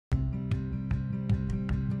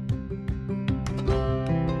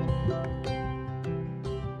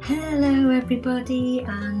Hello everybody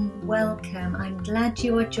and welcome. I'm glad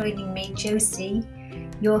you are joining me, Josie,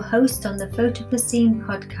 your host on the Photopocene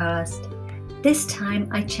podcast. This time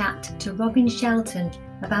I chat to Robin Shelton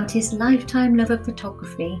about his lifetime love of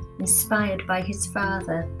photography inspired by his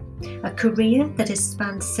father, a career that has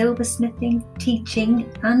spanned silversmithing,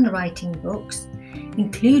 teaching and writing books,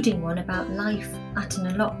 including one about life at an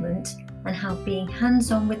allotment and how being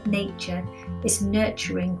hands-on with nature is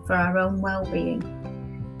nurturing for our own well-being.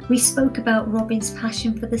 We spoke about Robin's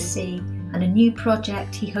passion for the sea and a new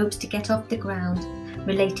project he hopes to get off the ground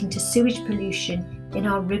relating to sewage pollution in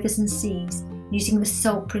our rivers and seas using the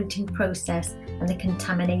soul printing process and the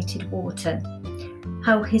contaminated water.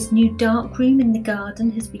 How his new dark room in the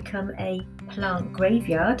garden has become a plant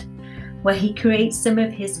graveyard where he creates some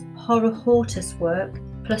of his horror hortus work,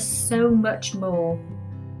 plus so much more.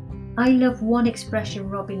 I love one expression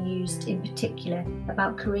Robin used in particular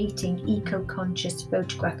about creating eco-conscious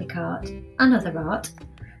photographic art and other art,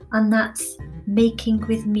 and that's making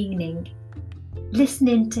with meaning. Listen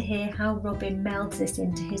in to hear how Robin melds this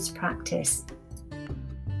into his practice.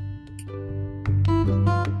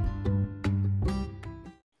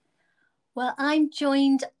 Well, I'm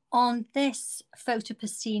joined on this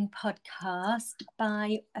Photopocene podcast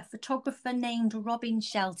by a photographer named Robin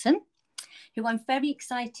Shelton, who I'm very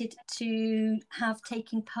excited to have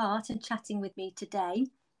taking part and chatting with me today.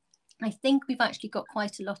 I think we've actually got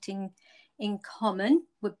quite a lot in common.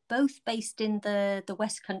 We're both based in the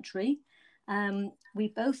West Country. We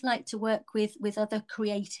both like to work with other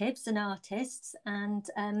creatives and artists, and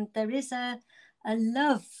there is a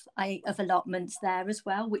love of allotments there as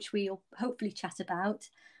well, which we'll hopefully chat about.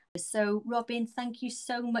 So Robin, thank you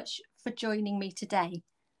so much for joining me today.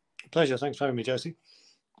 Pleasure. Thanks for having me, Josie.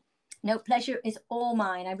 No, pleasure is all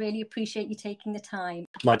mine. I really appreciate you taking the time.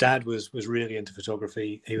 My dad was really into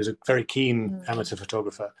photography. He was a very keen amateur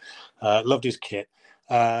photographer, loved his kit.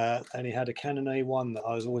 And he had a Canon A1 that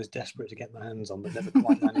I was always desperate to get my hands on, but never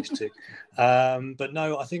quite managed to. But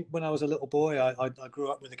no, I think when I was a little boy, I grew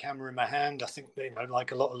up with a camera in my hand. I think,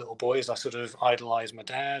 like a lot of little boys, I sort of idolized my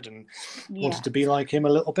dad and wanted to be like him a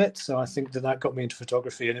little bit. So I think that got me into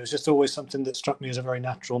photography, and it was just always something that struck me as a very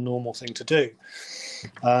natural, normal thing to do.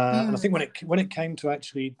 And I think when it came to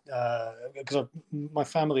actually, because my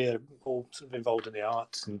family are all sort of involved in the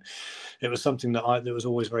arts, and it was something that was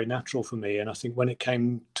always very natural for me. And I think when it came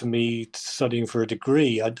to me studying for a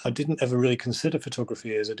degree, I didn't ever really consider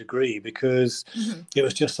photography as a degree, because it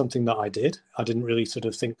was just something that I did. I didn't really sort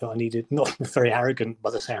of think that I needed, not very arrogant by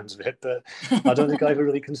the sounds of it, but I don't think I ever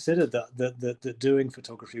really considered that doing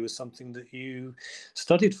photography was something that you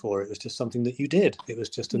studied for. It was just something that you did. It was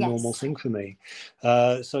just a normal thing for me.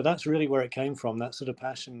 So that's really where it came from, that sort of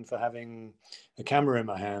passion for having a camera in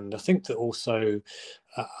my hand. I think that also,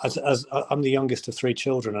 as I'm the youngest of three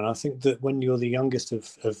children, and I think that when you're the youngest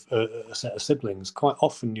of a set of siblings, quite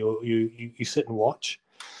often you sit and watch.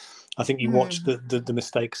 I think you watch the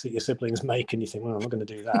mistakes that your siblings make, and you think, well, I'm not going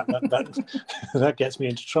to do that. That gets me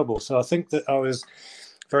into trouble. So I think that I was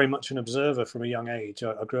very much an observer from a young age.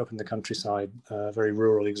 I grew up in the countryside, very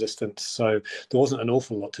rural existence, so there wasn't an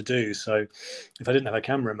awful lot to do. So if I didn't have a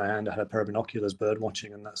camera in my hand, I had a pair of binoculars, bird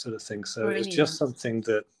watching and that sort of thing. So Brilliant. It was just something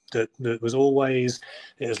that was always,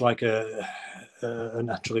 it was like a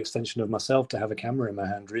natural extension of myself to have a camera in my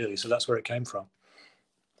hand, really. So that's where it came from.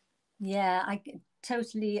 Yeah, I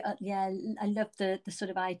totally, I love the sort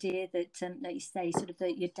of idea that, like you say, sort of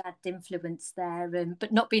that your dad's influence there,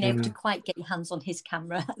 but not being able to quite get your hands on his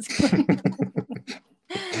camera.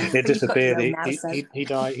 It disappeared. He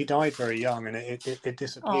died very young, and it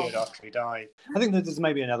disappeared after he died. I think that there's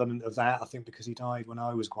maybe an element of that. I think because he died when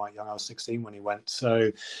I was quite young, I was 16 when he went.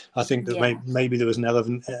 So I think that maybe there was an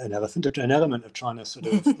element of trying to sort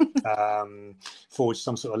of forge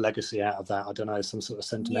some sort of legacy out of that. I don't know, some sort of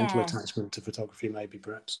sentimental attachment to photography, maybe,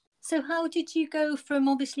 perhaps. So how did you go from,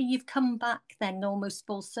 obviously you've come back then almost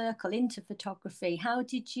full circle into photography. How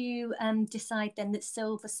did you decide then that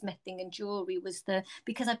silversmithing and jewellery was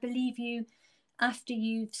because I believe you, after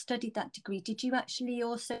you've studied that degree, did you actually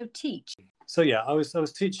also teach? So yeah, I was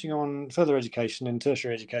teaching on further education and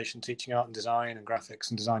tertiary education, teaching art and design and graphics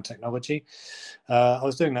and design technology. I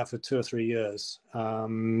was doing that for 2 or 3 years,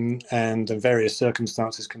 and various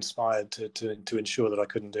circumstances conspired to ensure that I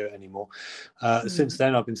couldn't do it anymore. Since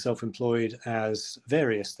then, I've been self-employed as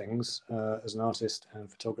various things, as an artist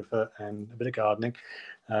and photographer and a bit of gardening,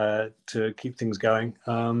 to keep things going.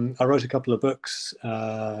 I wrote a couple of books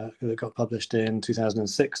that got published in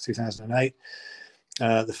 2006, 2008.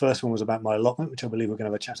 The first one was about my allotment, which I believe we're going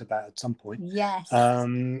to have a chat about at some point. Yes.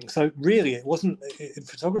 So really,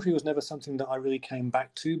 photography was never something that I really came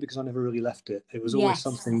back to, because I never really left it. It was always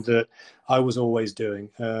something that I was always doing.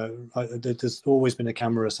 There's always been a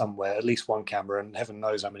camera somewhere, at least one camera, and heaven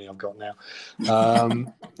knows how many I've got now.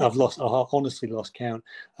 I've honestly lost count.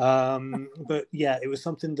 But yeah, it was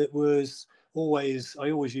something that was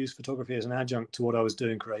I always used photography as an adjunct to what I was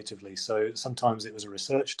doing creatively. So sometimes it was a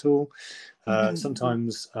research tool.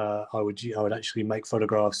 Sometimes I would actually make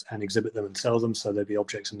photographs and exhibit them and sell them, so they'd be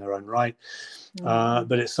objects in their own right.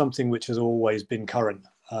 But it's something which has always been current.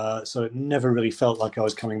 So it never really felt like I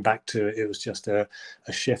was coming back to it. It was just a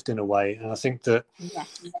shift in a way. And I think that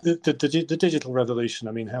the digital revolution,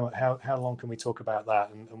 I mean, how long can we talk about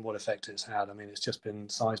that, and what effect it's had? I mean, it's just been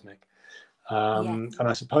seismic. And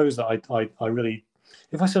I suppose that I really,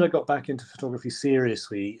 if I said I got back into photography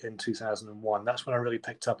seriously in 2001, that's when I really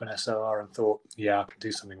picked up an SLR and thought, yeah, I can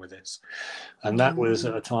do something with this. And that was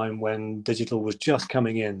at a time when digital was just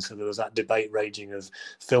coming in. So there was that debate raging of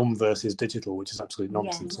film versus digital, which is absolute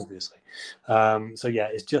nonsense, obviously. So yeah,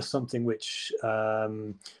 it's just something which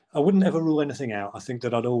I wouldn't ever rule anything out. I think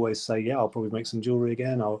that I'd always say, yeah, I'll probably make some jewelry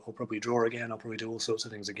again. I'll probably draw again. I'll probably do all sorts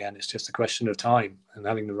of things again. It's just a question of time and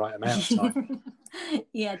having the right amount of time.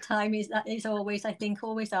 Yeah, time is always, I think,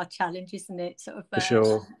 always our challenge, isn't it? Sort of. For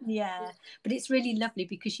sure. Yeah, but it's really lovely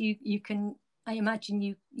because you can, I imagine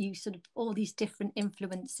you sort of all these different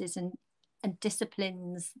influences and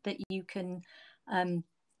disciplines that you can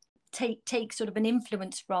take sort of an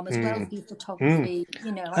influence from as well as photography,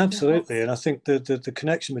 you know. Absolutely. And I think the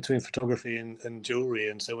connection between photography and jewelry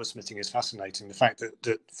and silversmithing is fascinating. The fact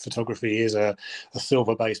that photography is a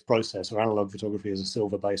silver-based process, or analog photography is a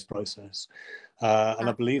silver-based process. And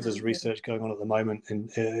I believe there's research going on at the moment in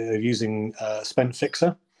using spent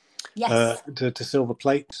fixer to silver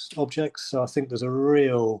plate objects. So I think there's a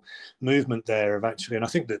real movement there of actually, and I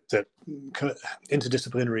think that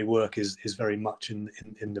interdisciplinary work is very much in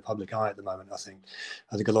the public eye at the moment. I think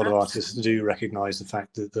a lot of artists do recognize the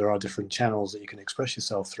fact that there are different channels that you can express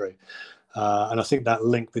yourself through. And I think that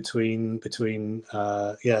link between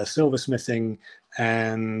silversmithing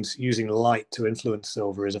and using light to influence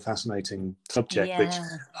silver is a fascinating subject, which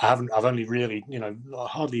I've only really,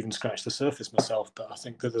 hardly even scratched the surface myself. But I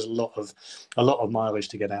think that there's a lot of mileage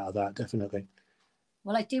to get out of that, definitely.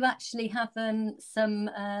 Well, I do actually have some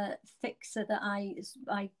fixer that I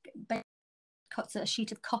cut a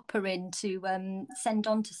sheet of copper in to send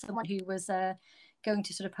on to someone who was going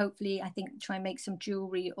to sort of hopefully, I think, try and make some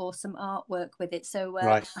jewelry or some artwork with it. So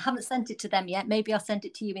I haven't sent it to them yet. Maybe I'll send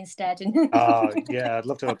it to you instead. Oh yeah, I'd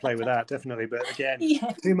love to have a play with that, definitely. But again,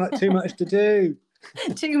 too much to do.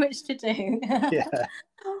 Too much to do. Yeah.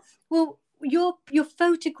 Well, your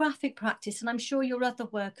photographic practice, and I'm sure your other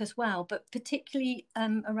work as well, but particularly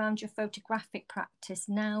around your photographic practice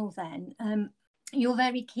now, then you're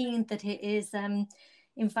very keen that it is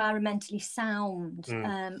environmentally sound,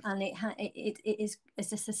 and it is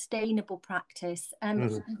a sustainable practice.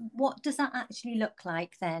 What does that actually look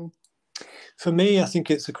like then? For me, I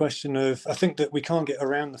think it's a question of, I think that we can't get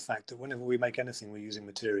around the fact that whenever we make anything, we're using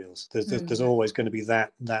materials. There's always going to be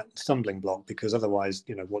that stumbling block, because otherwise,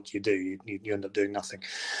 what do? You end up doing nothing.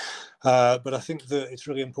 But I think that it's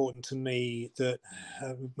really important to me that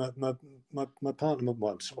my partner,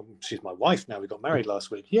 she's my wife now, we got married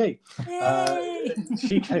last week, yay!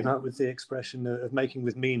 She came up with the expression of making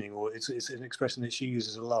with meaning, or it's an expression that she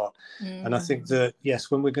uses a lot. And I think that,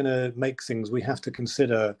 yes, when we're going to make things, we have to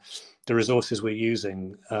consider the resources we're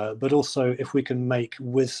using, but also if we can make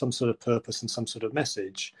with some sort of purpose and some sort of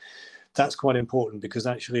message, that's quite important, because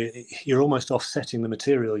actually you're almost offsetting the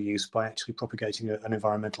material use by actually propagating an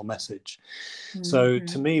environmental message. So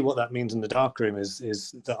to me, what that means in the darkroom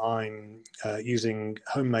is that I'm using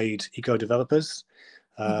homemade eco-developers,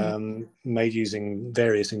 made using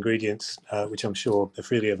various ingredients, which I'm sure are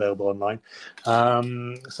freely available online.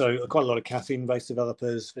 So quite a lot of caffeine-based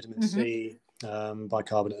developers, vitamin C,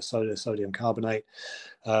 bicarbonate of soda, sodium carbonate.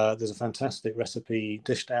 There's a fantastic recipe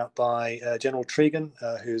dished out by General Tregan,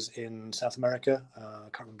 who's in South America. I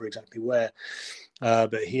can't remember exactly where,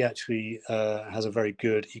 but he actually has a very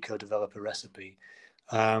good eco-developer recipe.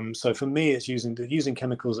 So for me, it's using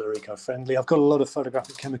chemicals that are eco-friendly. I've got a lot of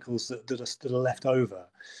photographic chemicals that are left over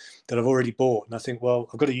that I've already bought, and I think, well,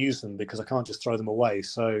 I've got to use them because I can't just throw them away.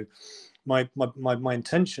 So my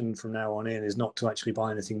intention from now on in is not to actually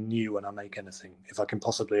buy anything new when I make anything, if I can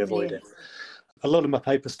possibly avoid it. A lot of my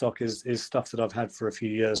paper stock is stuff that I've had for a few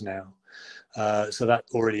years now, so that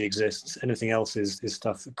already exists. Anything else is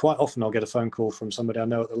stuff. Quite often I'll get a phone call from somebody I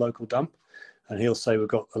know at the local dump, and he'll say, we've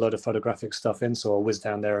got a lot of photographic stuff in, so I'll whiz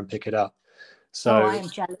down there and pick it up. Oh, So I am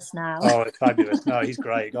jealous now. oh, it's fabulous. No, he's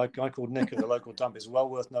great. I called Nick at the local dump. It's well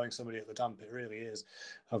worth knowing somebody at the dump. It really is.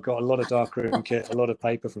 I've got a lot of darkroom kit, a lot of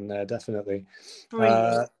paper from there, definitely.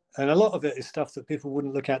 Brilliant. And a lot of it is stuff that people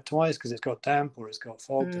wouldn't look at twice because it's got damp or it's got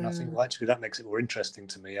fogged. And I think, well, actually, that makes it more interesting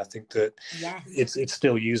to me. I think that it's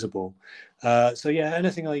still usable. So yeah,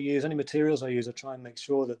 anything I use, any materials I use, I try and make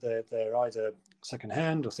sure that they're either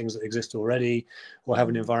secondhand or things that exist already, or have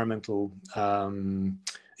an environmental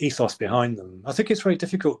ethos behind them. I think it's very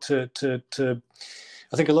difficult to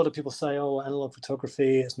I think a lot of people say, oh, analog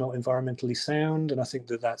photography is not environmentally sound, and I think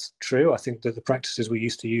that that's true. I think that the practices we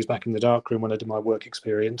used to use back in the darkroom when I did my work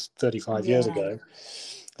experience 35 years ago,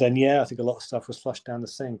 then I think a lot of stuff was flushed down the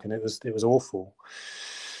sink, and it was awful.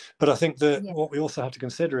 But I think that what we also have to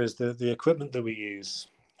consider is the equipment that we use.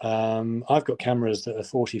 I've got cameras that are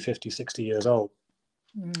 40, 50, 60 years old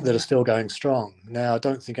that are still going strong. Now, I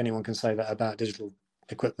don't think anyone can say that about digital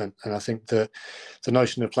equipment, and I think that the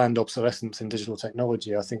notion of planned obsolescence in digital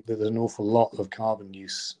technology, I think that there's an awful lot of carbon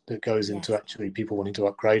use that goes into actually people wanting to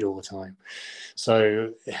upgrade all the time.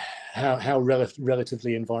 So how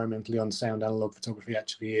relatively environmentally unsound analog photography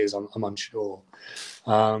actually is, I'm unsure.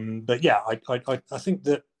 But yeah, I think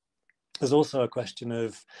that there's also a question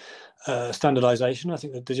of standardization. I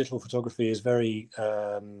think that digital photography is very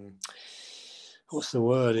what's the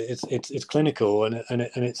word? It's clinical, and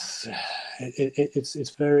it's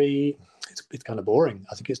very it's kind of boring.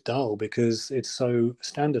 I think it's dull because it's so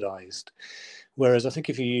standardized. Whereas I think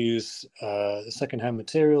if you use secondhand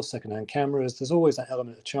materials, secondhand cameras, there's always that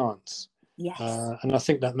element of chance. And I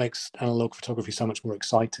think that makes analog photography so much more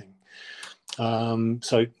exciting.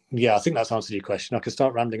 So yeah, I think that's answered your question. I could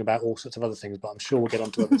start rambling about all sorts of other things, but I'm sure we'll get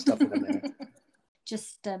onto other stuff in a minute.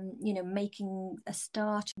 Just making a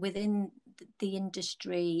start within the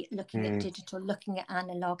industry, looking at digital, looking at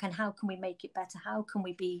analog, and how can we make it better? How can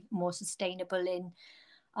we be more sustainable in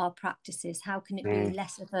our practices? How can it be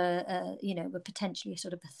less of a potentially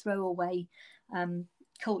sort of a throwaway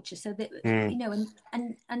culture? So that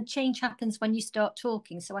and change happens when you start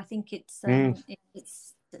talking. So I think it's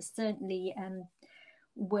certainly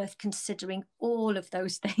worth considering all of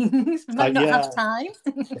those things. We might not have time.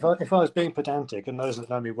 if I was being pedantic, and those that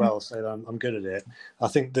know me well say that I'm good at it, I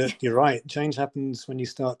think that you're right. Change happens when you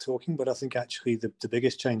start talking, but I think actually the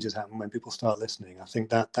biggest changes happen when people start listening. I think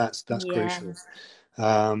that's crucial.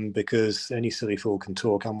 Because any silly fool can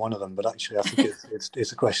talk. I'm one of them, but actually I think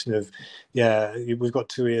it's a question of we've got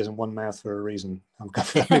two ears and one mouth for a reason. I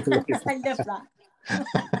love that.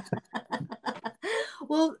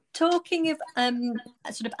 Well, talking of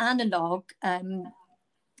sort of analog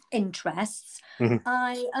interests,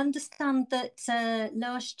 I understand that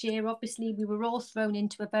last year, obviously, we were all thrown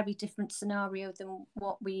into a very different scenario than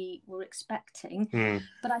what we were expecting.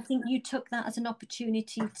 But I think you took that as an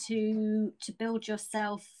opportunity to build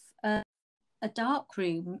yourself a dark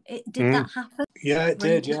room. Did that happen? Yeah, it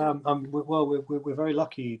did. Yeah, well, we're very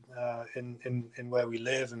lucky in where we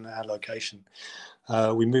live and our location.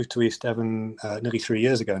 We moved to East Devon nearly 3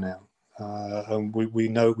 years ago now, and we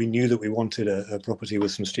knew that we wanted a property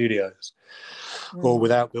with some studios, or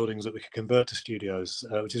without buildings that we could convert to studios,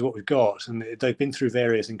 which is what we've got. And they've been through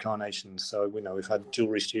various incarnations. So we've had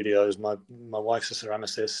jewelry studios. My wife's a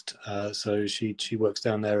ceramicist, so she works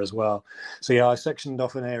down there as well. So yeah, I sectioned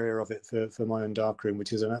off an area of it for my own darkroom,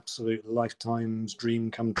 which is an absolute lifetime's dream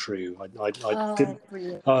come true.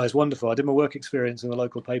 It's wonderful. I did my work experience in the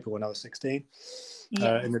local paper when I was 16.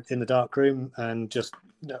 In the dark room, and just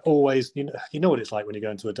always you know what it's like when you go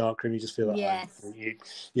into a dark room. You just feel like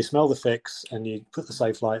you smell the fix, and you put the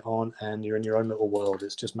safe light on, and you're in your own little world.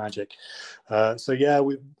 It's just magic. So yeah,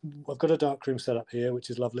 I've got a dark room set up here, which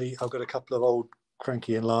is lovely. I've got a couple of old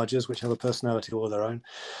cranky enlargers which have a personality all of their own,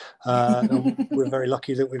 and we're very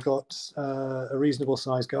lucky that we've got a reasonable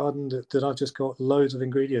sized garden that I've just got loads of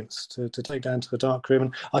ingredients to take down to the dark room.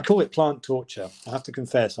 And I call it plant torture. I have to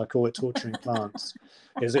confess, I call it torturing plants.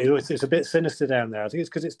 It's a bit sinister down there. I think it's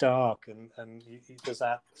because it's dark, and there's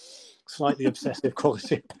that slightly obsessive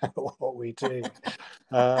quality about what we do.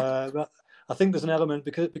 But I think there's an element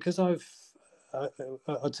because I'd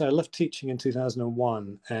say I left teaching in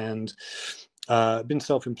 2001, and been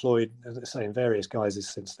self-employed, as I say, in various guises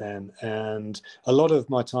since then, and a lot of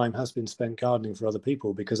my time has been spent gardening for other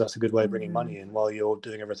people, because that's a good way of bringing money in while you're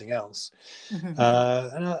doing everything else. And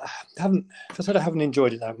I haven't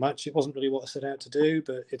enjoyed it that much. It wasn't really what I set out to do,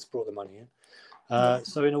 but it's brought the money in.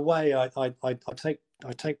 So in a way, I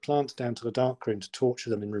take plants down to the darkroom to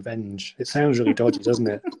torture them in revenge. It sounds really dodgy, doesn't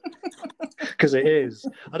it? Because it is.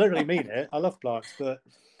 I don't really mean it. I love plants, but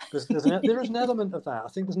there is an element of that. I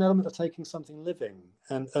think there's an element of taking something living,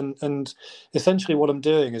 and essentially what I'm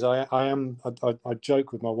doing is I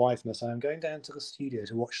joke with my wife and I say I'm going down to the studio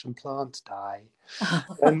to watch some plants die,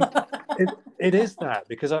 and it is that,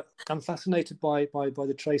 because I'm fascinated by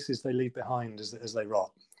the traces they leave behind as they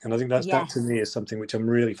rot. And I think that to me is something which I'm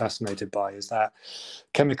really fascinated by, is that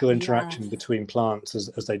chemical interaction between plants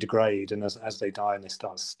as they degrade and as they die and they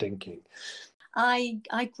start stinking. I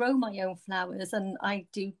grow my own flowers and I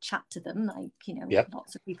do chat to them, like, you know,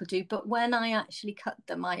 lots of people do. But when I actually cut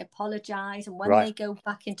them, I apologise. And when they go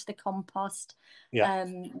back into the compost,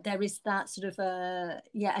 there is that sort of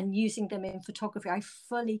and using them in photography, I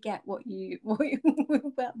fully get what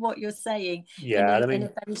you're saying. Yeah, in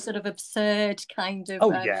a very sort of absurd kind of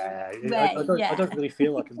way. I don't really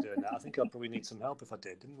feel like I'm doing that. I think I'd probably need some help if I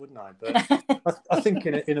did, wouldn't I? But I think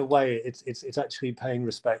in a way it's actually paying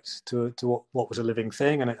respect to what was a living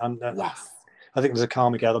thing, and I think there's a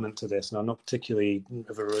karmic element to this, and I'm not particularly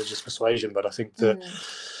of a religious persuasion, but I think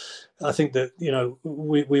that you know,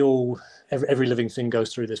 we all, every living thing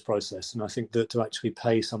goes through this process, and I think that to actually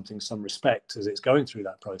pay something some respect as it's going through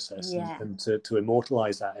that process, and to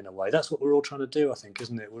immortalize that in a way, that's what we're all trying to do, I think,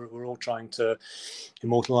 isn't it? We're all trying to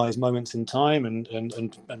immortalize moments in time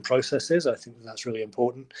and processes. I think that's really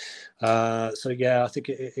important. So yeah, I think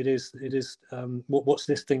it is what's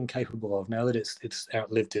this thing capable of now that it's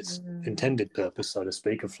outlived its intended purpose, so to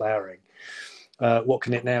speak, of flowering? What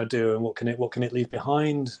can it now do, and what can it leave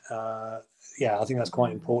behind? I think that's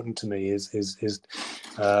quite important to me. Is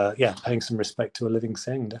paying some respect to a living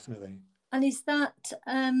thing, definitely. And is that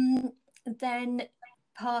then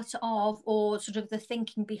part of, or sort of the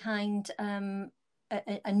thinking behind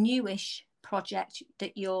a newish project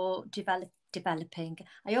that you're developing?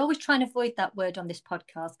 I always try and avoid that word on this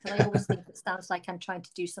podcast because I always think it sounds like I'm trying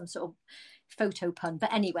to do some sort of photo pun,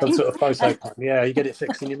 but anyway, some sort of photo pun. Yeah, you get it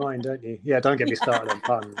fixed in your mind, don't you? Yeah, don't get me started on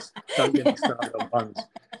puns. Don't get me started on puns.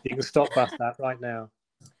 You can stop that right now.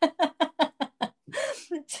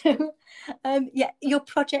 So your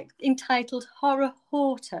project entitled Horror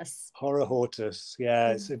Hortus. Horror Hortus,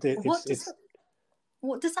 yeah.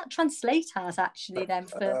 What does that translate as, actually, then?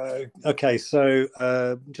 Okay, so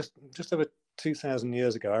just over 2,000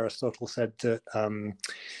 years ago, Aristotle said that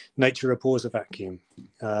nature abhors a vacuum,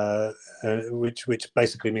 which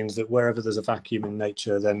basically means that wherever there's a vacuum in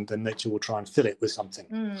nature, then nature will try and fill it with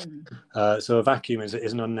something. So a vacuum is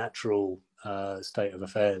an unnatural state of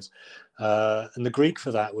affairs. And the Greek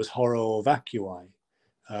for that was horror vacui,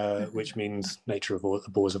 which means nature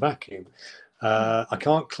abhors a vacuum. I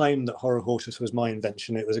can't claim that Horror Hortus was my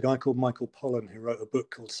invention. It was a guy called Michael Pollan who wrote a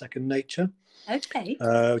book called Second Nature, which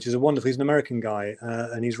is he's an American guy,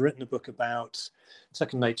 and he's written a book about,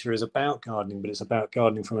 Second Nature is about gardening, but it's about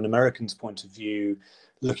gardening from an American's point of view,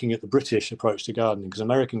 looking at the British approach to gardening, because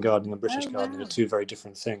American gardening and British gardening are two very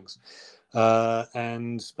different things.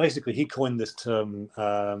 And basically he coined this term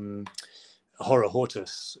Horror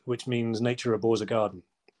Hortus, which means nature abhors a garden.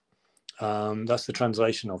 That's the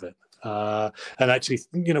translation of it. And actually,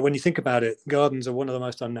 you know, when you think about it, gardens are one of the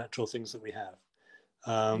most unnatural things that we have.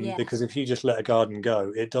 Because if you just let a garden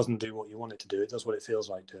go, it doesn't do what you want it to do. It does what it feels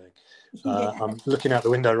like doing. I'm looking out the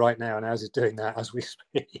window right now, and Az is doing that as we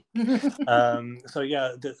speak. So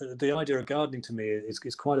yeah, the idea of gardening to me is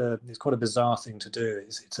quite a bizarre thing to do.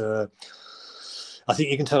 I think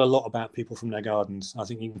you can tell a lot about people from their gardens. I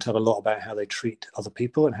think you can tell a lot about how they treat other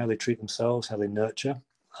people and how they treat themselves, how they nurture.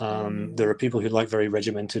 There are people who like very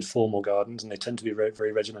regimented, formal gardens, and they tend to be very,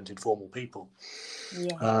 very regimented, formal people.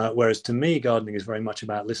 Whereas to me, gardening is very much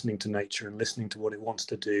about listening to nature and listening to what it wants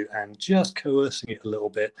to do and just coercing it a little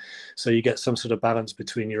bit, so you get some sort of balance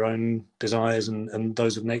between your own desires and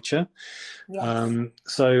those of nature.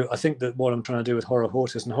 So I think that what I'm trying to do with Horror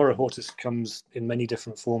Hortus, and Horror Hortus comes in many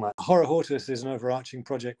different formats. Horror Hortus is an overarching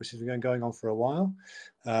project which has been going on for a while,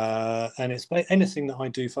 and it's anything that I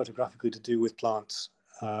do photographically to do with plants.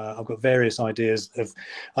 I've got various ideas of.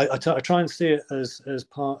 I try and see it as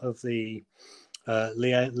part of the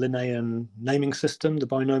Linnaean naming system, the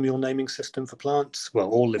binomial naming system for plants. Well,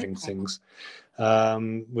 all living things,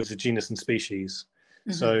 with the genus and species.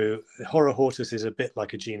 So Horror Hortus is a bit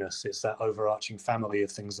like a genus. It's that overarching family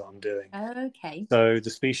of things that I'm doing. So the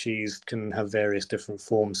species can have various different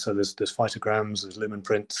forms. So there's phytograms, there's lumen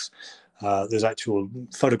prints. There's actual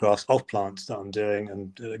photographs of plants that I'm doing,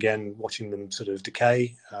 and again watching them sort of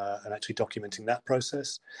decay and actually documenting that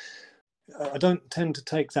process. I don't tend to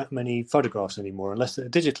take that many photographs anymore, unless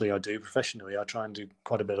digitally I do. Professionally, I try and do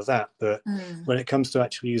quite a bit of that. But when it comes to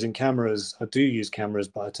actually using cameras, I do use cameras,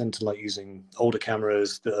 but I tend to like using older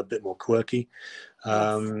cameras that are a bit more quirky.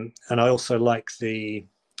 And I also like the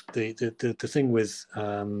the thing with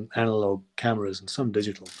analog cameras and some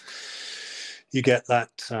digital, you get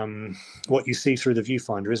that what you see through the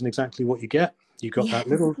viewfinder isn't exactly what you get. You've got that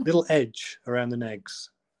little edge around the negs.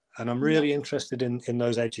 And I'm really interested in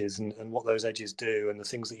those edges and what those edges do and the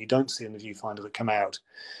things that you don't see in the viewfinder that come out.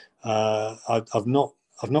 I've not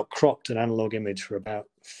cropped an analog image for about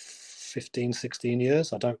 15, 16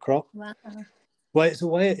 years. I don't crop. Wow. Well, it's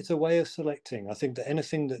a way of selecting. I think that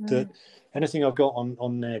anything anything I've got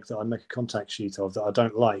on neg that I make a contact sheet of that I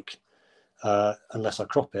don't like, unless I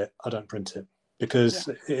crop it, I don't print it, because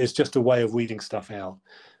it's just a way of weeding stuff out.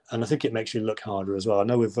 And I think it makes you look harder as well. I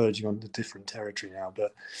know we're verging on the different territory now,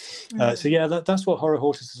 but so yeah, that's what Horror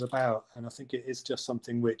Horses is about. And I think it is just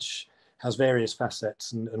something which has various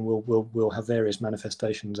facets and will have various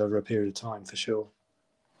manifestations over a period of time, for sure.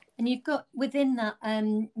 And you've got within that,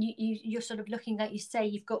 you're sort of looking, like you say,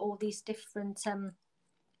 you've got all these different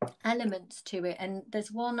elements to it. And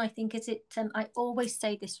there's one, I think, is it, I always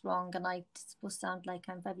say this wrong, and I will sound like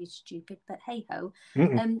I'm very stupid, but hey ho.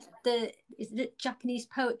 Is it Japanese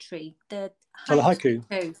poetry? The haiku.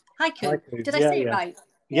 Haiku. Did I say it right?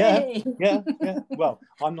 Yeah. Well,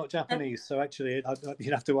 I'm not Japanese, so actually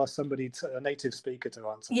you'd have to ask somebody, a native speaker, to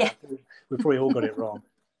answer that. We've probably all got it wrong.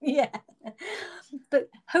 Yeah, but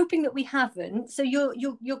hoping that we haven't. So you're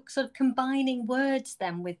sort of combining words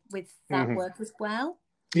then with that work as well.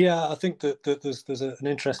 Yeah, I think that there's an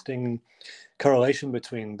interesting correlation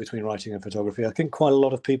between writing and photography. I think quite a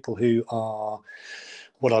lot of people who are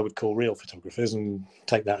what I would call real photographers, and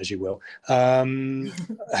take that as you will. I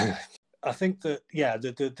think that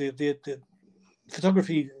the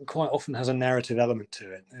photography quite often has a narrative element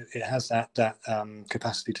to it. It has that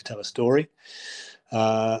capacity to tell a story,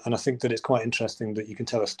 and I think that it's quite interesting that you can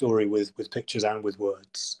tell a story with pictures and with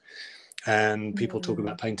words. And people talk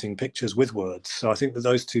about painting pictures with words. So I think that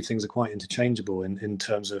those two things are quite interchangeable in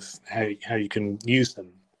terms of how you can use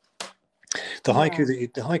them. The haiku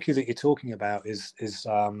that you're talking about is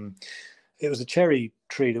it was a cherry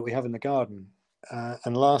tree that we have in the garden,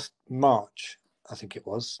 and last March, I think it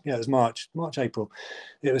was March, April,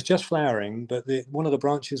 it was just flowering, but one of the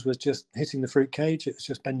branches was just hitting the fruit cage. It was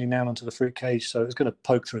just bending down onto the fruit cage, so it was going to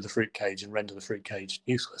poke through the fruit cage and render the fruit cage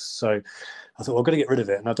useless. So I thought, well, I've got to get rid of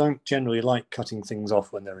it. And I don't generally like cutting things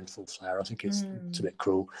off when they're in full flower. I think it's a bit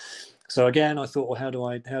cruel. So again, I thought, well, how do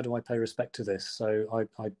I pay respect to this? So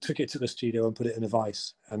I took it to the studio and put it in a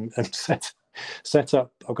vise and set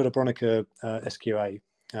up. I've got a Bronica SQA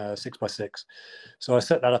 6x6, so I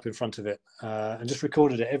set that up in front of it and just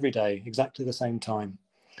recorded it every day, exactly the same time,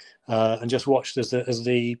 and just watched as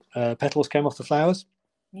the petals came off the flowers.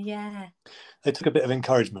 Yeah, it took a bit of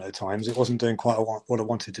encouragement at times. It wasn't doing quite what I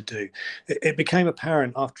wanted to do. It became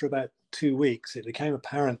apparent after about 2 weeks. It became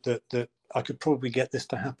apparent that I could probably get this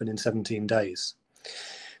to happen in 17 days.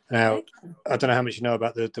 Now, I don't know how much you know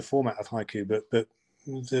about the format of haiku, but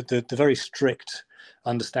the very strict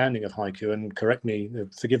understanding of haiku, and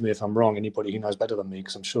forgive me if I'm wrong, anybody who knows better than me,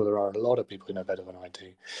 because I'm sure there are a lot of people who know better than I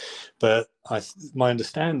do, but my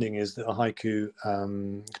understanding is that a haiku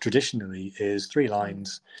traditionally is 3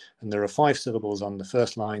 lines, and there are 5 syllables on the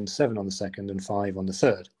first line, 7 on the second, and 5 on the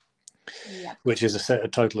third, which is a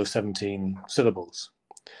total of 17 syllables.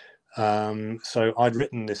 So I'd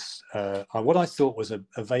written this what I thought was a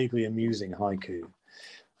vaguely amusing haiku,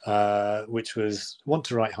 which was, want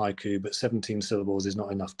to write haiku, but 17 syllables is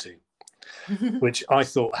not enough to, which I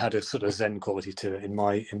thought had a sort of Zen quality to it in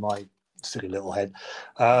my silly little head.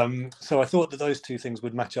 So I thought that those two things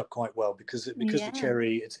would match up quite well, because the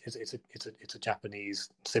cherry, it's a Japanese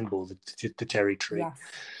symbol, the cherry tree.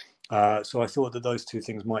 So I thought that those two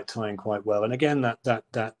things might tie in quite well. And again,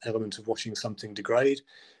 that element of watching something degrade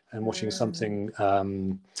and watching something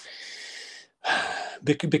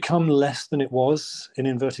become less than it was, in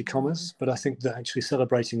inverted commas, but I think that actually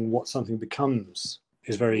celebrating what something becomes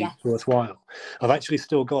is very worthwhile. I've actually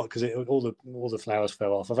still got, because all the flowers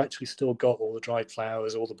fell off, I've actually still got all the dried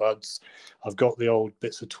flowers, all the buds. I've got the old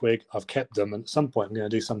bits of twig. I've kept them, and at some point I'm going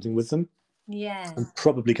to do something with them. I'm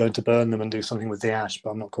probably going to burn them and do something with the ash, but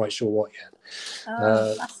I'm not quite sure what yet.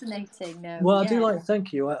 Fascinating. I do like,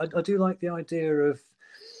 thank you, I do like the idea of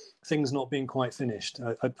things not being quite finished.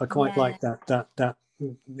 I quite like that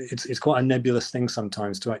it's quite a nebulous thing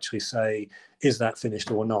sometimes to actually say, is that finished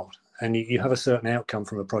or not? And you have a certain outcome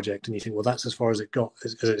from a project, and you think, well, that's as far as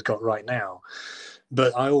it's got right now.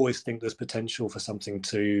 But I always think there's potential for something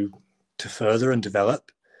to further and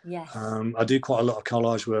develop. I do quite a lot of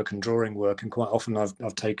collage work and drawing work, and quite often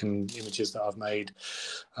I've taken images that I've made.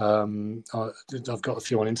 I've got a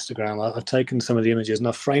few on Instagram. I've taken some of the images and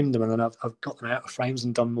I've framed them, and then I've got them out of frames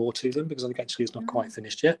and done more to them, because I think actually it's not quite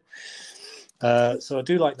finished yet. So I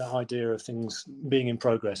do like that idea of things being in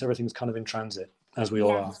progress. Everything's kind of in transit, as we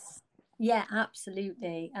all are. Yeah,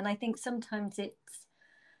 absolutely. And I think sometimes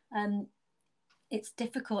it's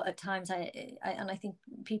difficult at times. And I think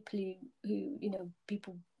people who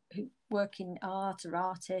people who work in art or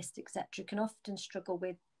artists, etc., can often struggle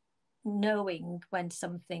with knowing when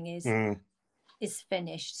something is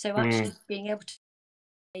finished. So actually being able to,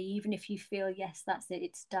 even if you feel yes, that's it,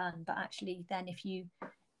 it's done, but actually then if you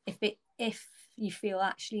feel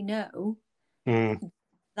actually no,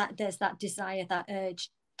 that there's that desire, that urge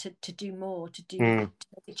to do more, to make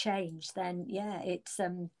a change, then yeah, it's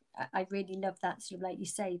I really love that sort of, like you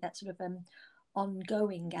say, that sort of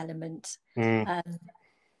ongoing element.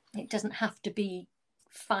 It doesn't have to be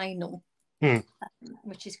final,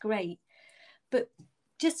 which is great. But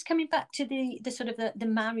just coming back to the sort of the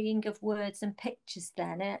marrying of words and pictures,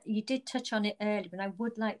 then you did touch on it earlier, and I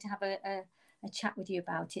would like to have a chat with you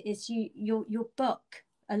about it. Is your book,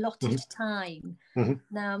 Allotted Time.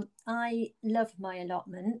 Now, I love my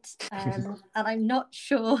allotment, and I'm not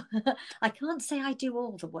sure, I can't say I do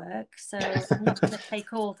all the work, so I'm not going to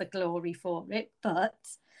take all the glory for it, but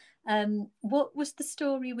what was the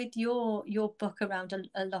story with your book around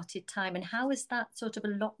Allotted Time, and how has that sort of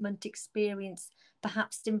allotment experience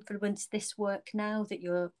perhaps influenced this work now that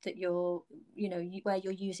you're where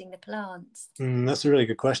you're using the plants? That's a really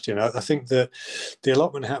good question. I think that the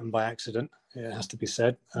allotment happened by accident. It has to be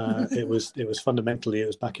said. It was fundamentally, it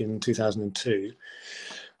was back in 2002.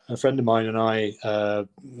 A friend of mine and I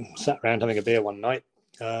sat around having a beer one night,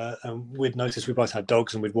 and we'd noticed, we both had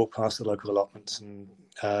dogs, and we'd walk past the local allotments, and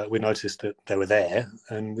we noticed that they were there,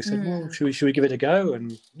 and we said, well, should we give it a go?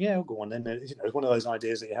 And yeah, we'll go on then. It's one of those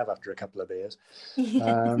ideas that you have after a couple of beers.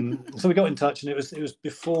 So we got in touch, and it was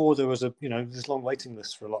before there was this long waiting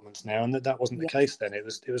list for allotments now, and that wasn't the case then. It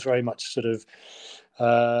was very much sort of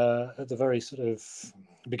at the very sort of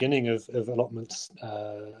beginning of allotments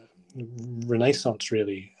renaissance,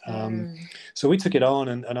 really. So we took it on,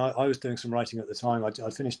 and I was doing some writing at the time. I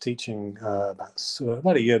finished teaching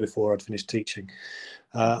about a year before I'd finished teaching.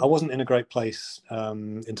 I wasn't in a great place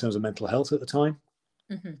in terms of mental health at the time.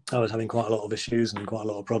 I was having quite a lot of issues and quite a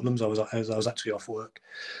lot of problems. I was actually off work.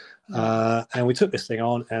 And we took this thing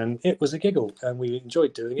on, and it was a giggle, and we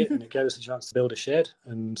enjoyed doing it, and it gave us a chance to build a shed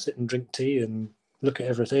and sit and drink tea and look at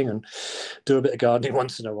everything and do a bit of gardening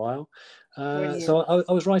once in a while. So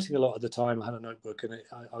I was writing a lot at the time. I had a notebook, and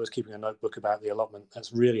I was keeping a notebook about the allotment.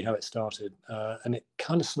 That's really how it started, and it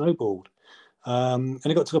kind of snowballed. And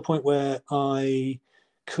it got to a point where I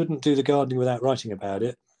couldn't do the gardening without writing about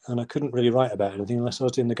it, and I couldn't really write about anything unless I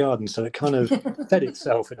was doing the garden. So it kind of fed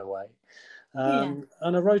itself in a way. And I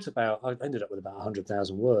ended up with about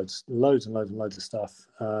 100,000 words, loads and loads and loads of stuff,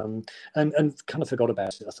 and kind of forgot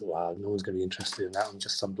about it. I thought, wow, no one's going to be interested in that. I'm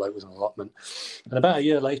just some bloke with an allotment. And about a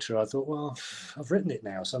year later, I thought, well, I've written it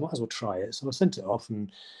now, so I might as well try it. So I sent it off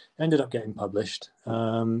and ended up getting published.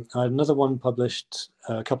 I had another one published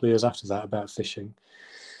a couple of years after that about fishing.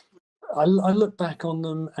 I look back on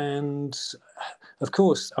them, and of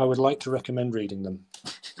course, I would like to recommend reading them.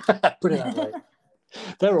 Put it that way.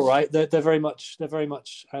 They're all right. They're very much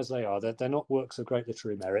as they are. They're not works of great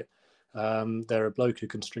literary merit. They're a bloke who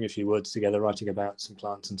can string a few words together, writing about some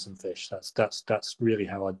plants and some fish. That's really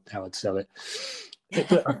how I'd sell it.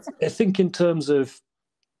 But I think in terms of,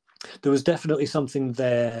 there was definitely something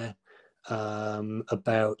there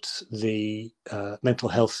about the mental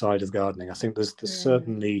health side of gardening. I think there's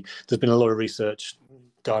been a lot of research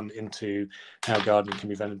done into how gardening can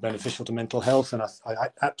be beneficial to mental health, and I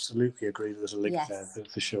absolutely agree that there's a link there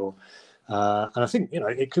for sure. And I think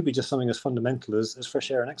it could be just something as fundamental as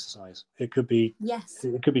fresh air and exercise. It could be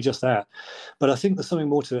just that, but I think there's something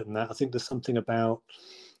more to it than that. I think there's something about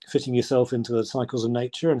fitting yourself into the cycles of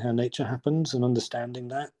nature and how nature happens, and understanding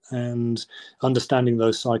that, and understanding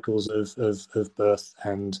those cycles of birth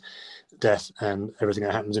and death and everything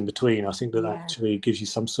that happens in between. I think that actually gives you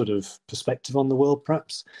some sort of perspective on the world,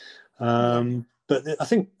 perhaps. But I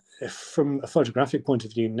think from a photographic point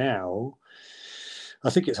of view now, I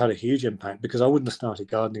think it's had a huge impact, because I wouldn't have started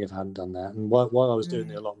gardening if I hadn't done that. And while I was doing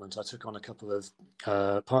the allotment, I took on a couple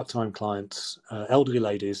of part-time clients, elderly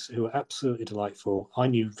ladies who were absolutely delightful. I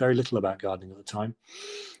knew very little about gardening at the time.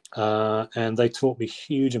 And they taught me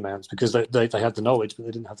huge amounts, because they had the knowledge, but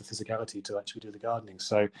they didn't have the physicality to actually do the gardening.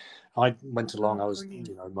 So I went along. I was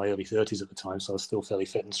in my early 30s at the time, so I was still fairly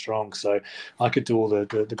fit and strong. So I could do all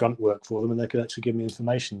the grunt work for them, and they could actually give me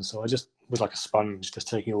information. So I just was like a sponge, just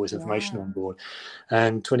taking all this information on board.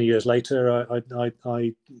 And 20 years later, I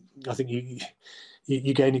think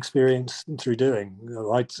you gain experience through doing.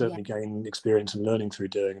 I'd certainly gain experience and learning through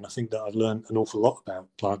doing, and I think that I've learned an awful lot about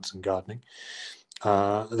plants and gardening.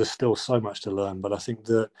 There's still so much to learn, but I think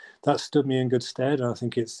that stood me in good stead, and I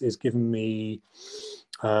think it's given me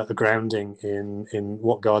a grounding in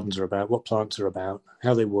what gardens are about, what plants are about,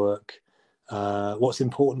 how they work, what's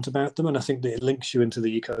important about them, and I think that it links you into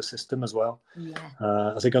the ecosystem as well.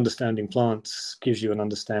 I think understanding plants gives you an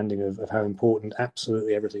understanding of how important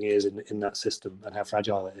absolutely everything is in that system, and how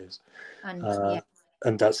fragile it is.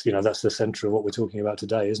 And that's, that's the center of what we're talking about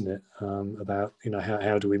today, isn't it? About,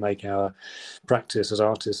 how do we make our practice as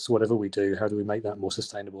artists, whatever we do, how do we make that more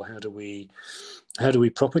sustainable? How do we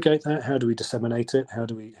propagate that? How do we disseminate it? How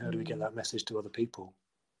do we get that message to other people?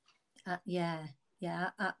 Yeah,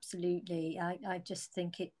 absolutely. I just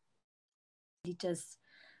think it really does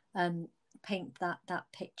paint that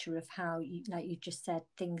picture of how, like you just said,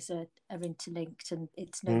 things are interlinked, and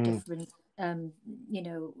it's no different,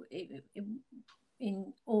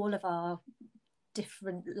 in all of our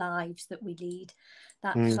different lives that we lead,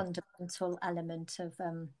 that fundamental element of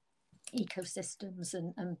ecosystems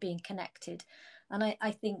and being connected. And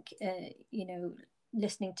I think,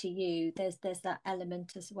 listening to you, there's that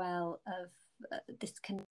element as well of this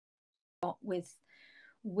connection with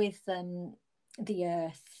the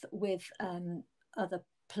earth, with other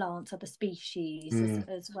plants, other species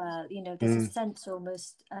as well. There's a sense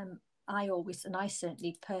almost, I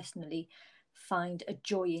certainly personally find a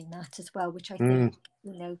joy in that as well, which I think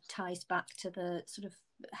ties back to the sort of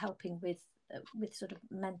helping with sort of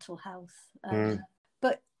mental health.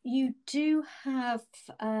 But you do have,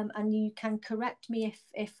 and you can correct me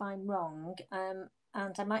if I'm wrong, and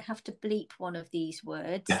I might have to bleep one of these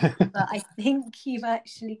words, but I think you've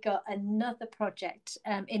actually got another project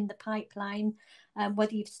in the pipeline,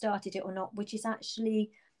 whether you've started it or not, which is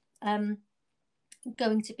actually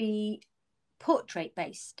going to be portrait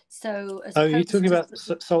based. So you're talking about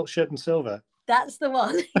salt, shed and silver? That's the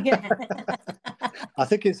one. Yeah. I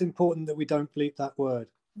think it's important that we don't bleep that word.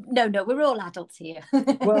 No, we're all adults here.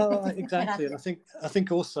 Well, exactly. And I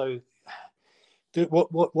think also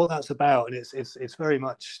what that's about, and it's very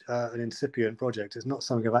much an incipient project. It's not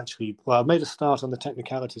something I've made a start on the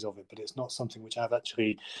technicalities of it, but it's not something which I've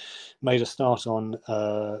actually made a start on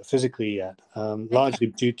physically yet, largely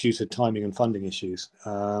due to timing and funding issues.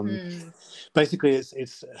 Basically,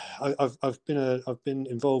 I've been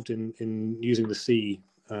involved in using the sea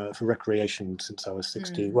for recreation since I was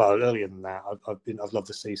 16. Well, earlier than that, I've loved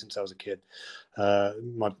the sea since I was a kid.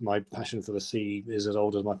 My passion for the sea is as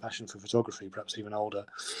old as my passion for photography, perhaps even older.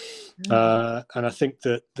 And I think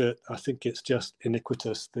that I think it's just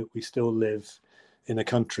iniquitous that we still live in a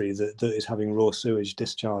country that is having raw sewage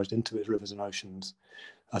discharged into its rivers and oceans.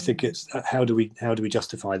 I think it's how do we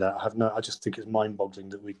justify that? I just think it's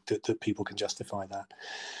mind-boggling that people can justify that.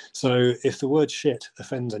 So if the word shit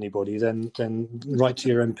offends anybody, then write to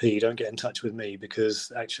your MP. Don't get in touch with me,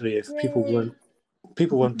 because actually, if people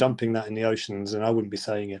weren't dumping that in the oceans, then I wouldn't be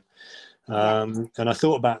saying it. And I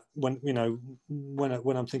thought about when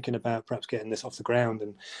I'm thinking about perhaps getting this off the ground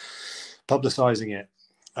and publicising it.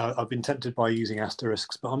 I've been tempted by using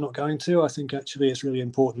asterisks, but I'm not going to. I think actually it's really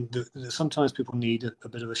important that sometimes people need a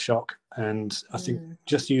bit of a shock, and I think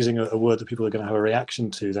just using a word that people are going to have a reaction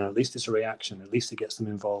to, then at least it's a reaction. At least it gets them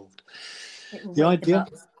involved. The idea,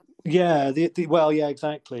 well,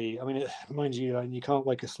 exactly. I mean, mind you, you can't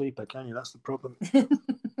wake a sleeper, can you? That's the problem.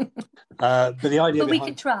 But the idea. But we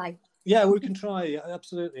can try. Yeah, we can try,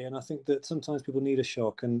 absolutely. And I think that sometimes people need a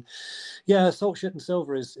shock. And salt, shit and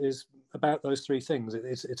silver is about those three things.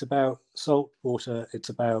 It's about salt, water, it's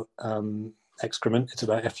about excrement, it's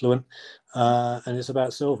about effluent, and it's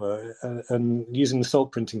about silver. And using the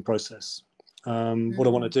salt printing process, what I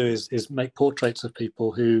want to do is make portraits of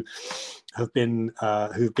people who have been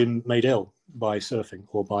made ill by surfing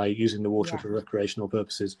or by using the water for recreational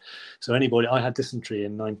purposes. So I had dysentery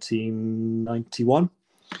in 1991.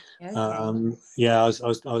 Okay. I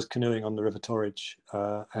was canoeing on the River Torridge,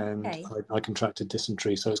 and I contracted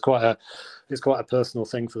dysentery. So it's quite a personal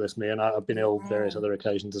thing for me. And I've been ill various other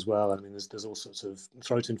occasions as well. I mean, there's all sorts of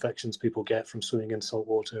throat infections people get from swimming in salt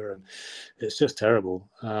water, and it's just terrible.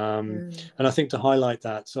 And I think to highlight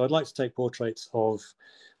that, so I'd like to take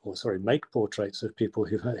make portraits of people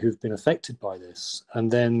who've been affected by this,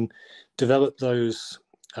 and then develop that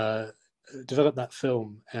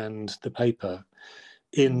film and the paper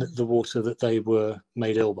in the water that they were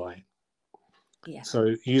made ill by.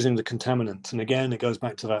 So using the contaminants, and again it goes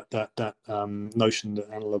back to that notion that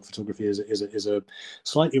analog photography is a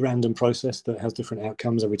slightly random process that has different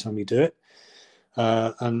outcomes every time you do it.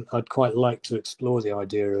 And I'd quite like to explore the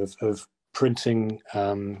idea of printing,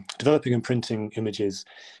 developing and printing images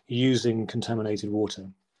using contaminated water.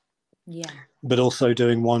 Yeah. But also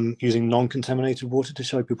doing one using non-contaminated water to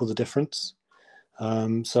show people the difference.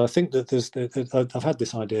 So I think that I've had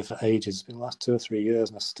this idea for ages. It's been the last 2 or 3 years,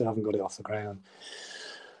 and I still haven't got it off the ground,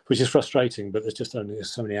 which is frustrating. But there's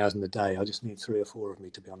so many hours in the day. I just need 3 or 4 of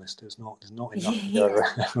me, to be honest. There's not enough to go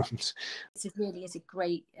around. It really is a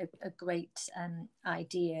great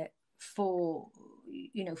idea for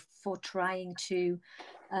for trying to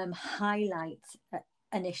highlight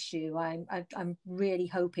an issue. I really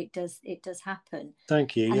hope it does happen.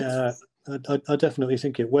 Thank you. Yeah, I definitely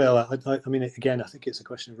think it will. I mean, again, I think it's a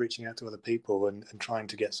question of reaching out to other people and trying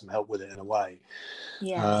to get some help with it in a way.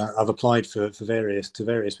 Yeah. I've applied for various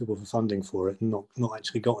people for funding for it, and not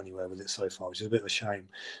actually got anywhere with it so far, which is a bit of a shame.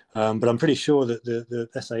 But I'm pretty sure that the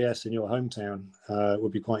SAS in your hometown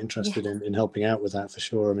would be quite interested in helping out with that for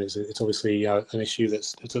sure. I mean, it's obviously an issue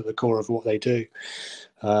that's at the core of what they do.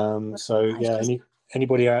 So yeah,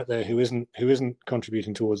 anybody out there who isn't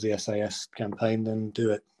contributing towards the SAS campaign, then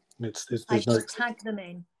do it. I just tag them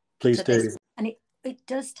in. Please do. And it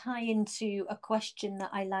does tie into a question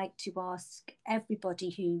that I like to ask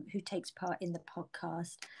everybody who takes part in the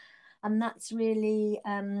podcast, and that's really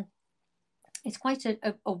it's quite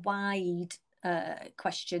a wide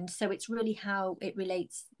question. So it's really how it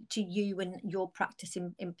relates to you and your practice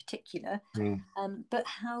in particular. But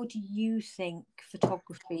how do you think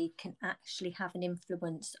photography can actually have an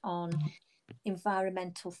influence on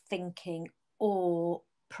environmental thinking or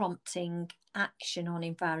prompting action on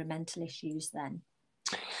environmental issues then?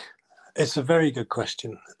 It's a very good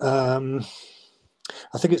question.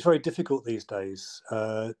 I think it's very difficult these days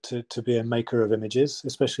to be a maker of images,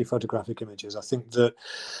 especially photographic images. I think that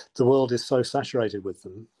the world is so saturated with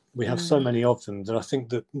them. We have so many of them that I think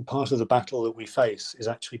that part of the battle that we face is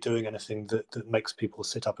actually doing anything that makes people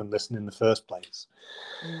sit up and listen in the first place.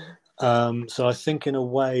 So I think in a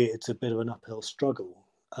way it's a bit of an uphill struggle.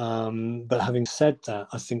 But having said that,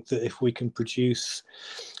 I think that if we can produce,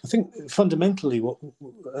 I think fundamentally, what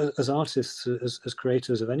as artists, as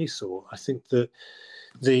creators of any sort, I think that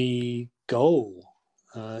the goal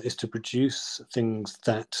is to produce things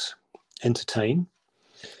that entertain,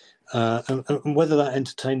 and whether that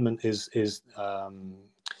entertainment is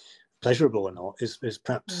pleasurable or not is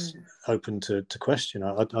perhaps open to question.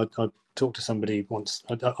 I talked to somebody once.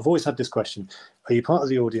 I've always had this question: are you part of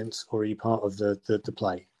the audience or are you part of the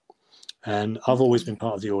play? And I've always been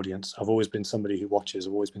part of the audience. I've always been somebody who watches.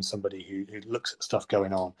 I've always been somebody who looks at stuff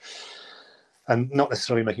going on, and not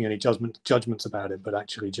necessarily making any judgments about it, but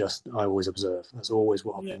actually just I always observe. That's always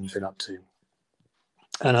what I've been up to.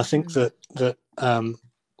 And I think that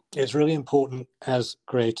it's really important as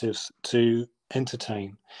creatives to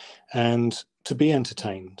entertain and to be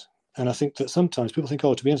entertained. And I think that sometimes people think,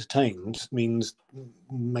 oh, to be entertained means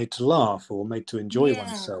made to laugh or made to enjoy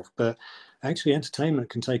oneself. But actually, entertainment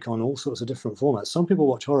can take on all sorts of different formats. Some people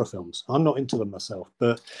watch horror films. I'm not into them myself,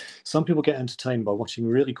 but some people get entertained by watching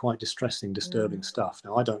really quite distressing, disturbing stuff.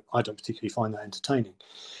 Now, I don't particularly find that entertaining.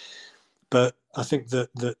 But I think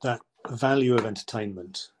that value of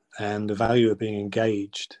entertainment and the value of being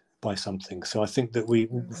engaged by something. So I think that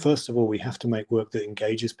first of all, we have to make work that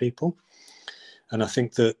engages people. And I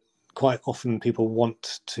think that quite often people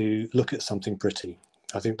want to look at something pretty.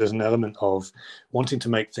 I think there's an element of wanting to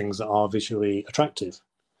make things that are visually attractive.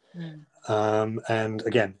 And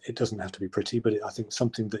again, it doesn't have to be pretty, but I think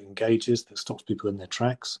something that engages, that stops people in their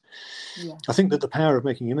tracks. I think that the power of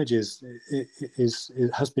making images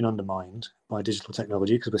has been undermined by digital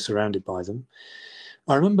technology because we're surrounded by them.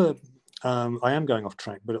 I remember, I am going off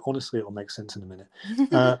track, but honestly, it'll make sense in a minute.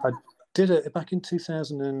 I did it back in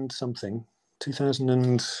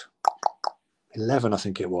 2011, I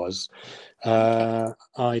think it was.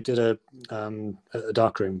 I did a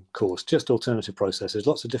darkroom course, just alternative processes,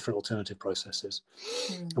 lots of different alternative processes.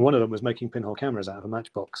 And one of them was making pinhole cameras out of a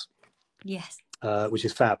matchbox. Yes. Which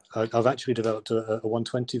is fab. I've actually developed a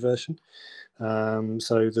 120 version.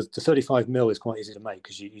 So the 35mm is quite easy to make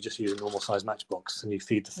because you just use a normal size matchbox and you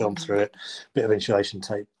feed the film through it, bit of insulation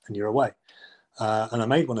tape, and you're away. And I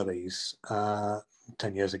made one of these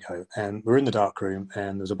 10 years ago, and we're in the dark room,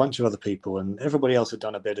 and there's a bunch of other people, and everybody else had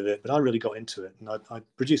done a bit of it, but I really got into it, and I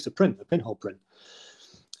produced a pinhole print.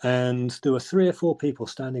 And there were 3 or 4 people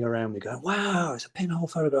standing around me going, wow, it's a pinhole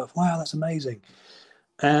photograph. Wow, that's amazing.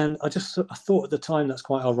 And I thought at the time that's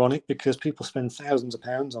quite ironic because people spend thousands of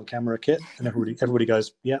pounds on camera kit and everybody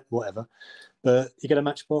goes, yeah, whatever. But you get a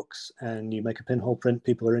matchbox and you make a pinhole print,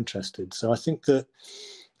 people are interested. So I think that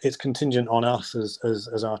it's contingent on us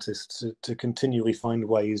as artists to continually find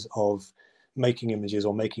ways of making images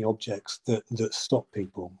or making objects that stop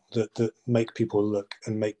people, that make people look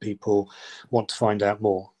and make people want to find out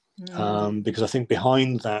more. Because I think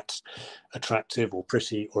behind that attractive or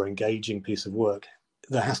pretty or engaging piece of work,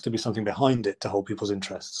 there has to be something behind it to hold people's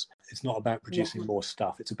interests. It's not about producing more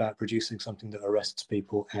stuff. It's about producing something that arrests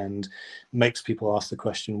people and makes people ask the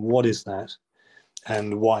question, what is that?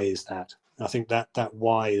 And why is that? I think that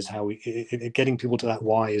why is how getting people to that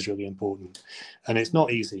why is really important. And it's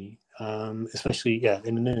not easy, especially,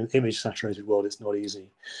 in an image saturated world, it's not easy.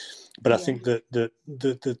 But I think that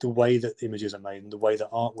the way that images are made and the way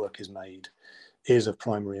that artwork is made is of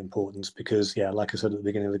primary importance, because, like I said at the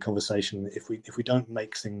beginning of the conversation, if we don't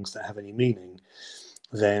make things that have any meaning,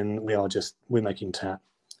 then we're making tat.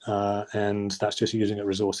 And that's just using up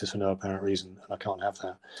resources for no apparent reason, and I can't have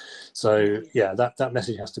that. So that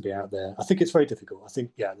message has to be out there. I think it's very difficult. I think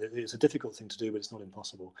it's a difficult thing to do, but it's not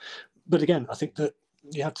impossible. But again, I think that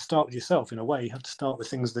you have to start with yourself in a way. You have to start with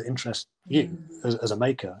things that interest you as a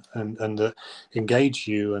maker, and that engage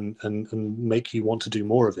you and make you want to do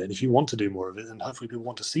more of it. If you want to do more of it, then hopefully people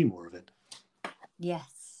want to see more of it.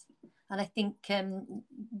 Yes, and I think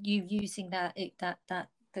you using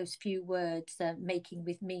those few words, making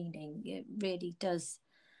with meaning, it really does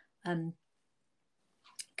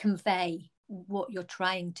convey what you're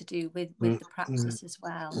trying to do with the practice as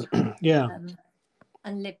well.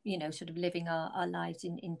 And live, sort of living our lives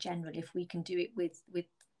in general, if we can do it with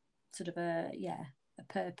sort of a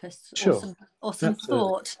purpose or some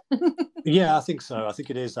thought. I think so. I think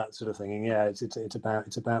it is that sort of thing. And it's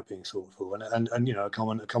about being thoughtful, and a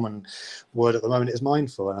common word at the moment is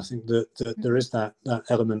mindful. And I think that there is that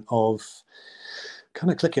element of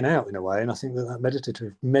kind of clicking out in a way. And I think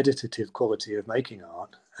that meditative quality of making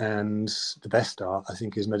art, and the best art, I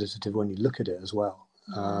think, is meditative when you look at it as well.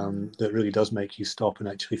 That really does make you stop and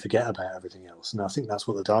actually forget about everything else. And I think that's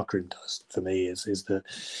what the darkroom does for me, is that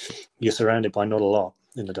you're surrounded by not a lot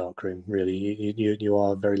in the darkroom, really. You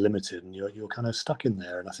are very limited, and you're kind of stuck in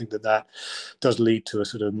there. And I think that does lead to a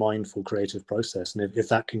sort of mindful creative process. And if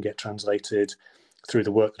that can get translated through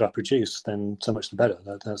the work that I produce, then so much the better.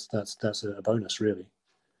 That's a bonus, really.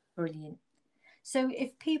 Brilliant. So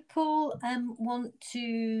if people want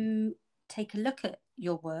to take a look at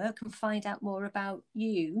your work and find out more about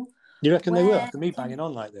you reckon they will, after me banging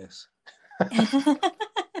on like this?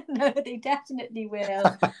 No, they definitely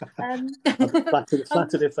will. I'm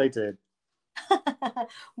flattered if they did.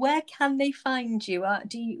 Where can they find you?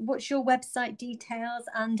 What's your website details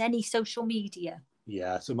and any social media?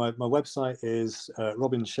 So my website is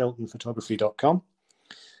robinsheltonphotography.com.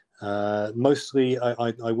 Mostly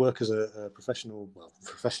I work as a professional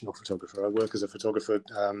photographer. I work as a photographer,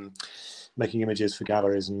 making images for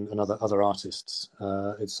galleries and other artists.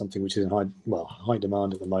 It's something which is in high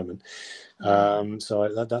demand at the moment.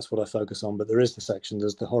 So that's what I focus on. But there's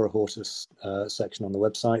the Horror Hortus section on the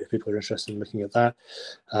website if people are interested in looking at that.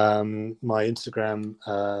 My Instagram,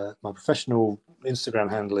 my professional Instagram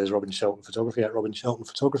handle is Robin Shelton Photography, at Robin Shelton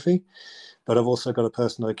Photography. But I've also got a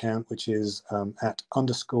personal account, which is at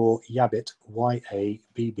 _Yabbit,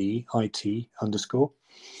 YABBIT _.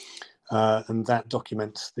 And that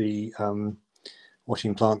documents the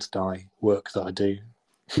watching plants die work that I do.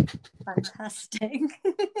 Fantastic.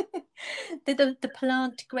 the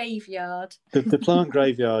plant graveyard. The plant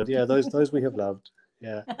graveyard, those we have loved.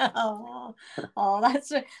 That's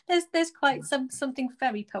there's quite something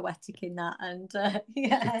very poetic in that, and I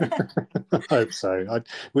hope so.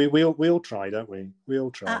 We all try, don't we? We all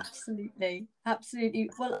try. Absolutely.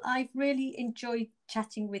 Well, I've really enjoyed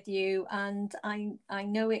chatting with you, and I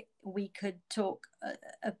know we could talk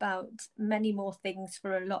about many more things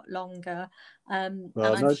for a lot longer. And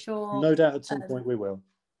I'm sure, no doubt, at some point we will.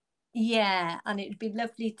 And it'd be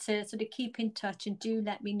lovely to sort of keep in touch, and do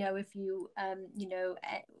let me know if you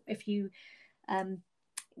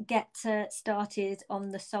get started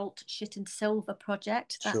on the Salt, Shit and Silver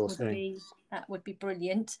project. That would be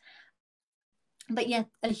brilliant. But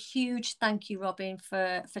a huge thank you, Robin,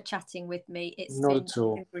 for chatting with me. It's been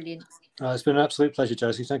brilliant. It's been an absolute pleasure,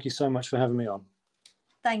 Josie. Thank you so much for having me on.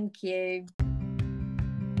 Thank you.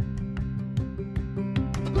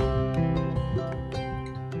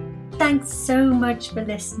 Thanks so much for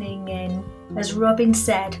listening in. As Robin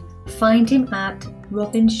said, find him at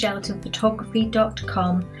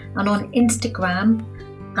robinsheltonphotography.com and on Instagram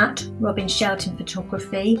at Robin Shelton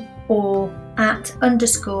Photography or at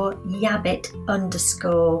 _Yabbit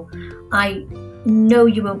 _. I know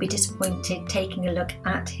you won't be disappointed taking a look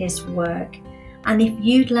at his work. And if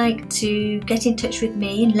you'd like to get in touch with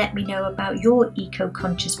me and let me know about your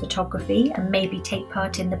eco-conscious photography and maybe take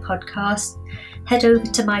part in the podcast, head over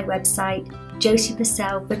to my website,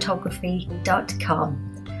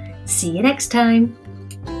 josiepurcellphotography.com. See you next time.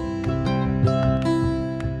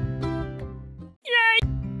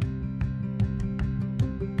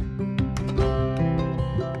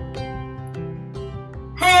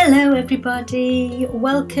 Hello everybody,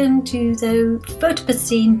 welcome to the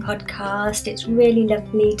Photopocene podcast. It's really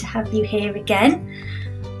lovely to have you here again.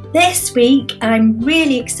 This week I'm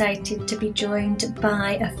really excited to be joined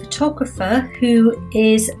by a photographer who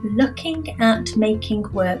is looking at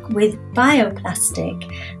making work with bioplastic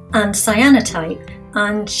and cyanotype,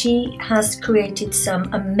 and she has created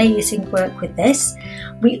some amazing work with this.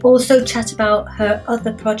 We also chat about her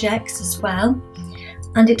other projects as well.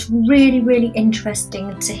 And it's really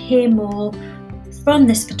interesting to hear more from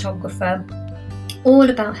this photographer, all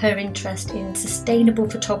about her interest in sustainable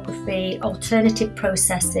photography, alternative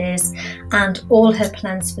processes, and all her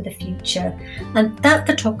plans for the future. And that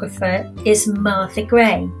photographer is Martha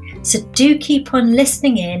Gray. So do keep on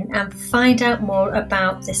listening in and find out more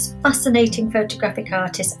about this fascinating photographic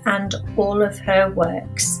artist and all of her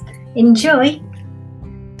works. Enjoy!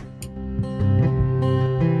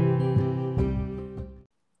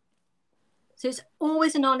 So it's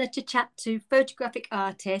always an honour to chat to photographic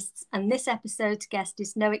artists, and this episode's guest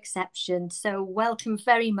is no exception. So welcome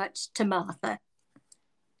very much to Martha.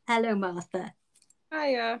 Hello, Martha.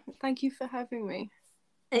 Hiya, thank you for having me.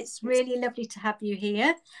 It's really lovely to have you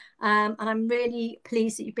here, and I'm really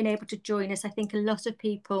pleased that you've been able to join us. I think a lot of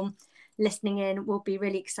people listening in will be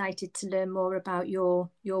really excited to learn more about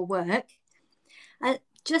your work.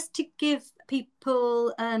 Just to give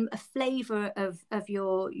people a flavour of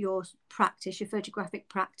your practice, your photographic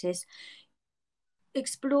practice,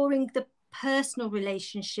 exploring the personal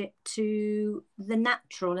relationship to the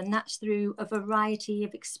natural, and that's through a variety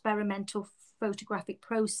of experimental photographic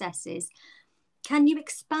processes. Can you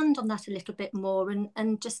expand on that a little bit more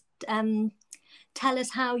and just tell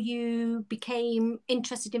us how you became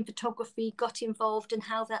interested in photography, got involved, and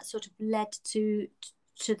how that sort of led to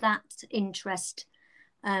that interest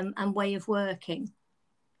and way of working?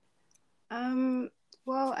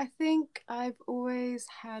 Well, I think I've always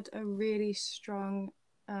had a really strong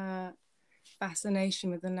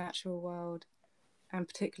fascination with the natural world, and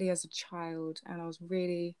particularly as a child, and I was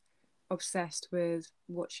really obsessed with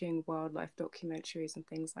watching wildlife documentaries and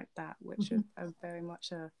things like that, which are very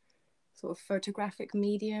much a sort of photographic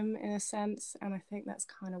medium in a sense, and I think that's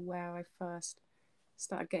kind of where I first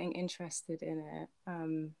started getting interested in it.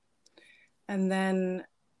 And then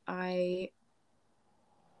I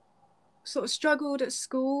sort of struggled at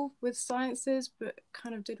school with sciences, but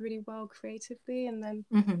kind of did really well creatively. And then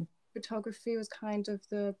photography was kind of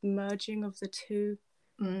the merging of the two,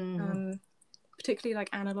 particularly like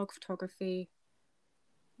analog photography,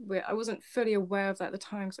 where I wasn't fully aware of that at the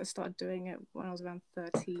time because I started doing it when I was around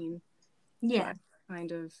 13. Yeah. But I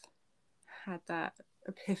kind of had that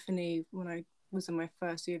epiphany when I was in my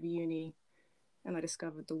first year of uni, and I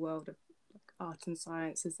discovered the world of art and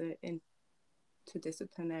science as an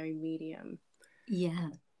interdisciplinary medium. Yeah.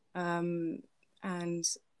 And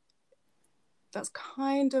that's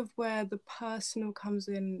kind of where the personal comes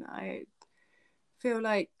in. I feel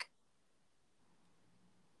like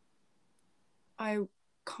I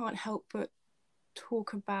can't help but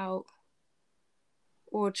talk about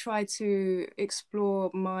or try to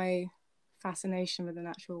explore my fascination with the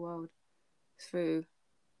natural world through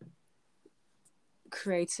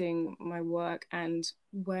creating my work. And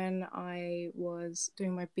when I was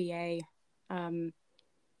doing my BA, I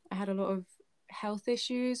had a lot of health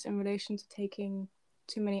issues in relation to taking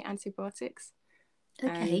too many antibiotics.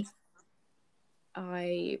 Okay. And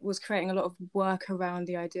I was creating a lot of work around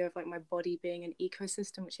the idea of like my body being an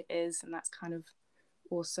ecosystem, which it is, and that's kind of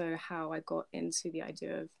also how I got into the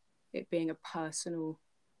idea of it being a personal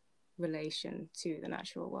relation to the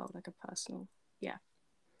natural world, like a personal, yeah.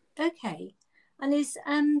 Okay. And is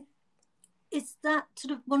that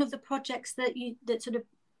sort of one of the projects that sort of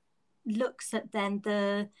looks at then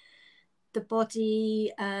the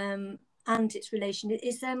body and its relation?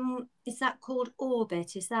 Is that called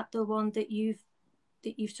Orbit? Is that the one that you've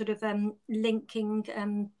sort of linking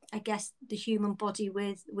I guess the human body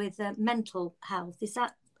with mental health? Is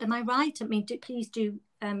that, am I right? I mean, please do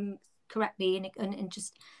correct me and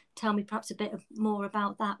just tell me perhaps a bit more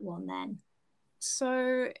about that one then.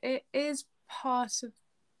 So it is part of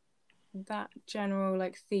that general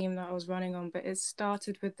like theme that I was running on, but it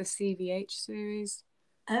started with the CVH series.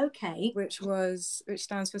 Okay. Which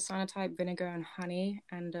stands for cyanotype, vinegar and honey,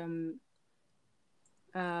 and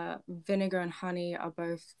Vinegar and honey are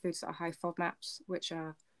both foods that are high FODMAPs, which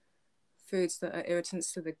are foods that are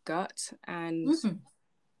irritants to the gut. And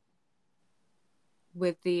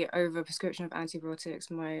with the over prescription of antibiotics,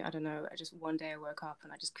 I don't know, one day I woke up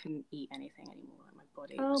and I just couldn't eat anything anymore. My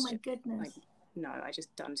body was my goodness. like, no, I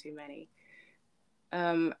just done too many.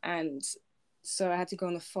 And so I had to go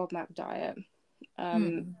on the FODMAP diet.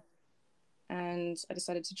 And I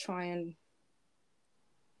decided to try and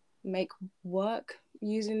make work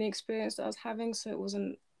using the experience that I was having, so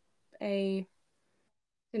it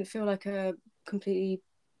didn't feel like a completely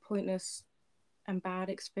pointless and bad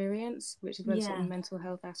experience, which is where the sort of mental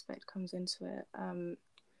health aspect comes into it.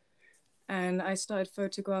 And I started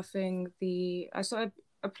I started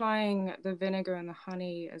applying the vinegar and the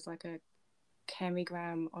honey as like a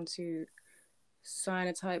chemigram onto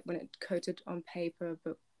cyanotype when it coated on paper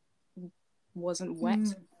but wasn't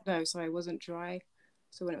wet. No, sorry, wasn't dry.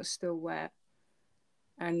 So when it was still wet,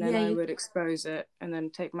 and then I would expose it and then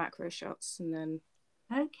take macro shots, and then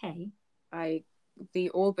the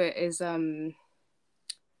orbit is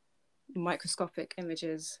microscopic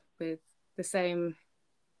images with the same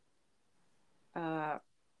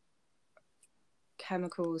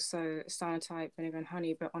chemicals, so cyanotype, vinegar and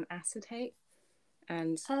honey, but on acetate,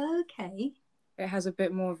 and it has a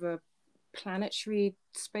bit more of a planetary,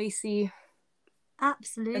 spacey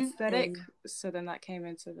aesthetic. So then that came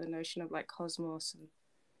into the notion of like cosmos, and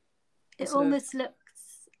it almost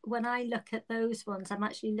looks, when I look at those ones, I'm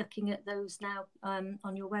actually looking at those now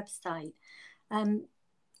on your website.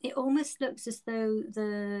 It almost looks as though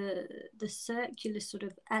the circular sort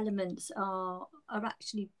of elements are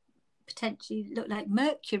actually potentially look like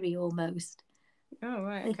Mercury almost. Oh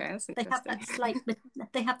right, okay, that's interesting.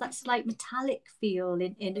 They have that slight metallic feel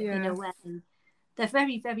in a way. They're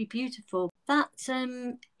very, very beautiful. That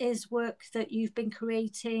is work that you've been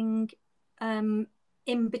creating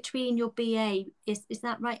in between your BA, is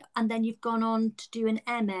that right? And then you've gone on to do an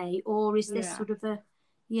MA, or is this sort of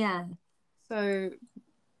So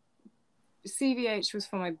CVH was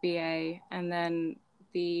for my BA, and then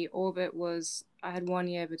the orbit was, I had 1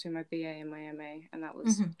 year between my BA and my MA, and that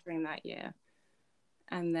was during that year.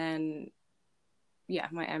 And then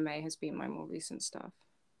my MA has been my more recent stuff.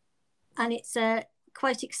 And it's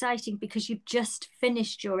quite exciting because you've just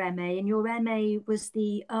finished your MA, and your MA was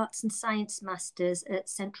the Arts and Science Masters at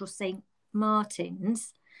Central St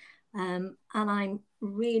Martin's. And I'm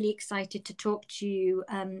really excited to talk to you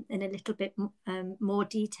in a little bit more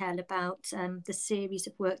detail about the series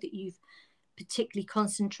of work that you've particularly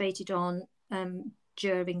concentrated on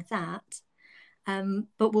during that.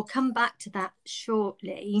 But we'll come back to that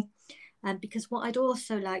shortly, because what I'd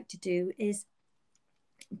also like to do is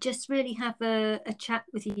just really have a chat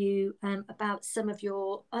with you about some of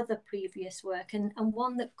your other previous work. And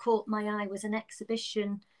one that caught my eye was an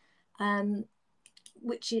exhibition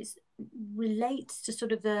which relates to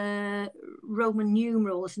sort of the Roman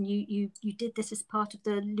numerals, and you did this as part of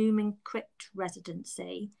the Looming Crypt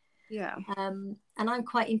residency. And I'm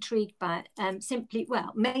quite intrigued by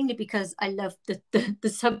it, mainly because I love the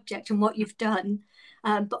subject and what you've done,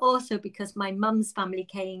 but also because my mum's family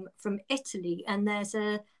came from Italy, and there's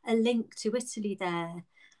a link to Italy there.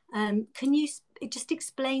 Can you just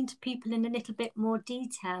explain to people in a little bit more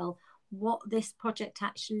detail what this project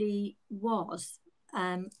actually was,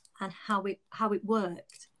 and how it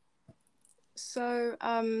worked? So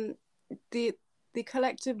the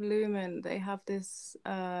collective Lumen, they have this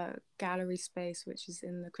gallery space which is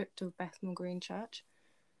in the crypt of Bethnal Green Church,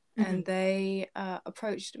 and they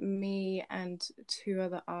approached me and 2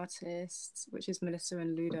 other artists, which is Melissa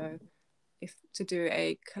and Ludo, to do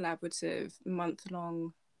a collaborative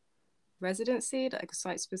month-long residency, like a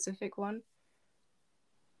site-specific one.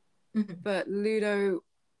 But Ludo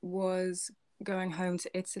was going home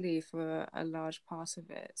to Italy for a large part of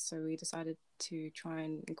it, so we decided to try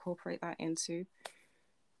and incorporate that into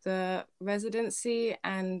the residency,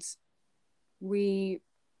 and we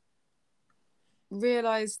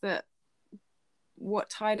realized that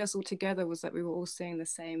what tied us all together was that we were all seeing the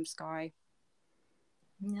same sky,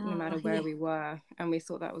 no matter where we were, and we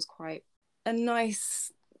thought that was quite a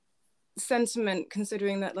nice sentiment,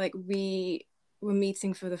 considering that like we were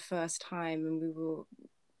meeting for the first time and we were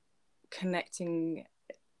connecting,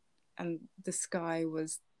 and the sky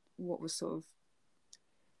was what was sort of,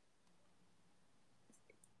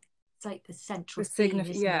 it's like the central theme,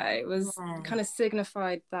 it was kind of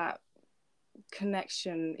signified that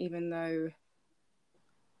connection, even though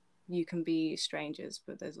you can be strangers,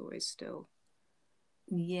 but there's always still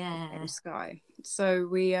the same sky. So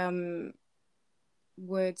we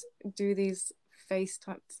would do these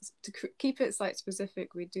FaceTime to keep it like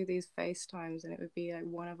specific. We'd do these FaceTimes, and it would be like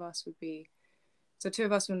one of us would be, so two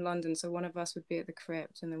of us were in London, so one of us would be at the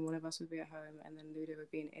crypt, and then one of us would be at home, and then Ludo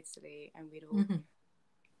would be in Italy, and we'd all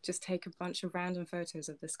just take a bunch of random photos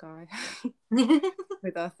of the sky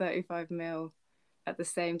with our 35mm at the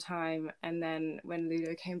same time. And then when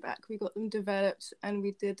Ludo came back, we got them developed, and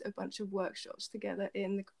we did a bunch of workshops together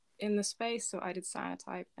in the space. So I did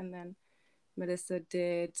cyanotype, and then Melissa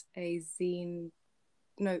did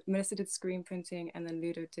Melissa did screen printing, and then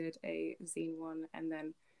Ludo did a zine one, and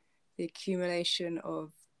then the accumulation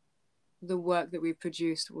of the work that we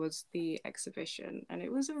produced was the exhibition, and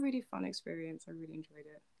it was a really fun experience. I really enjoyed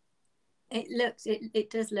it. It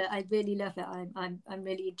does look, I really love it. I'm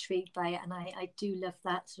really intrigued by it, and I do love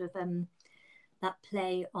that sort of that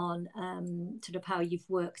play on sort of how you've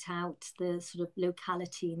worked out the sort of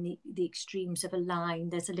locality and the extremes of a line.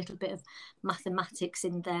 There's a little bit of mathematics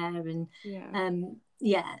in there, and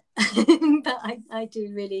but I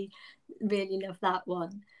do really love that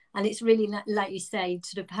one. And it's really like you say,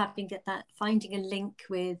 sort of finding a link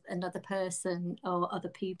with another person or other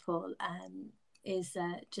people is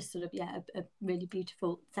just sort of a really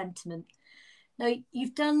beautiful sentiment. Now,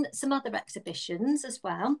 you've done some other exhibitions as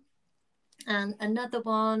well, and another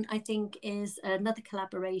one I think is another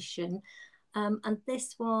collaboration, and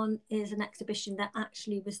this one is an exhibition that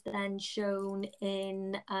actually was then shown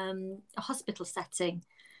in a hospital setting.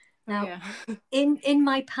 Now, in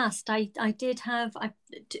my past, I did have,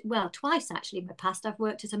 twice actually in my past, I've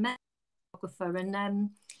worked as a medical photographer, and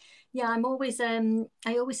I'm always, I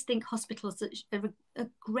always think hospitals are a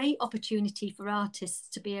great opportunity for artists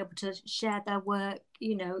to be able to share their work,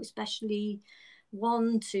 you know, especially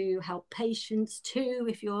one, to help patients, two,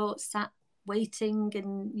 if you're sat waiting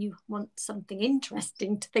and you want something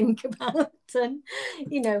interesting to think about, and,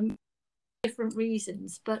 you know, different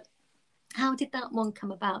reasons. But how did that one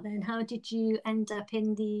come about then? How did you end up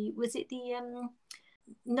in was it the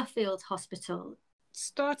Nuffield Hospital?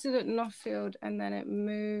 Started at Nuffield, and then it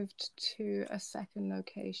moved to a second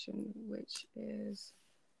location, which is,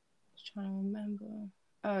 I was trying to remember.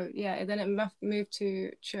 Oh yeah, then it moved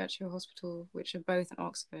to Churchill Hospital, which are both in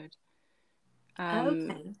Oxford.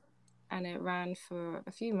 Okay. And it ran for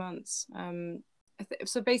a few months.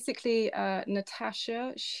 So basically,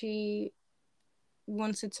 Natasha, she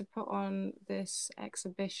wanted to put on this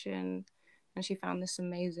exhibition, and she found this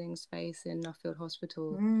amazing space in Nuffield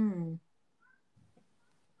Hospital.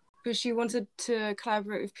 But she wanted to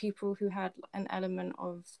collaborate with people who had an element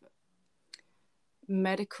of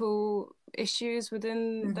medical issues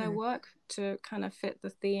within their work to kind of fit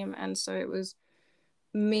the theme. And so it was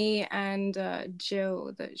me and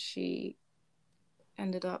Jill that she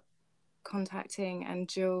ended up contacting, and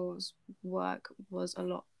Jill's work was a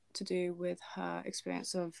lot to do with her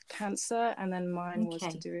experience of cancer, and then mine was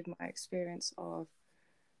to do with my experience of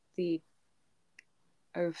the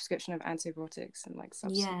overprescription of antibiotics and like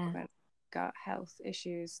subsequent gut health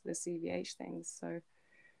issues, the CVH things. So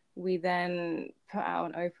we then put out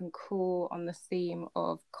an open call on the theme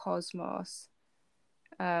of cosmos,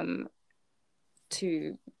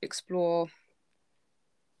 to explore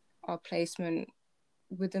our placement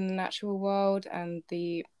within the natural world, and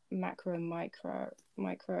the macro and micro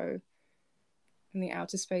and the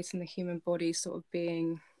outer space and the human body sort of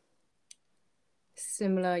being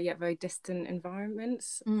similar yet very distant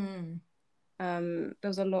environments. There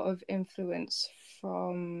was a lot of influence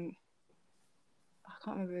from, I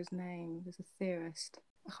can't remember his name, there's a theorist,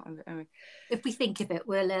 I can't remember. Anyway. If we think of it,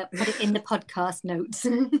 we'll put it in the podcast notes.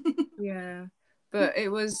 Yeah, but it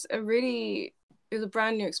was a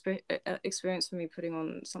brand new experience for me, putting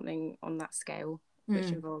on something on that scale,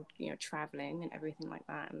 which involved, you know, traveling and everything like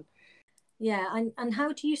that. And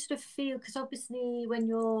how do you sort of feel, because obviously when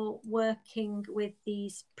you're working with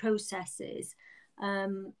these processes,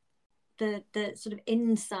 the sort of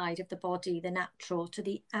inside of the body, the natural, to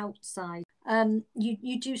the outside,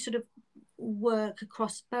 you do sort of work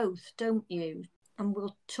across both, don't you? And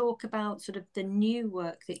we'll talk about sort of the new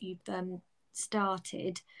work that you've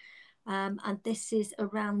started, and this is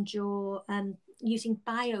around your using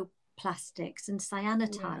bioplastics and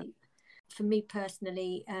cyanotype. For me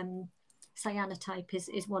personally, cyanotype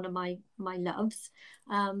is one of my loves,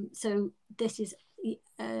 so this is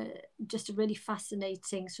just a really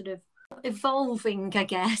fascinating sort of evolving, I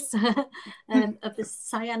guess, of the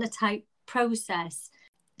cyanotype process.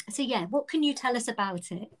 So what can you tell us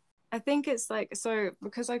about it? I think it's like, so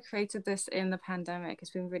because I created this in the pandemic,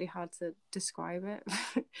 it's been really hard to describe it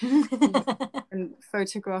and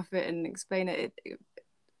photograph it and explain it.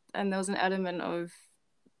 And there was an element of,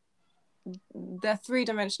 they're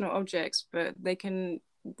three-dimensional objects, but they can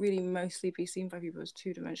really mostly be seen by people as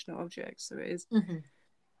two-dimensional objects. So it is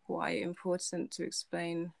quite important to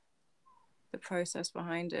explain the process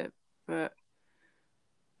behind it. But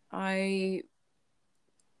I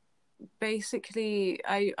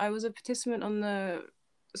was a participant on the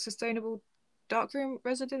Sustainable Darkroom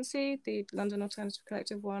Residency, the London Alternative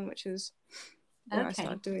Collective one, which is where I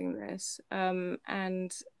started doing this. And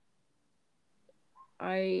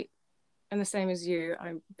the same as you,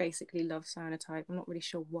 I basically love cyanotype. I'm not really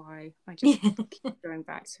sure why. I just keep going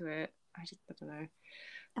back to it. I don't know.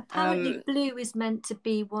 Apparently blue is meant to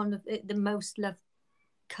be one of the most loved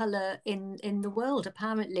colour in the world.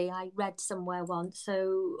 Apparently, I read somewhere once.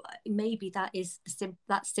 So maybe that's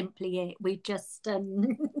simply it. We just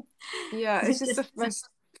yeah, it's just the most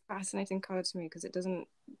fascinating colour to me, because it doesn't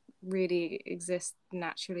really exist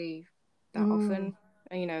naturally that often.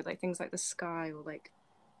 And, you know, like things like the sky or like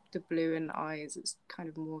the blue in the eyes, it's kind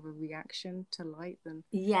of more of a reaction to light than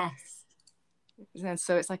and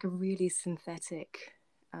so it's like a really synthetic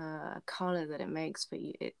color that it makes, but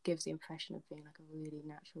it gives the impression of being like a really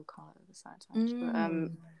natural color of the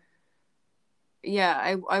cyanotypes. But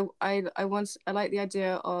yeah, I like the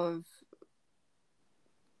idea of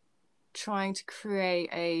trying to create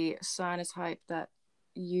a cyanotype that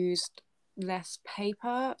used less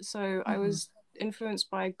paper. So I was influenced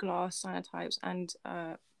by glass cyanotypes and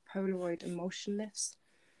Polaroid emulsionless.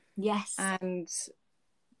 Yes. And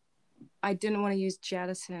I didn't want to use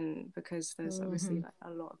gelatin because there's obviously like a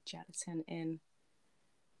lot of gelatin in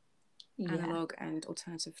analog and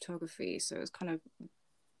alternative photography. So it was kind of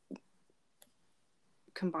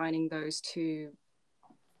combining those two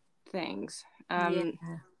things. And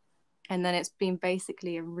then it's been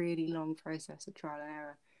basically a really long process of trial and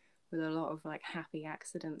error with a lot of like happy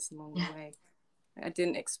accidents along the way. I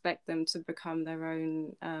didn't expect them to become their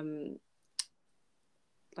own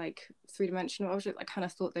like three-dimensional object. I kind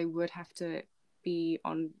of thought they would have to be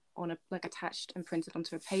on a like attached and printed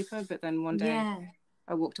onto a paper, but then one day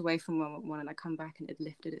I walked away from one and I come back and it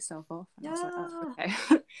lifted itself off, and I was like, oh, okay.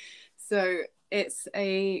 So it's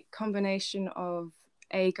a combination of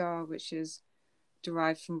agar, which is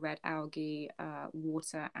derived from red algae,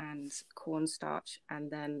 water and cornstarch,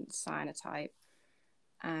 and then cyanotype.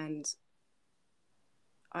 And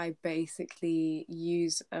I basically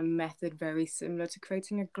use a method very similar to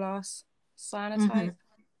creating a glass cyanotype,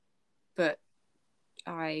 but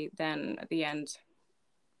I then at the end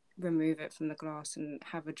remove it from the glass and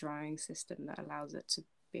have a drying system that allows it to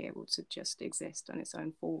be able to just exist on its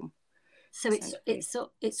own form. So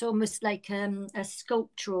it's almost like a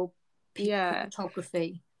sculptural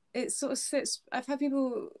photography. It sort of sits. I've had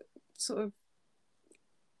people sort of.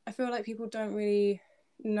 I feel like people don't really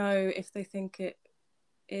know if they think it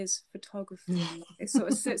is photography. It sort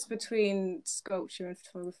of sits between sculpture and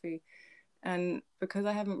photography, and because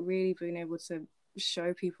I haven't really been able to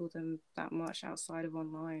show people them that much outside of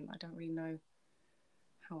online, I don't really know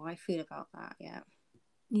how I feel about that yet.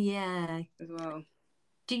 Yeah. As well.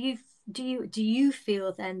 Do you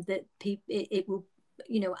feel then that it will,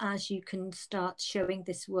 you know, as you can start showing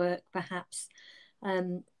this work perhaps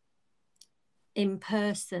in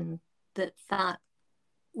person, that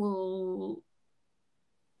will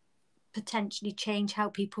potentially change how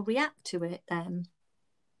people react to it then?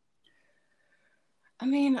 I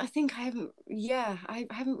mean, I think I haven't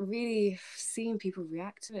really seen people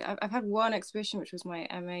react to it. I've had one exhibition, which was my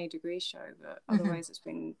MA degree show, but otherwise it's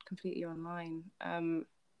been completely online.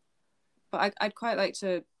 But I'd quite like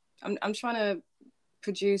to, I'm trying to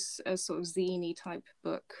produce a sort of zine-y type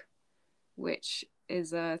book, which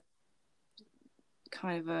is a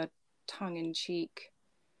kind of a tongue-in-cheek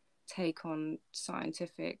take on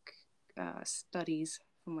scientific studies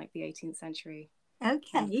from like the 18th century.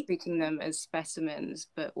 Okay. Treating them as specimens,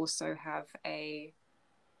 but also have a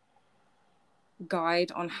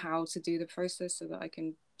guide on how to do the process so that I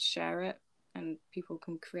can share it and people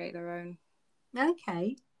can create their own.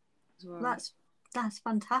 Okay. As well. That's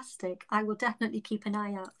fantastic. I will definitely keep an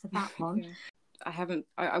eye out for that one.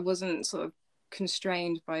 I wasn't sort of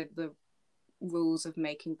constrained by the rules of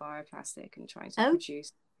making bioplastic and trying to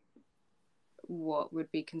produce what would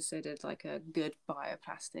be considered like a good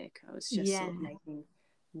bioplastic. I was just sort of making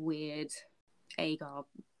weird agar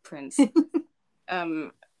prints.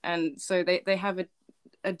 And so they have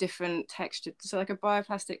a different texture. So like a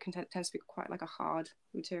bioplastic tends to be quite like a hard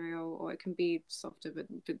material, or it can be softer, but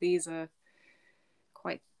these are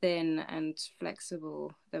quite thin and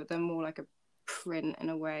flexible. They're more like a print in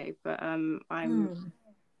a way. But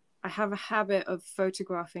I have a habit of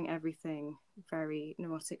photographing everything very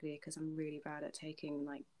neurotically because I'm really bad at taking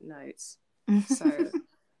like notes. So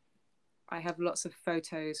I have lots of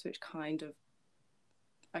photos which kind of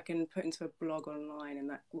I can put into a blog online, and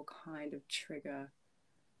that will kind of trigger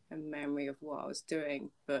a memory of what I was doing.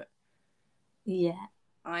 But yeah,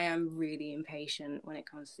 I am really impatient when it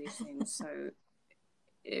comes to these things, so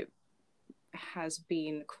it has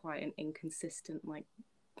been quite an inconsistent like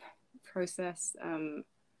process.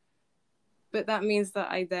 But that means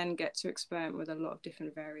that I then get to experiment with a lot of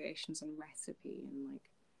different variations on recipe, and like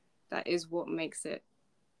that is what makes it,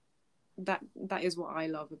 that is what I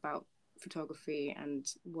love about photography and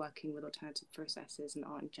working with alternative processes and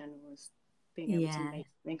art in general, is being able to make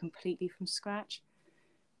something completely from scratch.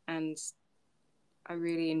 And I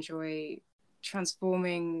really enjoy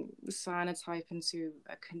transforming the cyanotype into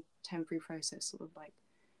a contemporary process, sort of like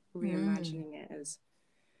reimagining it as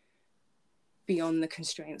beyond the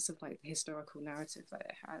constraints of like the historical narrative that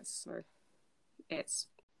it has. So it's,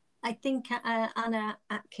 I think Anna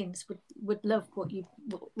Atkins would love what you've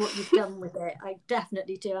done with it. I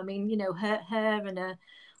definitely do. I mean, you know, her and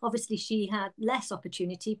obviously she had less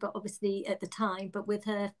opportunity, but obviously at the time, but with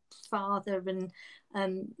her father and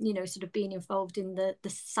you know, sort of being involved in the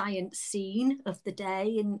science scene of the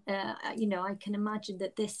day, and you know, I can imagine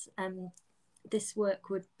that this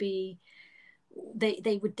work would be,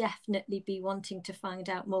 they would definitely be wanting to find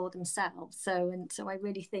out more themselves. So I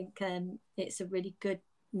really think it's a really good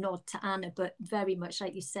nod to Anna, but very much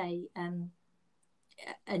like you say,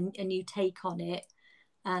 a new take on it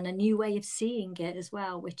and a new way of seeing it as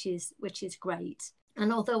well, which is great.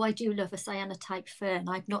 And although I do love a cyanotype fern,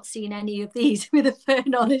 I've not seen any of these with a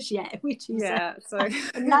fern on as yet, which is so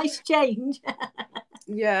a nice change.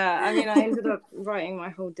 Yeah, I mean, I ended up writing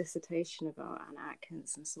my whole dissertation about Anna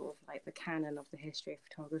Atkins and sort of like the canon of the history of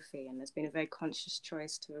photography, and there's been a very conscious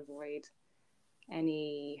choice to avoid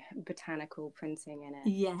any botanical printing in it.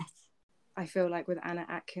 Yes. I feel like with Anna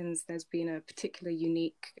Atkins, there's been a particular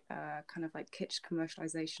unique kind of like kitsch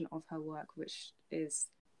commercialization of her work, which is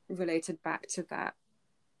related back to that,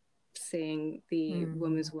 seeing the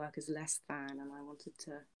woman's work as less than, and I wanted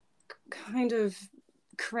to kind of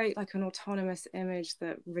create like an autonomous image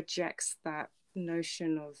that rejects that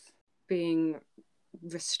notion of being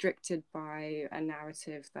restricted by a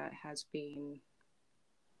narrative that has been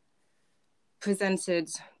presented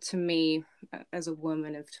to me as a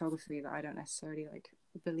woman in photography that I don't necessarily like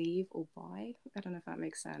believe or buy. I don't know if that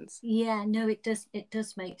makes sense. Yeah, no, it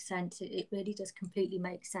does make sense. It really does completely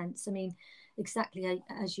make sense. I mean, exactly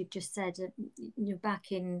as you've just said, you know,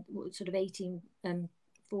 back in sort of 1840s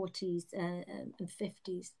and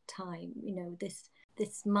 50s time, you know,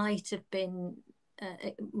 this might have been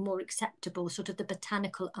more acceptable. Sort of the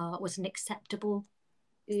botanical art was an acceptable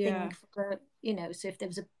thing for, you know, so if there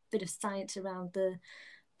was a bit of science around the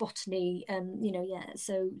botany, you know,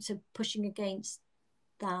 so pushing against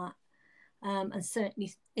that, and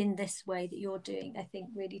certainly in this way that you're doing, I think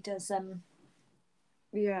really does so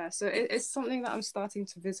it's something that I'm starting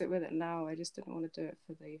to visit with it now. I just didn't want to do it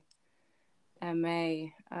for the MA,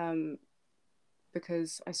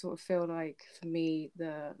 because I sort of feel like for me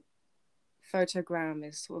the photogram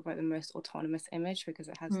is sort of like the most autonomous image, because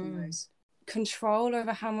it has the most control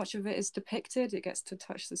over how much of it is depicted. It gets to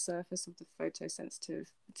touch the surface of the photosensitive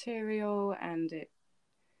material, and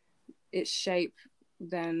its shape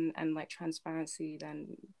then, and like transparency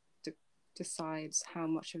then decides how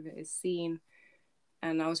much of it is seen.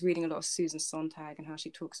 And I was reading a lot of Susan Sontag and how she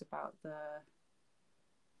talks about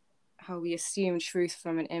how we assume truth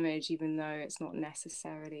from an image even though it's not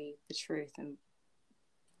necessarily the truth, and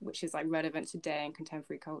which is like relevant today in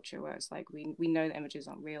contemporary culture, where it's like we know the images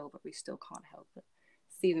aren't real, but we still can't help but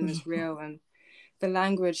see them as real. And the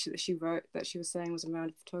language that she wrote, that she was saying, was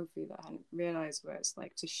around photography that I hadn't realized, where it's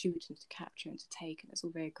like to shoot and to capture and to take, and it's all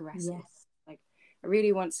very aggressive. Yes. Like I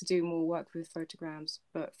really want to do more work with photograms,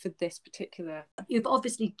 but for this particular, you've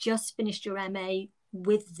obviously just finished your MA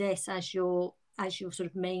with this as your sort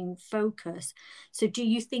of main focus. So do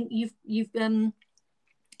you think you've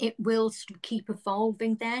it will sort of keep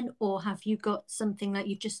evolving then, or have you got something that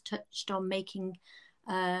you've just touched on, making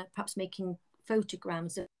perhaps making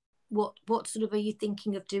photograms? What sort of are you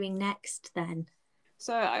thinking of doing next then?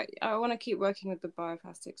 So I want to keep working with the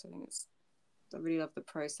bioplastics. I really love the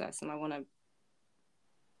process, and I want to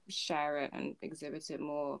share it and exhibit it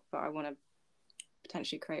more, but I want to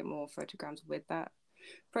potentially create more photograms with that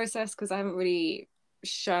process, because I haven't really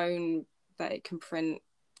shown that it can print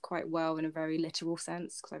quite well in a very literal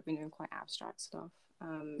sense, because I've been doing quite abstract stuff.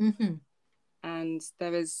 And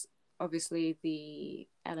there is obviously the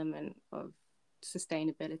element of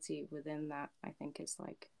sustainability within that. I think it's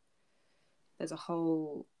like there's a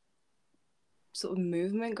whole sort of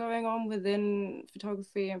movement going on within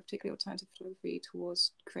photography, and particularly alternative photography,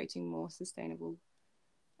 towards creating more sustainable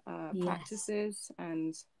Yes. practices.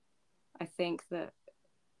 And I think that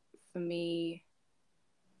for me,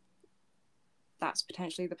 that's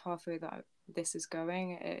potentially the pathway that this is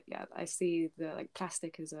going. I see the like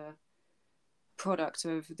plastic as a product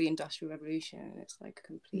of the Industrial Revolution. It's like a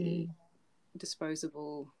complete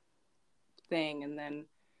disposable thing, and then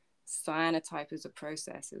cyanotype as a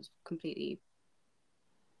process is completely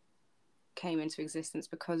came into existence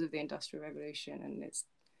because of the Industrial Revolution, and it's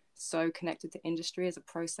so connected to industry as a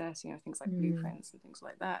process, you know, things like blueprints and things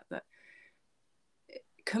like that, that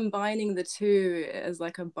combining the two as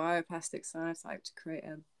like a bioplastic cyanotype to create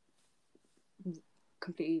a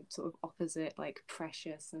completely sort of opposite, like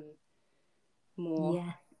precious and more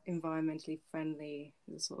environmentally friendly,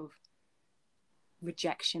 the sort of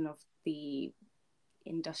rejection of the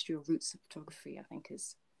industrial roots of photography, I think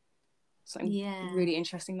is something really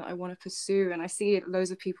interesting that I want to pursue. And I see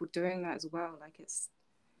loads of people doing that as well. Like, it's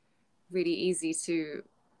really easy to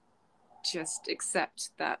just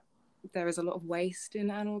accept that there is a lot of waste in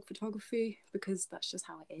analog photography because that's just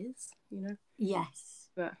how it is, you know? Yes.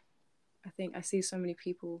 But I think I see so many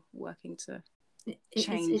people working to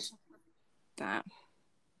change that.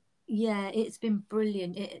 Yeah, it's been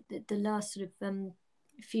brilliant. The last sort of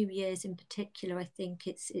few years in particular, I think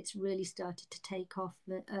it's really started to take off.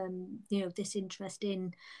 You know, this interest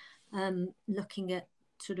in looking at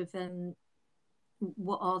sort of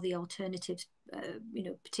what are the alternatives, you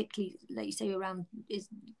know, particularly like you say around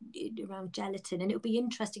gelatin. And it'll be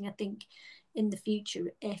interesting, I think, in the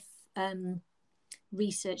future if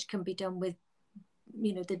research can be done with,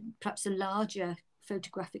 you know, perhaps the larger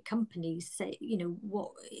photographic companies. Say, you know,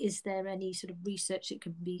 what is there any sort of research that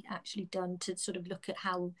can be actually done to sort of look at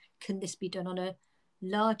how can this be done on a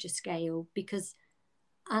larger scale? Because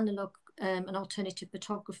analog and alternative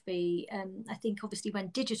photography, I think obviously when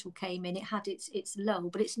digital came in, it had its low,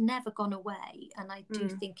 but it's never gone away. And I do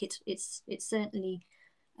think it's certainly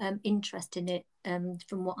interest in it,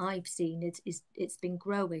 from what I've seen, it's been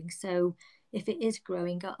growing. So if it is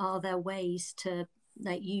growing, are there ways to,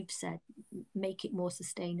 like you've said, make it more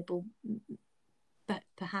sustainable? But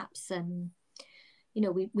perhaps you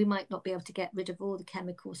know, we might not be able to get rid of all the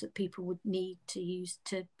chemicals that people would need to use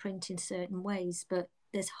to print in certain ways, but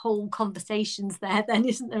there's whole conversations there then,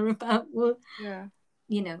 isn't there, about, well,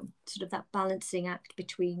 you know, sort of that balancing act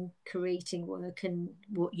between creating work and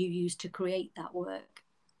what you use to create that work.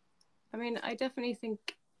 I mean, I definitely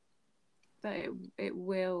think that it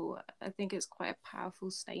will. I think it's quite a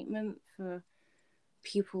powerful statement for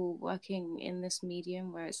people working in this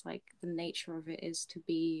medium, where it's like the nature of it is to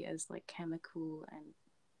be as like chemical and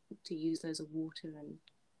to use loads of water and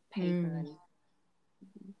paper and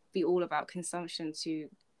be all about consumption, to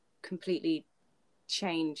completely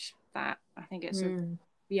change that. I think it's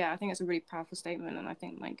I think it's a really powerful statement, and I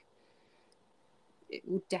think like it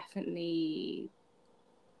will definitely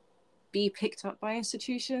be picked up by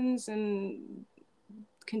institutions and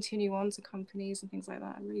continue on to companies and things like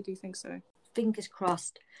that. I really do think so. Fingers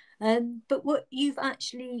crossed. But what you've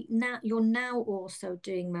actually you're now also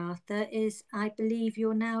doing, Martha, is I believe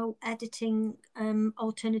you're now editing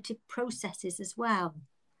alternative processes as well.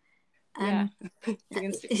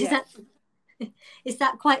 Is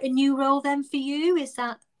that quite a new role then for you? Is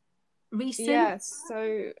that recent? Yeah,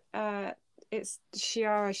 so it's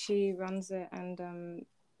Chiara, she runs it, and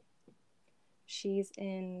she's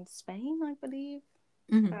in Spain, I believe.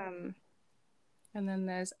 And then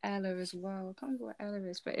there's Ella as well. I can't remember what Ella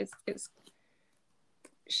is, but it's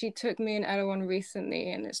she took me and Ella on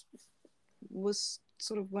recently, and it was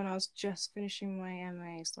sort of when I was just finishing my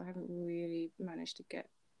MA, so I haven't really managed to get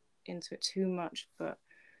into it too much. And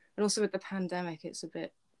also with the pandemic, it's a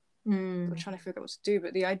bit I'm trying to figure out what to do.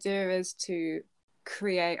 But the idea is to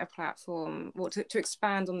create a platform, or to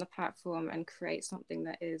expand on the platform and create something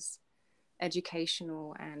that is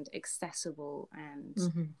educational and accessible,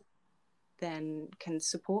 and then can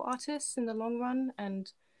support artists in the long run,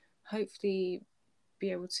 and hopefully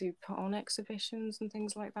be able to put on exhibitions and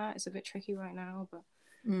things like that. It's a bit tricky right now, but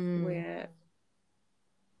we're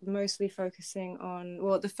mostly focusing on,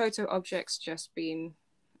 well, the photo object's just been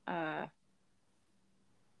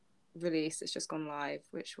released. It's just gone live,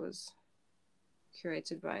 which was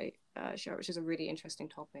curated by Cheryl, which is a really interesting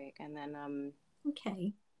topic. And then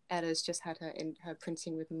Ella's just had her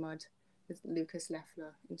printing with mud with Lucas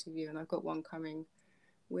Leffler interview, and I've got one coming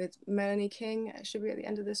with Melanie King. It should be at the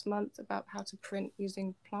end of this month, about how to print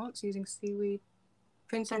using plants, using seaweed,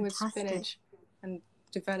 printing with spinach and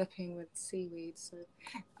developing with seaweed. So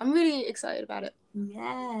I'm really excited about it.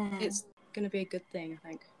 Yeah, it's going to be a good thing, I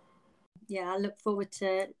think. Yeah, I look forward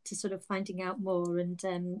to sort of finding out more, and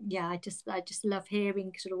I just love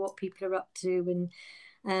hearing sort of what people are up to, and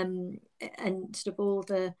and sort of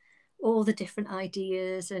all the different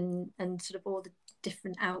ideas and sort of all the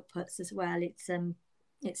different outputs as well.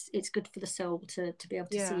 It's good for the soul to be able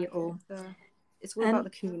to see it all. It's all about the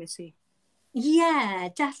community. Yeah,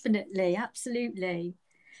 definitely, absolutely.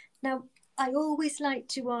 Now, I always like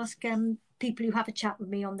to ask people who have a chat with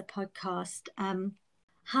me on the podcast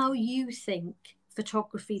how you think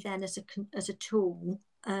photography then as a tool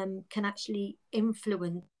can actually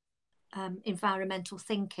influence environmental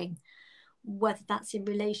thinking, whether that's in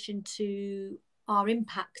relation to our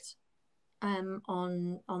impact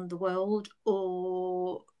on the world,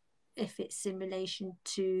 or if it's in relation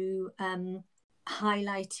to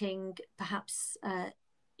highlighting perhaps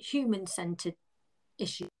human-centered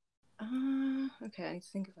issues. Okay, I need to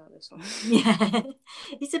think about this one. Yeah,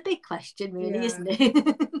 it's a big question, really, isn't it?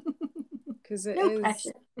 Because it no is.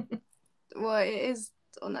 Pressure. Well, it is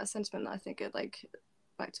on that sentiment that I think it, like,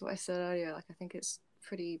 back to what I said earlier, like, I think it's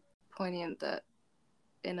pretty poignant that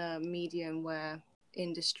in a medium where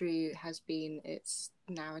industry has been its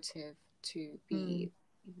narrative, to be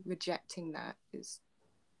rejecting that is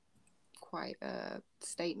quite a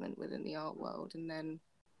statement within the art world. And then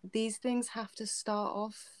these things have to start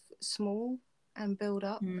off small and build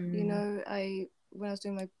up. You know, when I was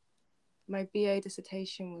doing my BA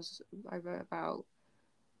dissertation, I wrote about,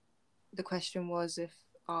 the question was if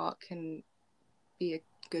art can be a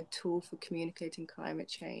good tool for communicating climate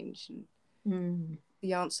change, and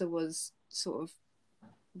the answer was sort of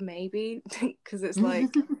maybe, because it's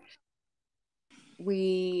like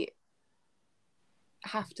we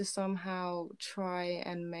have to somehow try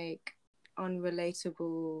and make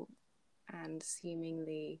unrelatable and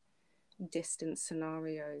seemingly distant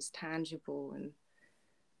scenarios tangible.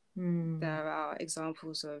 And there are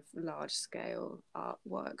examples of large-scale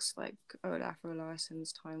artworks like Olaf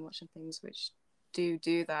Larsson's Time Watch and things which do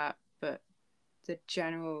that, but the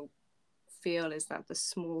general feel is that the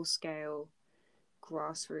small-scale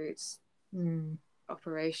grassroots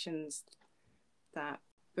operations that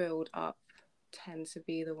build up tend to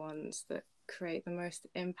be the ones that create the most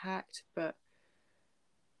impact. But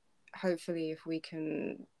hopefully, if we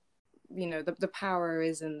can, you know, the power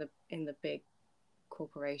is in the big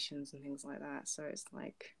corporations and things like that. So it's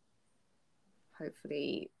like,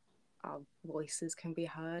 hopefully our voices can be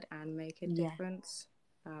heard and make a difference.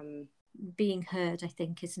 Being heard, I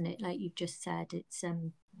think, isn't it? Like you've just said, it's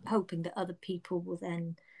hoping that other people will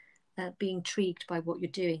then be intrigued by what you're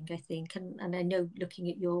doing, I think. And I know, looking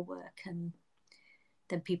at your work, and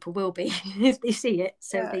then people will be if they see it.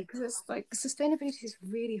 So because it's like, sustainability is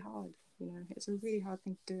really hard, you know, it's a really hard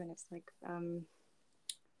thing to do, and it's like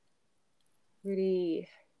really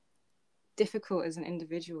difficult as an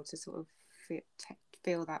individual to sort of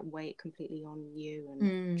feel that weight completely on you,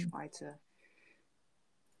 and try to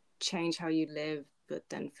change how you live, but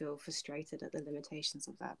then feel frustrated at the limitations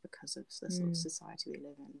of that because of the sort of society we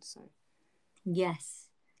live in. So yes,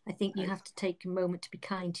 I think you have to take a moment to be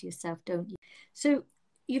kind to yourself, don't you? So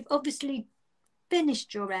you've obviously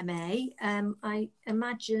finished your MA. I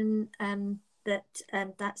imagine that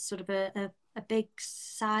that's sort of a big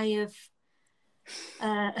sigh of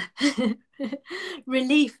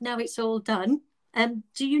relief now it's all done.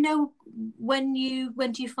 Do you know when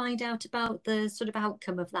do you find out about the sort of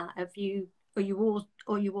outcome of that? Are you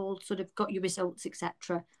all sort of got your results,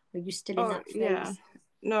 etc.? Are you still in that phase? Yeah,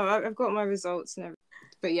 no, I've got my results and everything.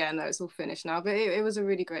 But yeah, no, it's all finished now. But it was a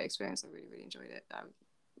really great experience. I really, really enjoyed it.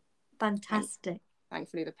 Fantastic.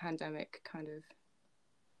 Thankfully, the pandemic kind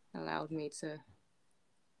of allowed me to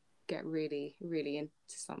get really, really into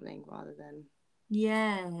something rather than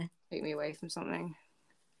take me away from something.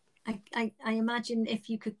 I imagine if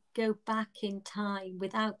you could go back in time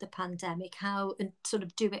without the pandemic, and sort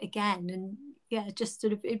of do it again, and just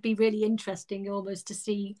sort of, it'd be really interesting almost to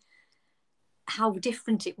see how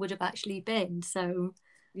different it would have actually been. So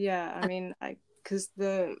I mean, because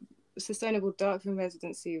the sustainable darkroom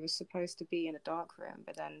residency was supposed to be in a dark room,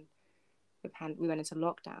 but then we went into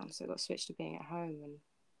lockdown, so it got switched to being at home, and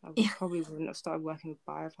I probably wouldn't have started working with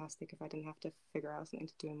bioplastic if I didn't have to figure out something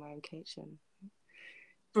to do in my own kitchen.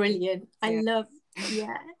 Brilliant. I love,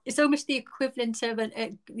 it's almost the equivalent of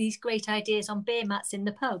these great ideas on beer mats in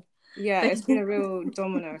the pub. It's been a real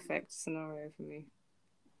domino effect scenario for me.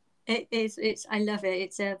 It is. I love it.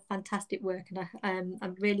 It's a fantastic work, and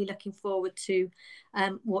I'm really looking forward to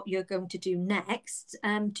what you're going to do next.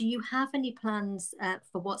 Do you have any plans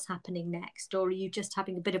for what's happening next, or are you just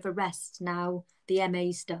having a bit of a rest now the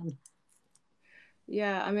MA's done?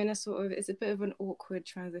 I mean, it's a bit of an awkward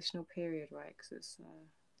transitional period, right? Because it's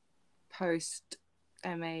post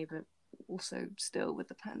MA, but also still with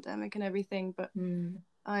the pandemic and everything. But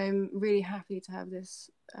I'm really happy to have this,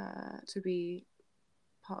 to be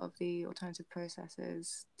part of the alternative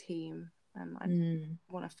processes team, and I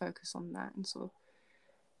want to focus on that and sort of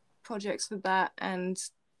projects for that. And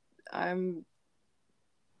I'm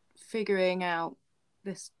figuring out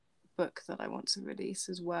this book that I want to release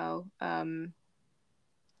as well, and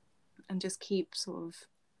just keep sort of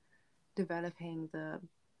developing the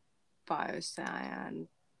biocyan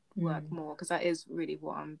work more, because that is really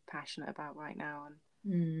what I'm passionate about right now.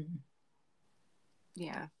 And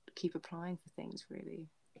yeah, keep applying for things, really.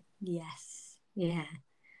 Yes, yeah.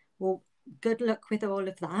 Well, good luck with all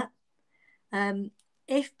of that.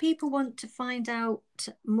 If people want to find out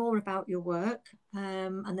more about your work,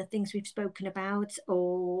 and the things we've spoken about,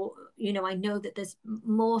 or I know that there's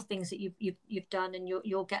more things that you've done and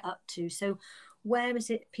you'll get up to. So, where is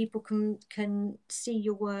it people can see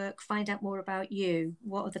your work, find out more about you?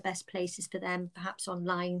 What are the best places for them, perhaps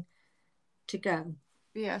online, to go?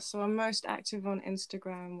 Yeah, so I'm most active on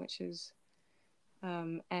Instagram, which is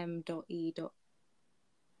m.e.a.gray,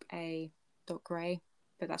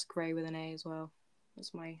 but that's grey with an A as well.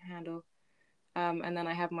 That's my handle. And then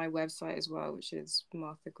I have my website as well, which is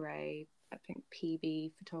Martha Gray, I think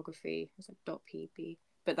PB photography. It's like .pb,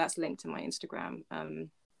 but that's linked to my Instagram.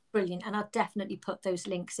 Brilliant. And I'll definitely put those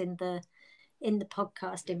links in the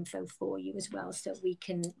podcast info for you as well, so we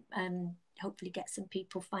can hopefully get some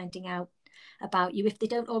people finding out about you. If they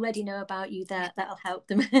don't already know about you, that'll help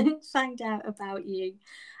them find out about you.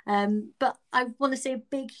 But I want to say a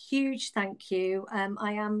big, huge thank you.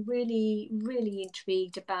 I am really, really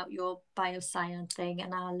intrigued about your biocyan thing,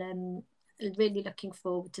 and I'll really looking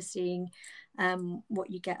forward to seeing what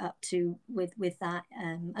you get up to with that,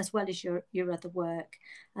 as well as your other work.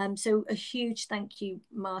 So a huge thank you,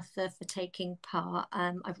 Martha, for taking part.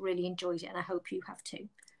 I've really enjoyed it, and I hope you have too.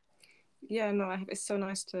 Yeah, no, it's so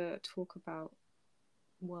nice to talk about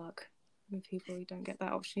work with people. You don't get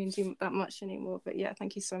that opportunity that much anymore. But yeah,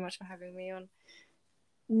 thank you so much for having me on.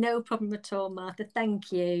 No problem at all, Martha.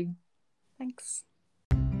 Thank you. Thanks.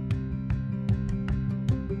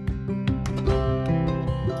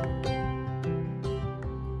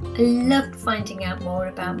 I loved finding out more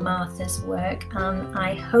about Martha's work, and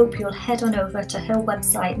I hope you'll head on over to her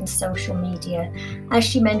website and social media. As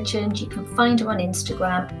she mentioned, you can find her on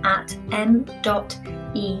Instagram at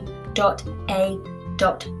m.e.a.gray,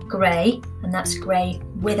 and that's grey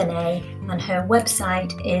with an A, and her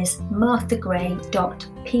website is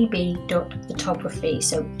marthagray.pb.photography.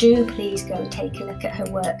 So do please go take a look at her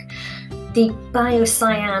work. The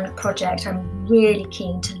biocyan project, I'm really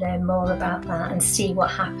keen to learn more about that and see what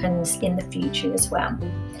happens in the future as well.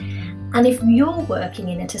 And if you're working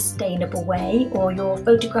in a sustainable way, or your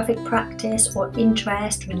photographic practice or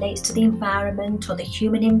interest relates to the environment or the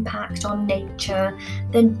human impact on nature,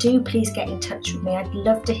 then do please get in touch with me. I'd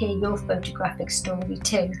love to hear your photographic story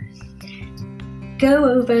too. Go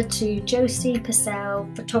over to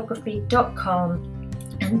josiepurcellphotography.com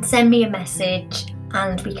and send me a message,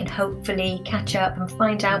 and we can hopefully catch up and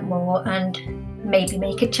find out more and maybe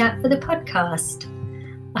make a chat for the podcast.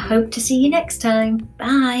 I hope to see you next time.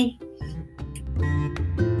 Bye.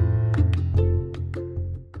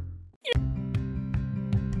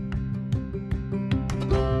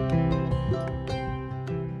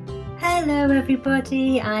 Hello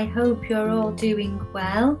everybody, I hope you're all doing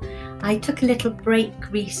well. I took a little break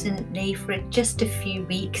recently for just a few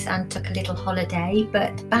weeks and took a little holiday,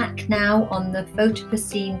 but back now on the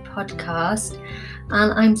Photopocene podcast,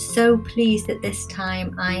 and I'm so pleased that this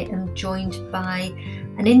time I am joined by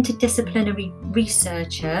an interdisciplinary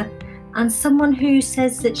researcher and someone who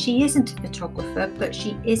says that she isn't a photographer, but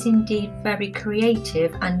she is indeed very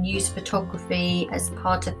creative and used photography as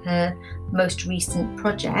part of her most recent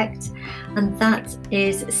project, and that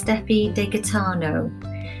is Steffie Gaetano.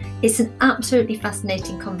 It's an absolutely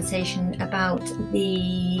fascinating conversation about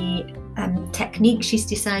the technique she's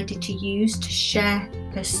decided to use to share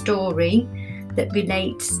her story that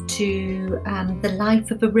relates to the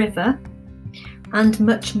life of a river and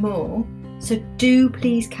much more. So do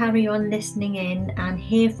please carry on listening in and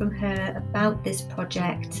hear from her about this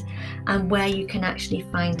project and where you can actually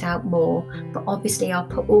find out more. But obviously I'll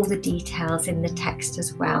put all the details in the text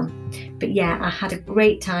as well. But yeah, I had a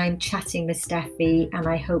great time chatting with Steffie, and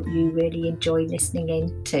I hope you really enjoy listening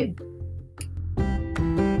in too.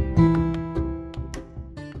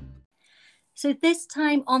 So this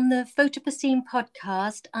time on the Photopocene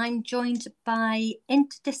podcast, I'm joined by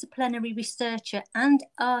interdisciplinary researcher and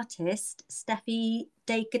artist Steffie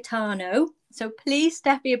Gaetano. So please,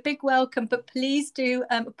 Steffie, a big welcome, but please do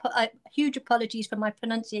huge apologies for my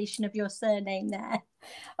pronunciation of your surname there.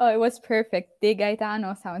 Oh, it was perfect. De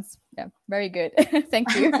Gaetano sounds very good.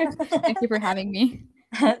 Thank you. Thank you for having me.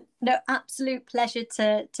 No, absolute pleasure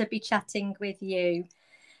to be chatting with you.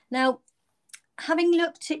 Now, having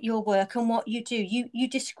looked at your work and what you do, you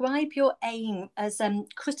describe your aim as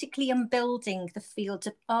critically unbuilding the fields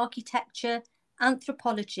of architecture,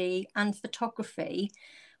 anthropology and photography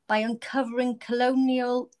by uncovering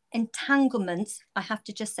colonial entanglements. I have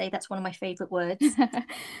to just say that's one of my favourite words.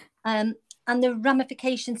 And the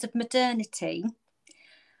ramifications of modernity.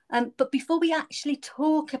 But before we actually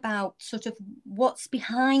talk about sort of what's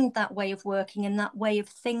behind that way of working and that way of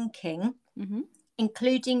thinking,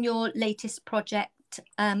 including your latest project,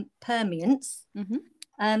 Permeance,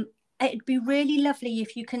 it'd be really lovely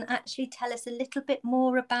if you can actually tell us a little bit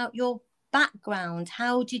more about your background.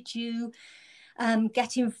 How did you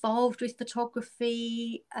get involved with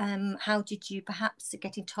photography? How did you perhaps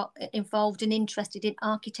get involved and interested in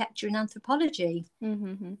architecture and anthropology?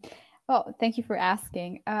 Well, thank you for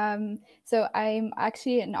asking. So I'm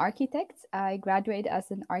actually an architect. I graduated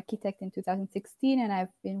as an architect in 2016, and I've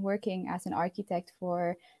been working as an architect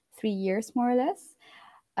for 3 years, more or less.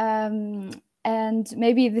 And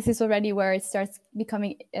maybe this is already where it starts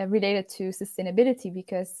becoming related to sustainability,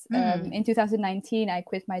 because in 2019, I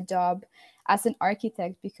quit my job as an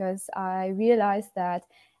architect because I realized that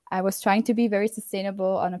I was trying to be very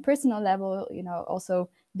sustainable on a personal level. You know, also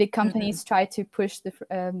big companies try to push the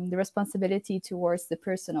responsibility towards the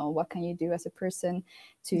personal. What can you do as a person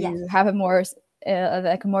to have a more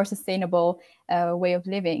like a more sustainable way of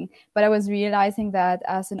living? But I was realizing that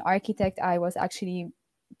as an architect, I was actually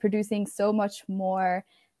producing so much more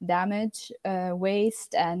damage,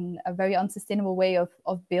 waste, and a very unsustainable way of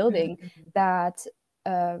building that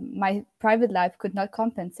my private life could not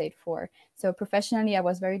compensate for. So professionally, I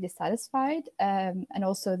was very dissatisfied. And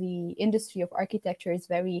also the industry of architecture is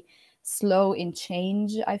very slow in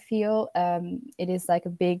change, I feel. It is like a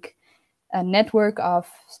big network of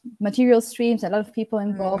material streams, a lot of people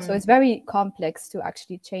involved. So it's very complex to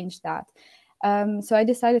actually change that. So I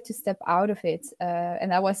decided to step out of it.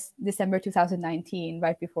 And that was December 2019,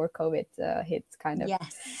 right before COVID hit, kind of.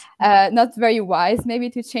 Not very wise, maybe,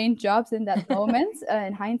 to change jobs in that moment,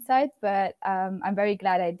 in hindsight, but I'm very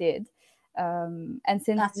glad I did. And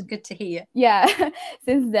since that's good to hear. Yeah,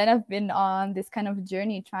 since then I've been on this kind of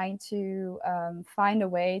journey trying to find a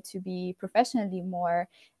way to be professionally more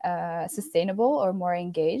sustainable or more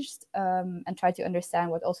engaged, and try to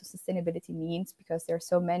understand what also sustainability means, because there are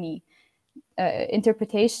so many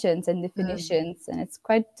interpretations and definitions, and it's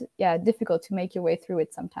quite difficult to make your way through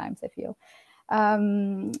it sometimes, I feel.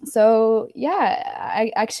 So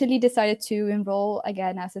I actually decided to enroll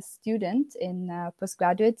again as a student in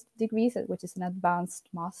postgraduate degrees, which is an advanced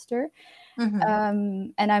master.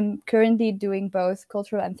 And I'm currently doing both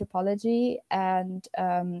cultural anthropology and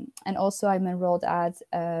also I'm enrolled at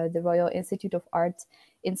the Royal Institute of Art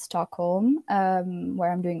in Stockholm,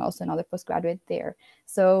 where I'm doing also another postgraduate there.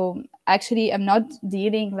 So actually I'm not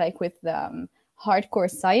dealing like with hardcore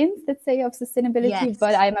science, let's say, of sustainability,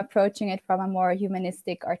 but I'm approaching it from a more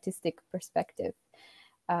humanistic, artistic perspective.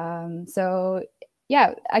 So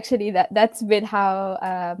yeah, actually that's a bit how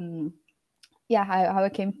I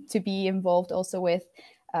came to be involved also with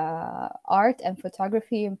art and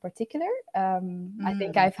photography in particular. I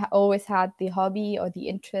think I've always had the hobby or the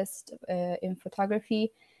interest in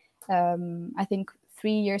photography. I think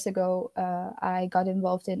 3 years ago, I got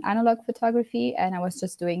involved in analog photography, and I was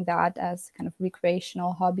just doing that as kind of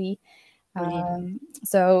recreational hobby.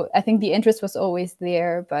 So I think the interest was always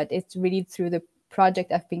there, but it's really through the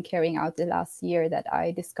project I've been carrying out the last year that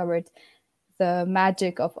I discovered the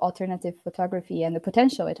magic of alternative photography and the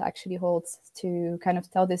potential it actually holds to kind of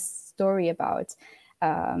tell this story about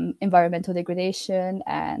environmental degradation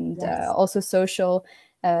and also social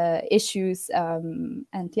issues. And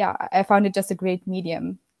I found it just a great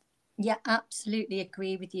medium. Yeah, absolutely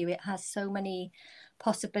agree with you. It has so many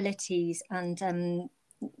possibilities, and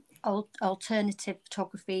alternative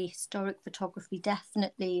photography, historic photography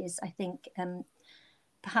definitely is, I think,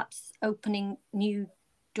 perhaps opening new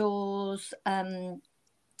doors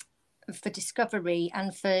for discovery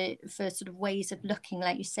and for sort of ways of looking,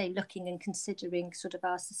 like you say, looking and considering sort of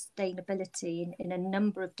our sustainability in a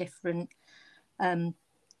number of different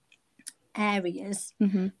areas.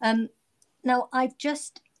 Now, I've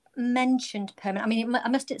just mentioned permanent. I mean, I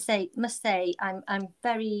must say I'm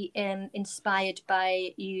very inspired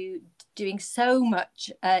by you doing so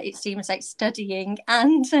much. It seems like studying,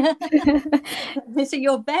 and so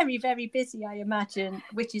you're very, very busy, I imagine,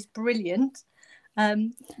 which is brilliant.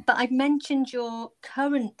 But I've mentioned your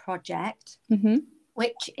current project,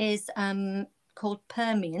 which is called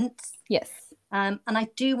Permeance. Yes. And I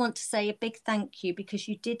do want to say a big thank you, because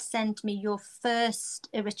you did send me your first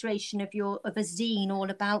iteration of a zine all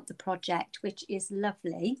about the project, which is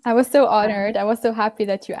lovely. I was so honored. I was so happy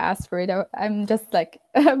that you asked for it. I'm just like,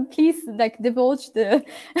 please, like, divulge the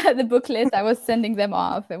the booklet. I was sending them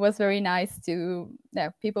off. It was very nice to,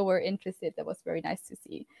 people were interested. That was very nice to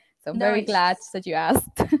see. So I'm very glad that you asked.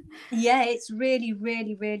 Yeah, it's really,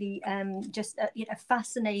 really, really just a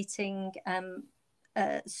fascinating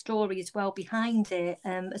story as well behind it,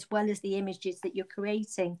 as well as the images that you're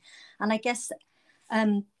creating. And I guess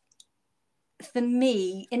for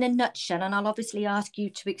me, in a nutshell, and I'll obviously ask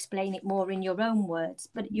you to explain it more in your own words,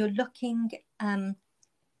 but you're looking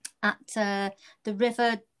at the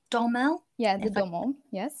River Domel. Yeah, the Domel,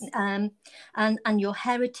 yes. And your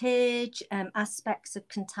heritage, aspects of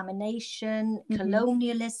contamination,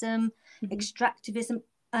 colonialism, extractivism.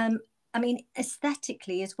 I mean,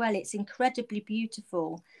 aesthetically as well, it's incredibly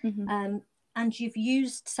beautiful. And you've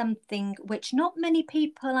used something which not many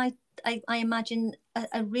people, I imagine,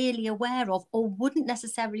 are really aware of, or wouldn't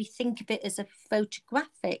necessarily think of it as a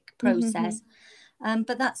photographic process.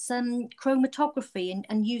 But that's chromatography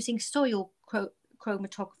and using soil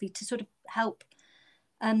chromatography to sort of help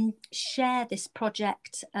share this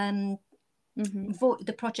project,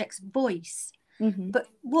 the project's voice. But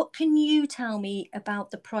what can you tell me about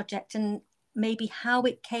the project, and maybe how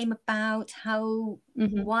it came about,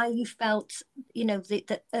 why you felt,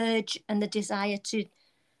 the urge and the desire to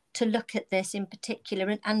look at this in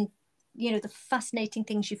particular, and the fascinating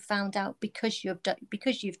things you've found out because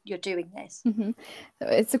you're doing this? So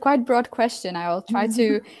it's a quite broad question. I'll try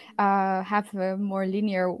to have a more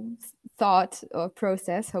linear thought or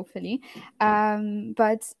process, hopefully.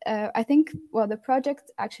 But I think, well, the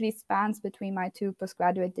project actually spans between my two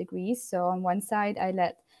postgraduate degrees. So on one side, I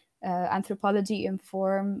let anthropology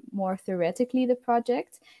inform more theoretically the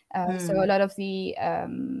project. So a lot of the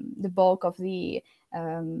bulk of the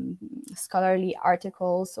scholarly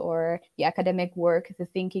articles or the academic work, the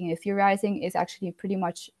thinking and theorizing is actually pretty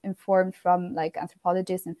much informed from like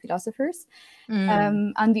anthropologists and philosophers.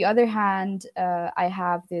 On the other hand, I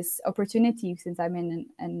have this opportunity, since I'm in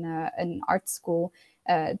an art school,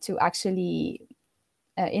 to actually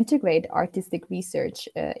integrate artistic research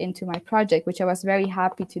into my project, which I was very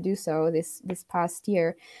happy to do so this past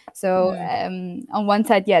year. So on one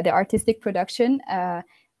side, the artistic production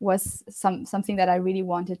was something that I really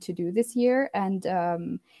wanted to do this year, and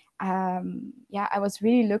I was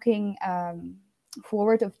really looking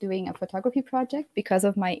forward of doing a photography project because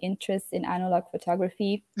of my interest in analog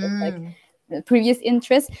photography, like the previous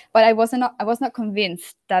interest. But I was not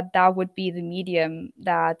convinced that would be the medium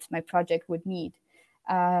that my project would need.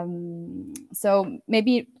 So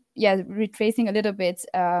maybe retracing a little bit,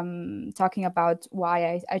 talking about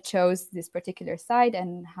why I chose this particular site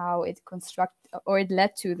and how it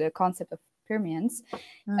led to the concept of permeance.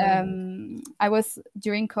 During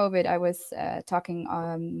COVID, I was talking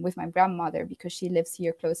with my grandmother, because she lives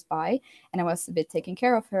here close by, and I was a bit taking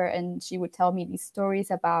care of her, and she would tell me these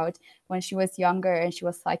stories about when she was younger and she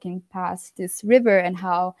was cycling past this river, and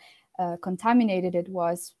how contaminated it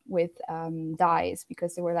was with dyes,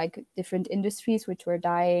 because there were like different industries which were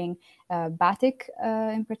dyeing batik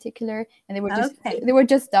in particular, and they were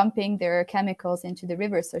just dumping their chemicals into the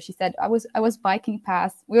river. So she said, I was biking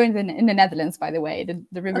past. We were in the Netherlands, by the way.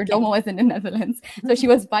 The River Domel is in the Netherlands. So she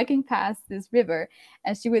was biking past this river,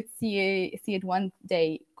 and she would see it one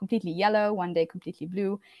day completely yellow, one day completely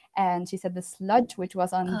blue. And she said the sludge which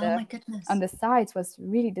was on the sides was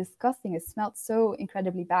really disgusting. It smelled so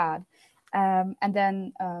incredibly bad. And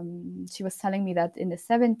then she was telling me that in the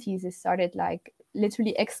 70s they started like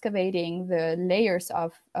literally excavating the layers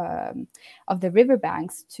of the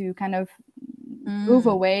riverbanks to kind of move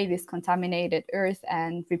away this contaminated earth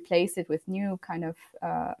and replace it with new kind of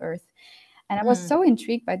earth. And I was so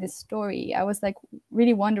intrigued by this story. I was like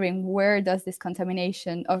really wondering, where does this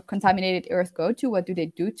contamination or contaminated earth go to? What do they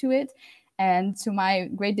do to it? And to my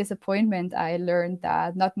great disappointment, I learned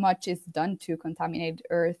that not much is done to contaminated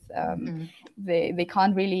earth. They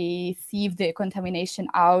can't really sieve the contamination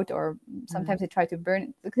out, or sometimes they try to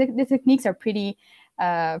burn it. The techniques are pretty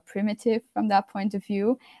primitive from that point of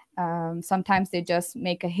view. Sometimes they just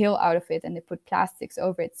make a hill out of it and they put plastics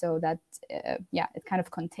over it so that it kind of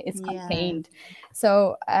it's contained.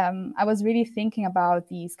 So I was really thinking about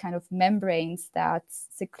these kind of membranes that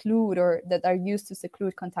seclude, or that are used to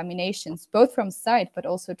seclude contaminations, both from sight but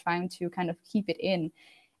also trying to kind of keep it in,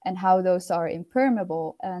 and how those are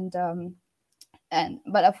impermeable. And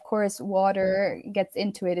but of course water gets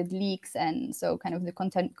into it, it leaks, and so kind of the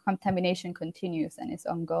contamination continues and is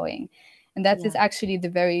ongoing. And that is actually the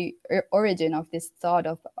very origin of this thought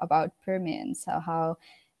about permeance, how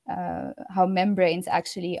membranes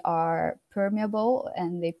actually are permeable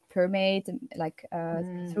and they permeate like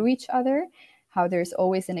through each other, how there's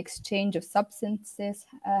always an exchange of substances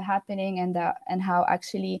happening, and how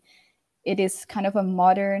actually it is kind of a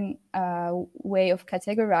modern way of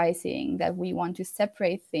categorizing, that we want to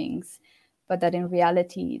separate things, but that in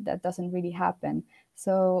reality that doesn't really happen.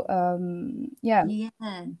 So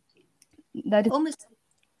that is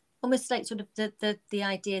almost like sort of the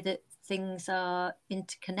idea that things are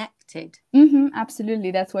interconnected.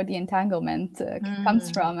 Absolutely, that's where the entanglement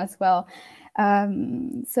comes from as well.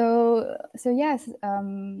 So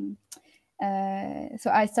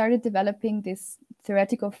I started developing this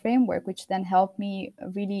theoretical framework, which then helped me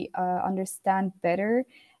really understand better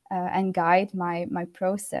and guide my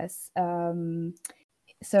process. The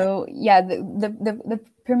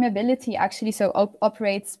permeability actually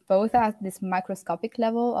operates both at this microscopic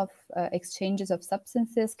level of exchanges of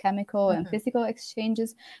substances, chemical and physical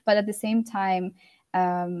exchanges, but at the same time,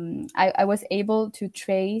 I was able to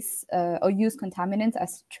trace or use contaminants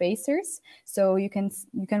as tracers. So you can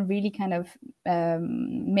really kind of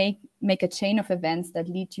make a chain of events that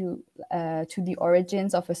lead you to the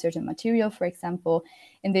origins of a certain material. For example,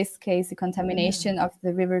 in this case, the contamination of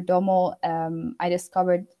the River Dommel, I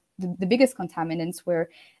discovered the biggest contaminants were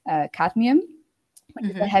cadmium,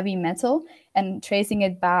 which is a heavy metal. And tracing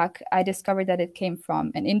it back, I discovered that it came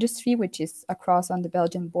from an industry which is across on the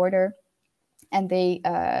Belgian border. And they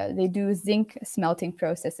do zinc smelting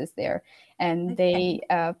processes there, and they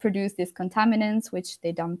produce these contaminants which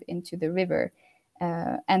they dump into the river.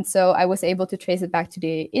 And so I was able to trace it back to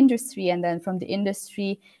the industry, and then from the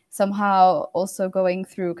industry, somehow also going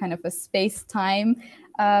through kind of a space-time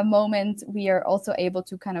moment, we are also able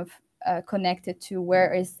to kind of connect it to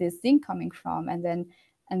where is this zinc coming from,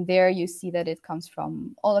 and there you see that it comes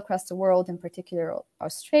from all across the world, in particular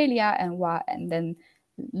Australia, and then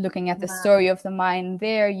looking at the story of the mine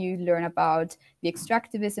there, you learn about the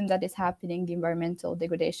extractivism that is happening, the environmental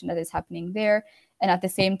degradation that is happening there. And at the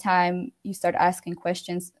same time, you start asking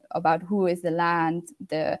questions about who is the land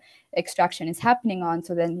the extraction is happening on.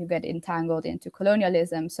 So then you get entangled into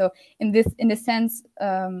colonialism. So in this sense,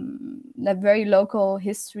 the very local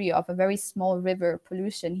history of a very small river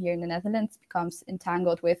pollution here in the Netherlands becomes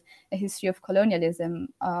entangled with a history of colonialism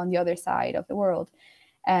on the other side of the world.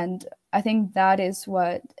 And I think that is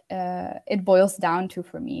what it boils down to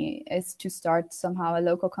for me, is to start somehow a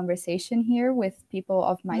local conversation here with people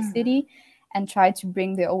of my city, and try to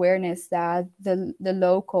bring the awareness that the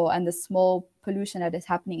local and the small pollution that is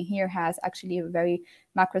happening here has actually a very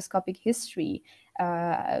macroscopic history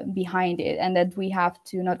behind it, and that we have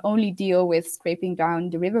to not only deal with scraping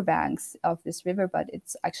down the riverbanks of this river, but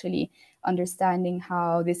it's actually understanding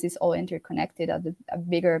how this is all interconnected at a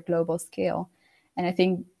bigger global scale. And I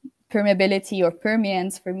think permeability or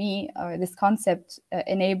permeance for me, this concept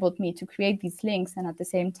enabled me to create these links and at the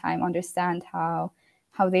same time understand how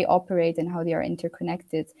they operate and how they are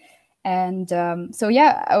interconnected. And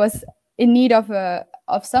I was in need of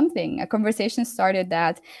something. A conversation started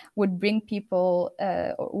that would bring people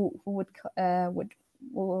who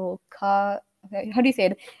will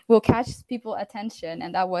catch people attention,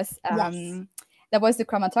 and that was the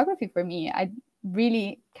chromatography for me. I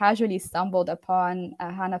really casually stumbled upon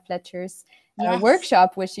Hannah Fletcher's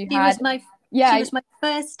workshop, which she had. She was my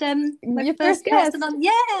first guest.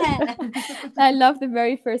 I love the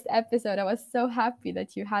very first episode. I was so happy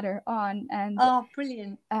that you had her on. And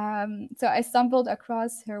brilliant. So I stumbled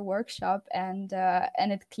across her workshop, and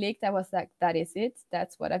it clicked. I was like, that is it.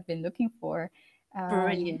 That's what I've been looking for.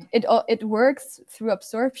 Brilliant. It works through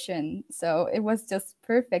absorption, so it was just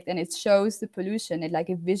perfect, and it shows the pollution. It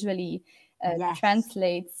visually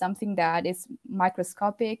translates something that is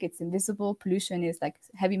microscopic. It's invisible. Pollution is like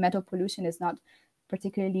heavy metal pollution is not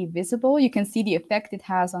particularly visible. You can see the effect it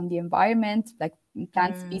has on the environment, like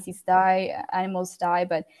plant species die, animals die,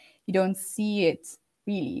 but you don't see it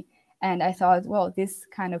really. And I thought, well, this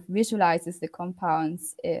kind of visualizes the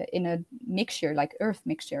compounds in a mixture, like earth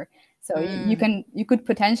mixture. So you could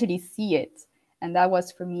potentially see it. And that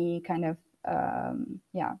was for me kind of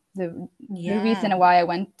the reason why I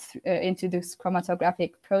went into this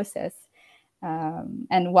chromatographic process,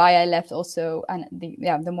 and why I left also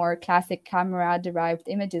the more classic camera derived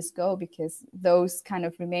images go, because those kind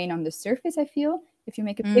of remain on the surface. I feel if you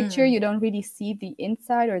make a picture, you don't really see the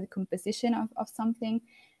inside or the composition of something.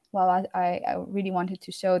 Well, I really wanted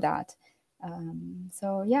to show that.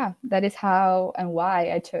 So yeah, that is how and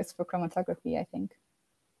why I chose for chromatography, I think.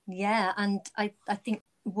 Yeah, and I think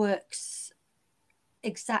works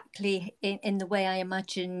exactly in the way I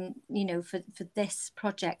imagine, you know, for this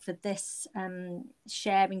project, for this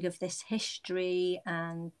sharing of this history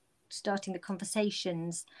and starting the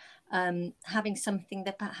conversations, having something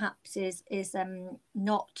that perhaps is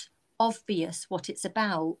not obvious what it's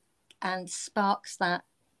about, and sparks that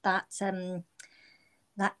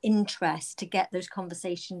interest to get those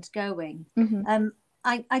conversations going.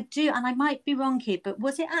 I do, and I might be wrong here, but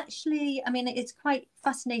was it actually, I mean, it's quite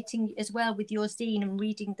fascinating as well with your zine and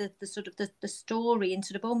reading the sort of the story and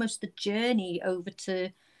sort of almost the journey over to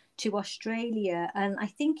Australia. And I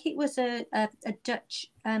think it was a Dutch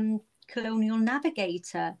colonial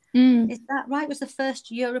navigator. Is that right? Was the first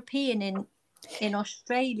European in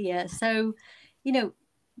Australia. So, you know,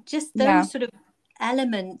 just those sort of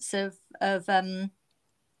elements of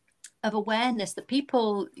awareness that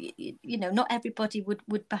people, you know, not everybody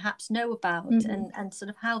would perhaps know about, and sort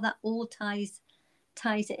of how that all ties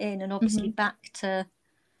it in, and obviously back to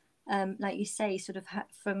like you say, sort of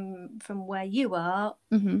from where you are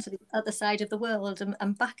to the other side of the world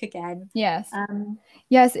and back again. Yes.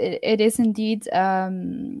 Yes, it is indeed.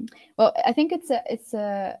 Well, I think it's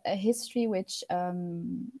a history which,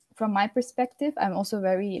 from my perspective, I'm also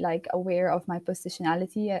very like aware of my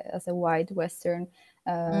positionality as a white Western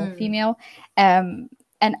female,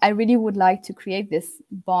 and I really would like to create this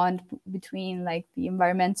bond between like the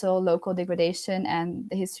environmental local degradation and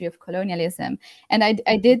the history of colonialism. And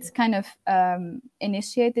I did kind of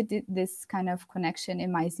initiate this kind of connection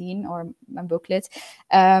in my zine or my booklet,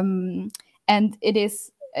 and it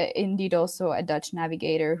is indeed also a Dutch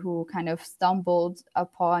navigator who kind of stumbled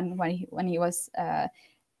upon when he was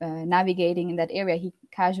navigating in that area. He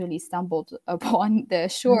casually stumbled upon the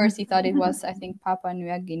shores. He thought it was, I think, Papua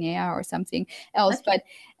New Guinea or something else, but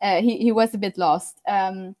he was a bit lost.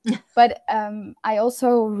 But I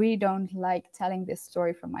also really don't like telling this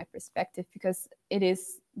story from my perspective, because it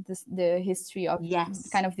is the history of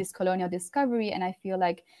kind of this colonial discovery, and I feel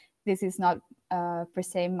like this is not per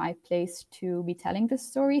se my place to be telling this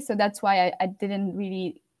story. So that's why I didn't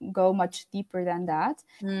really go much deeper than that.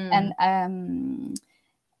 And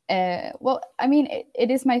well, I mean,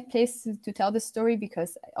 it is my place to tell the story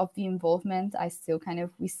because of the involvement.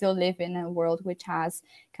 We still live in a world which has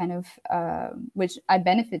kind of, which I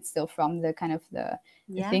benefit still from the kind of the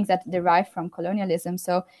things that derive from colonialism.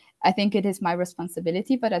 So I think it is my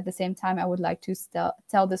responsibility, but at the same time, I would like to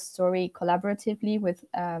tell the story collaboratively with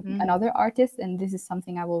another artist. And this is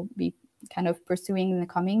something I will be kind of pursuing in the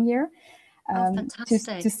coming year,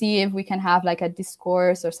 to see if we can have like a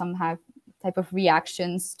discourse or some type of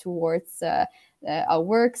reactions towards our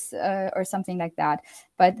works or something like that.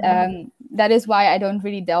 But that is why I don't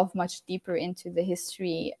really delve much deeper into the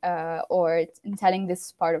history or in telling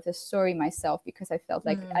this part of the story myself, because I felt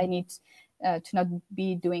like I need to not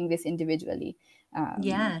be doing this individually.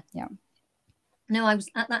 No,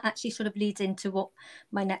 that actually sort of leads into what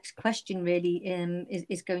my next question really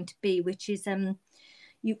is going to be, which is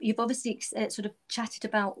you've obviously sort of chatted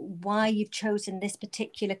about why you've chosen this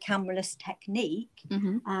particular cameraless technique,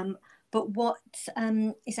 but what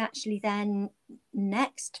is actually then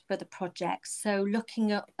next for the project? So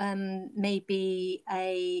looking at maybe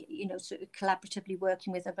sort of collaboratively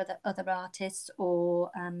working with other artists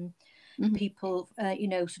or people,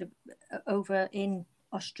 sort of over in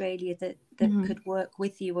Australia that could work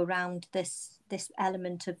with you around this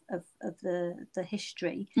element of the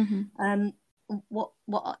history. What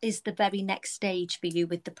is the very next stage for you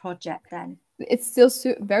with the project then? It's still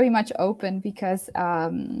very much open because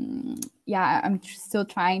I'm still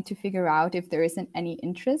trying to figure out if there isn't any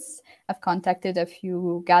interest. I've contacted a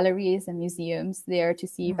few galleries and museums there to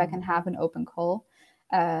see if I can have an open call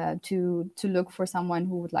to look for someone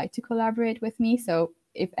who would like to collaborate with me. So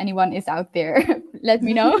if anyone is out there, let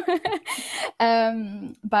me know.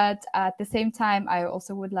 But at the same time, I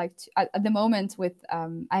also would like to, at the moment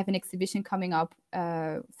I have an exhibition coming up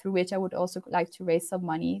through which I would also like to raise some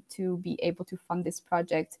money to be able to fund this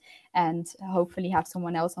project and hopefully have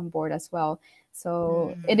someone else on board as well.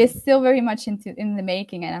 So it is still very much in the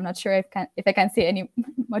making, and I'm not sure if I can say any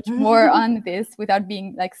much more on this without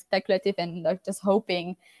being like speculative and like just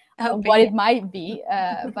hoping what it might be.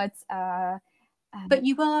 But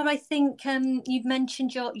you are, I think, you've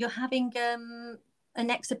mentioned you're having an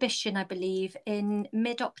exhibition, I believe, in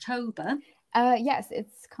mid-October. Yes,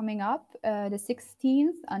 it's coming up the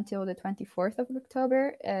 16th until the 24th of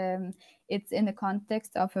October. It's in the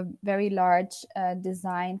context of a very large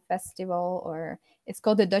design festival, or it's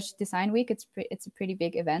called the Dutch Design Week. It's a pretty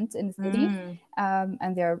big event in the city,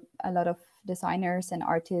 and there are a lot of designers and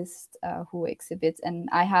artists who exhibit. And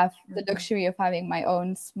I have the luxury of having my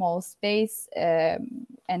own small space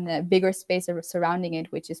and a bigger space surrounding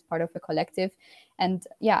it, which is part of a collective. And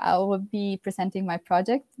yeah, I will be presenting my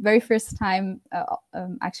project. Very first time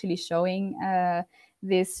actually showing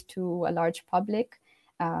this to a large public.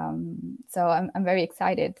 So I'm very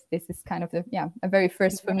excited. This is kind of a very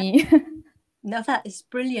first for me. No, that is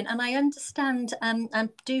brilliant. And I understand, and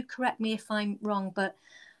do correct me if I'm wrong, but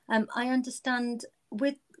I understand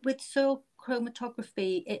with soil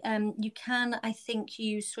chromatography, you can, I think,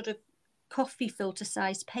 use sort of coffee filter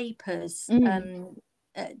size papers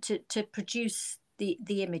to produce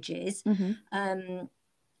the images,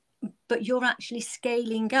 but you're actually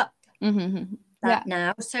scaling up that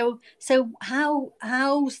now. So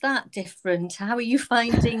how's that different? How are you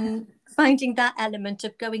finding that element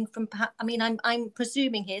of going from, I mean, I'm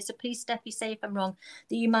presuming here, so please Steffie say if I'm wrong,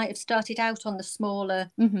 that you might have started out on the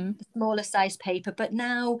smaller size paper, but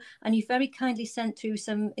now, and you very kindly sent through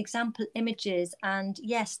some example images, and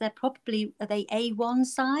yes, they're probably, are they A1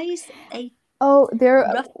 size? They're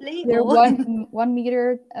roughly, they're 1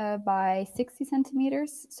 meter by 60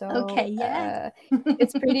 centimeters. So okay, yeah.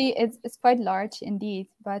 It's pretty. It's quite large indeed.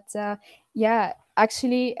 But yeah,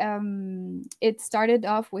 actually, it started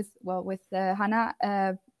off with Hannah.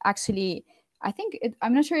 Actually, I think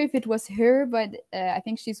I'm not sure if it was her, but I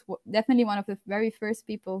think she's definitely one of the very first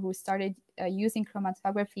people who started using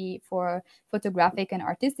chromatography for photographic and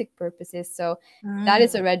artistic purposes. So that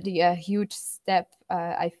is already a huge step,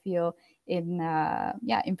 I feel, in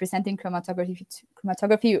presenting chromatography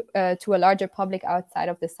to a larger public outside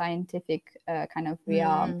of the scientific kind of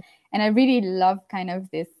realm. And I really love kind of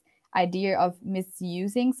this idea of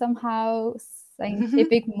misusing somehow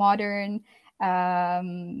scientific modern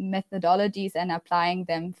methodologies and applying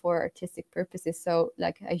them for artistic purposes. So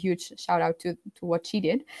like a huge shout out to what she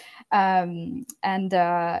did. I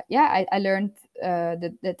learned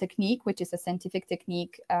the technique, which is a scientific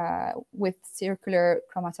technique with circular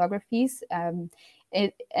chromatographies,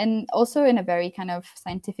 and also in a very kind of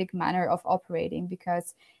scientific manner of operating,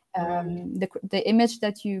 because the image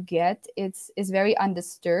that you get is very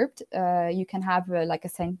undisturbed. You can have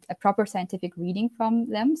a proper scientific reading from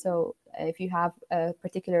them. So if you have a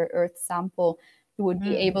particular earth sample, you would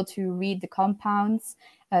be able to read the compounds,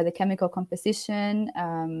 the chemical composition,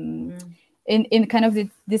 in kind of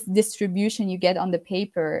this distribution you get on the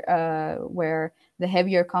paper, where the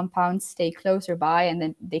heavier compounds stay closer by, and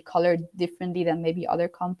then they color differently than maybe other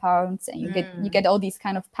compounds, and you get all these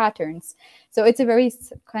kind of patterns. So it's a very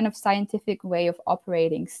kind of scientific way of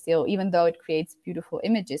operating still, even though it creates beautiful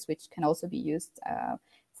images, which can also be used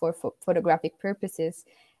for photographic purposes.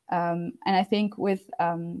 And I think with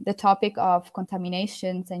the topic of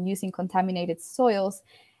contaminations and using contaminated soils,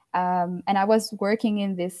 and I was working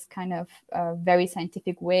in this kind of very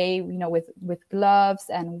scientific way, with gloves,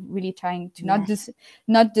 and really trying to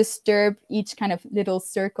not disturb each kind of little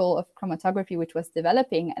circle of chromatography which was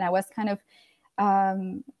developing. And I was kind of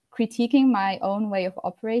critiquing my own way of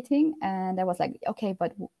operating, and I was like, okay,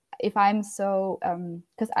 but if I'm so,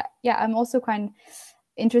 because I'm also kind of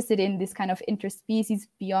interested in this kind of interspecies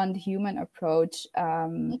beyond human approach,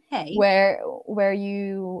 where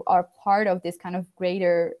you are part of this kind of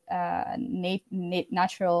greater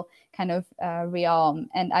natural kind of realm.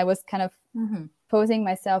 And I was kind of posing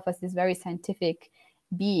myself as this very scientific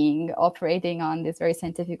being operating on this very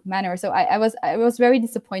scientific manner. So I was very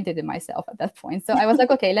disappointed in myself at that point. So I was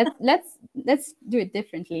like, okay, let's do it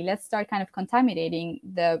differently. Let's start kind of contaminating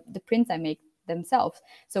the prints I make themselves.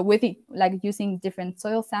 So with it, like using different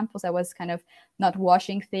soil samples, I was kind of not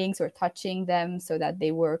washing things or touching them, so that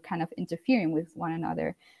they were kind of interfering with one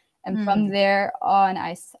another. And from there on,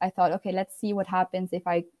 I thought, okay, let's see what happens if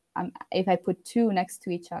I put two next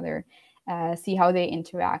to each other, see how they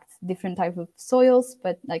interact, different type of soils,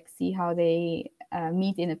 but like see how they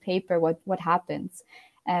meet in a paper, what happens.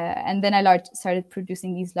 And then I started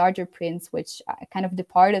producing these larger prints, which kind of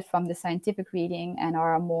departed from the scientific reading and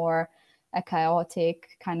are more a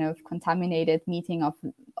chaotic kind of contaminated meeting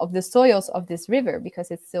of the soils of this river, because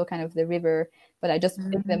it's still kind of the river, but I just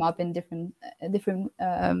picked them up in different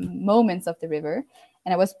moments of the river,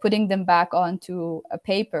 and I was putting them back onto a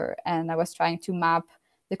paper, and I was trying to map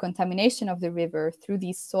the contamination of the river through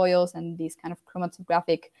these soils and these kind of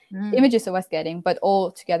chromatographic images I was getting, but all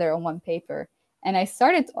together on one paper. And I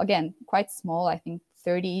started again quite small, I think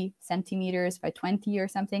 30 centimeters by 20 or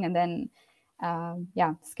something, and then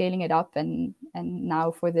scaling it up, and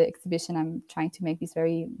now for the exhibition I'm trying to make these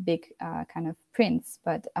very big kind of prints.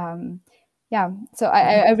 But so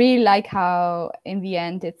I really like how in the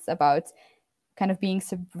end it's about kind of being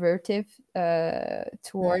subversive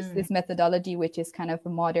towards this methodology, which is kind of a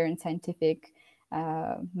modern scientific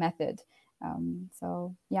method.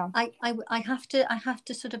 So yeah, I have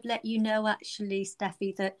to sort of let you know, actually,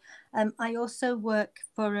 Steffie, that I also work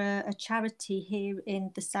for a charity here in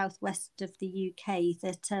the southwest of the UK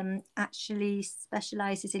that actually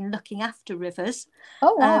specialises in looking after rivers.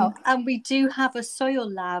 Oh wow! And we do have a soil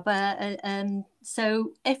lab.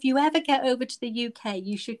 So if you ever get over to the UK,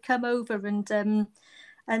 you should come over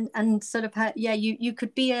and sort of you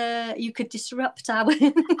could disrupt our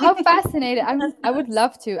How fascinating. I would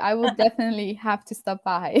love to. I will definitely have to stop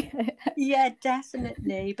by. Yeah,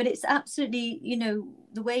 definitely. But it's absolutely, you know,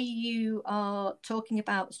 the way you are talking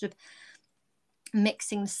about sort of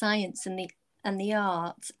mixing science and the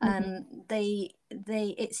art,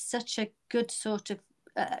 it's such a good sort of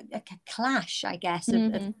a clash, I guess,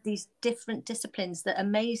 of these different disciplines, that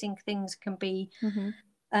amazing things can be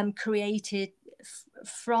created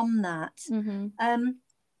from that.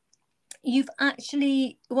 You've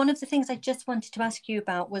actually, one of the things I just wanted to ask you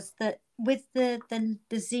about was that with the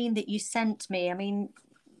zine that you sent me, I mean,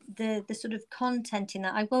 the sort of content in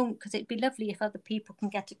that, I won't, because it'd be lovely if other people can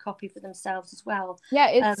get a copy for themselves as well. Yeah,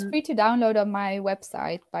 it's free to download on my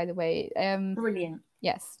website, by the way. Brilliant.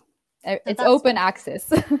 Yes, it's open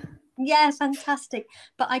access. Yeah, fantastic.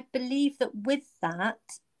 But I believe that with that,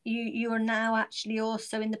 you are now actually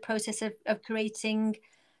also in the process of creating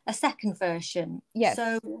a second version. Yes.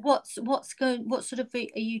 So what sort of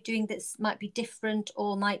are you doing that might be different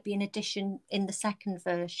or might be an addition in the second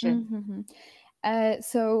version?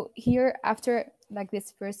 So here, after like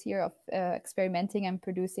this first year of experimenting and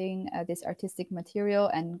producing this artistic material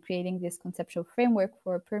and creating this conceptual framework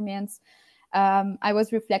for permeance, I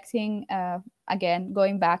was reflecting, again,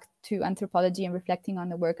 going back to anthropology and reflecting on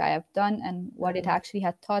the work I have done and what it actually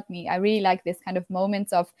had taught me. I really like this kind of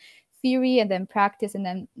moments of theory and then practice, and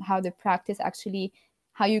then how the practice actually,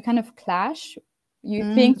 how you kind of clash.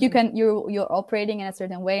 You think you're operating in a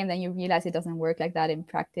certain way, and then you realize it doesn't work like that in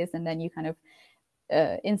practice, and then you kind of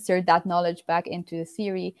insert that knowledge back into the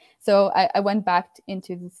theory. So I went back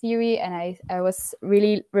into the theory, and I was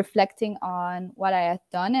really reflecting on what I had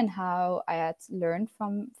done and how I had learned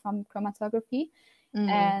from chromatography.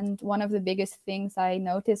 And one of the biggest things I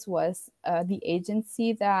noticed was the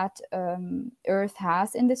agency that Earth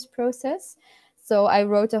has in this process. So I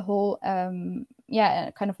wrote a whole, kind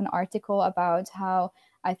of an article about how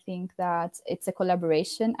I think that it's a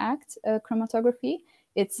collaboration act, chromatography.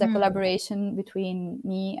 It's a collaboration between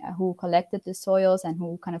me, who collected the soils and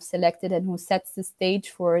who kind of selected and who sets the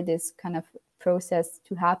stage for this kind of process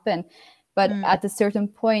to happen. But at a certain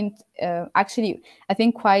point, actually, I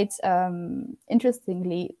think quite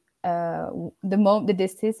interestingly, the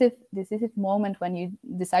decisive moment when you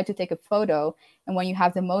decide to take a photo and when you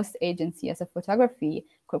have the most agency as a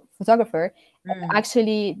photographer,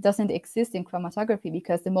 actually doesn't exist in chromatography,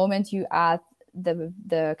 because the moment you add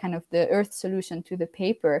the kind of the earth solution to the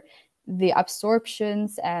paper, the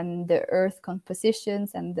absorptions and the earth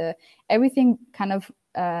compositions and the everything kind of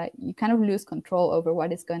you kind of lose control over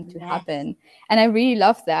what is going to happen. And I really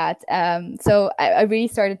love that. So I really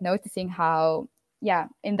started noticing how,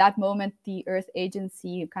 in that moment, the earth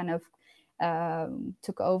agency kind of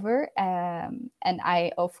took over. And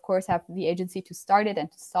I, of course, have the agency to start it and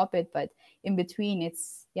to stop it. But in between,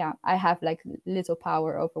 it's, I have like little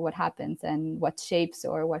power over what happens and what shapes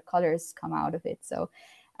or what colors come out of it. So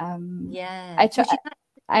sorry. I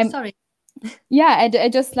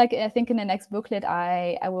just like, I think in the next booklet,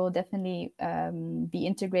 I will definitely be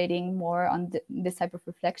integrating more on this type of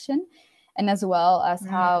reflection, and as well as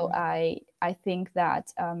how I think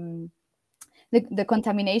that the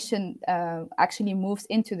contamination actually moves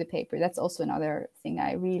into the paper. That's also another thing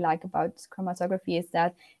I really like about chromatography, is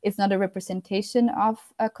that it's not a representation of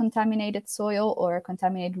a contaminated soil or a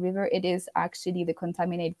contaminated river. It is actually the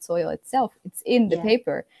contaminated soil itself. It's in the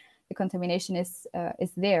paper. The contamination is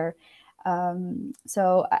there.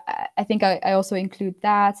 So I think I also include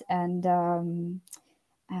that. And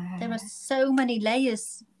there are so many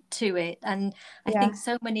layers to it, and I think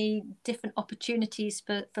so many different opportunities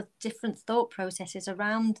for different thought processes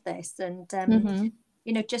around this. And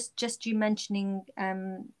you know, just you mentioning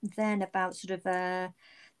then about sort of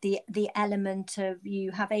the element of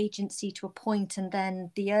you have agency to a point, and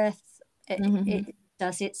then the earth it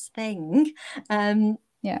does its thing.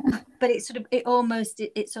 But it's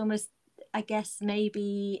almost I guess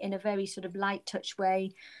maybe in a very sort of light touch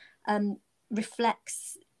way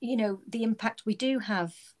reflects you know, the impact we do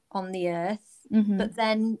have on the earth, Mm-hmm. but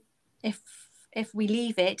then if we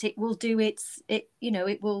leave it, it will do it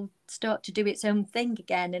will start to do its own thing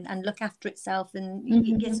again and look after itself, and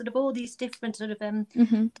you get sort of all these different sort of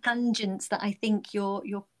tangents that I think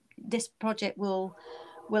this project will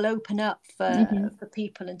open up for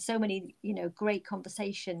people, and so many, you know, great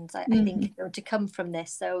conversations I think are going to come from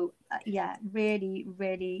this. So yeah, really,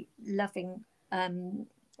 really loving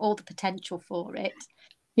all the potential for it.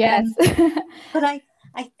 Yes. But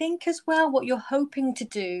I think as well what you're hoping to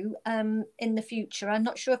do in the future, I'm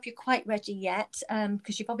not sure if you're quite ready yet,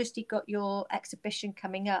 because you've obviously got your exhibition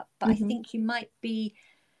coming up, but I think you might be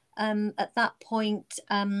at that point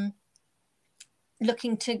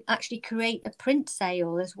looking to actually create a print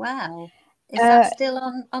sale as well. Is that still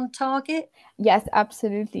on target? Yes,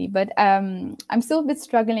 absolutely. But I'm still a bit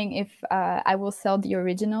struggling if I will sell the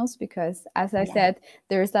originals, because, as I said,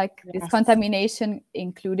 there's like this contamination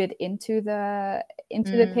included into the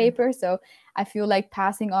paper. So I feel like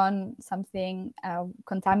passing on something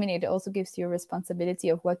contaminated also gives you a responsibility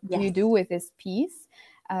of what do you do with this piece.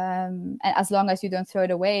 And as long as you don't throw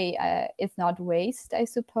it away, it's not waste, I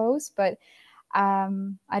suppose. But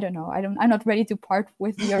I don't know. I'm not ready to part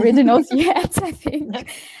with the originals yet, I think.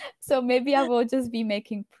 So maybe I will just be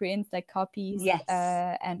making prints, like copies,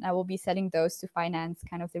 and I will be selling those to finance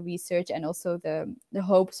kind of the research, and also the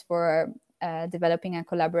hopes for developing a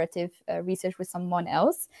collaborative research with someone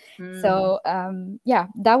else. So yeah,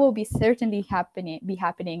 that will be certainly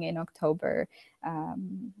happening in October.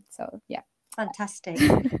 So yeah. Fantastic.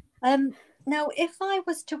 Now, if I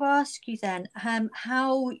was to ask you then,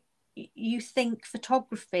 how you think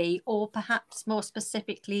photography, or perhaps more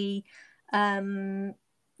specifically,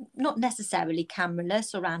 not necessarily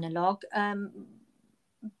cameraless or analog,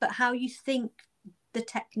 but how you think the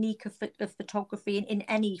technique of photography in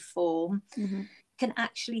any form can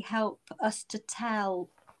actually help us to tell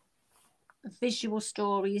visual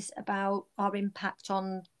stories about our impact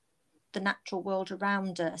on the natural world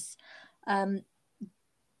around us.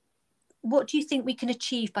 What do you think we can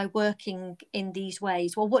achieve by working in these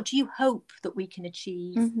ways? Well, what do you hope that we can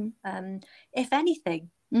achieve, if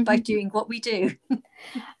anything, by doing what we do?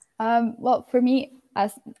 Well, for me,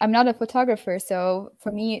 as I'm not a photographer, so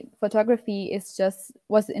for me, photography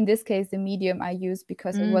was in this case the medium I used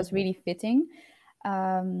because it was really fitting.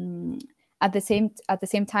 At the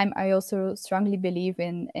same time, I also strongly believe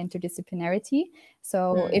in interdisciplinarity.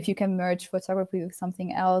 So if you can merge photography with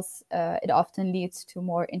something else, it often leads to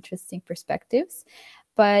more interesting perspectives.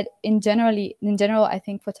 But in general, I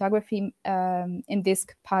think photography in this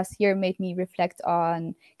past year made me reflect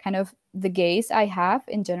on kind of the gaze I have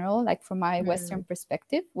in general, like from my Western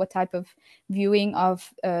perspective, what type of viewing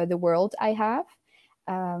of the world I have.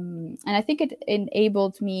 And I think it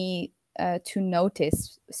enabled me to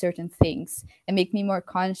notice certain things and make me more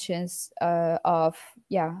conscious of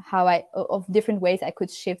different ways I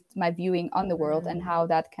could shift my viewing on the world, and how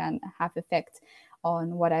that can have effect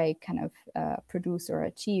on what I kind of produce or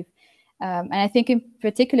achieve. And I think in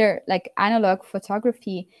particular, like analog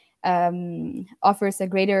photography offers a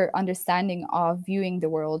greater understanding of viewing the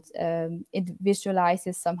world. It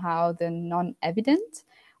visualizes somehow the non-evident,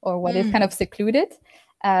 or what is kind of secluded.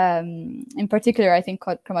 In particular, I think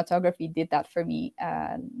chromatography did that for me,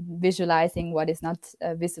 visualizing what is not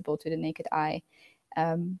visible to the naked eye.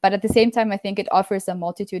 But at the same time, I think it offers a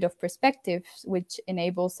multitude of perspectives, which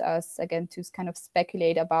enables us, again, to kind of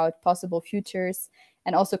speculate about possible futures,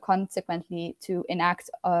 and also consequently to enact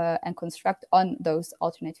and construct on those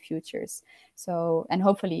alternate futures. So, and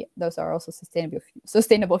hopefully those are also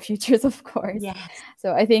sustainable futures, of course. Yes.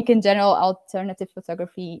 So I think in general, alternative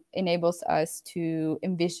photography enables us to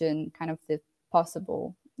envision kind of the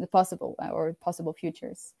possible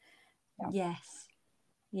futures. Yes.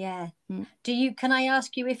 Yeah. Can I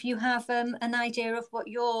ask you if you have an idea of what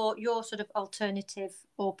your sort of alternative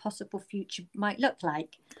or possible future might look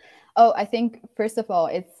like? Oh, I think first of all,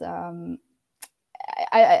 it's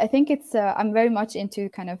I think it's I'm very much into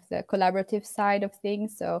kind of the collaborative side of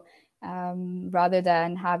things. So rather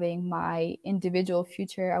than having my individual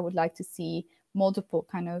future, I would like to see multiple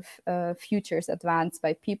kind of futures advanced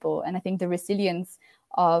by people. And I think the resilience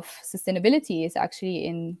of sustainability is actually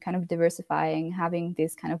in kind of diversifying, having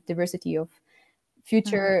this kind of diversity of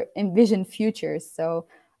envisioned futures. So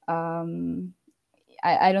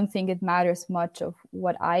I don't think it matters much of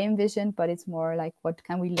what I envision, but it's more like what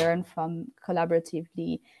can we learn from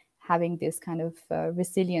collaboratively having this kind of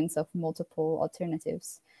resilience of multiple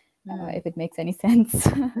alternatives, if it makes any sense.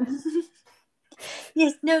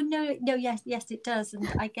 Yes, yes, it does. And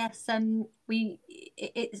I guess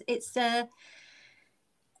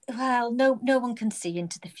Well, no one can see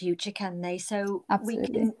into the future, can they? So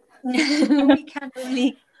Absolutely.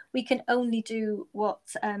 we can only do what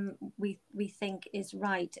we think is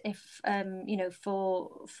right, if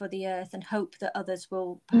for the earth, and hope that others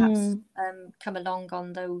will perhaps come along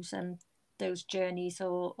on those journeys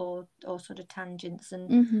or sort of tangents,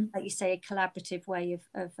 and like you say, a collaborative way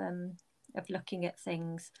of looking at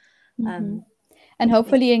things. And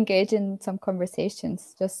hopefully engage in some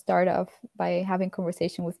conversations. Just start off by having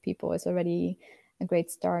conversation with people is already a great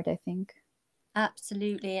start, I think.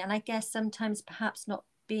 Absolutely. And I guess sometimes perhaps not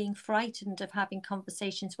being frightened of having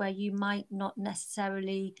conversations where you might not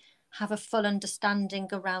necessarily have a full understanding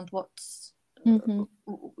around what's the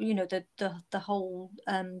whole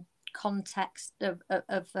context of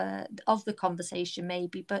the conversation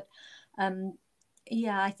maybe, but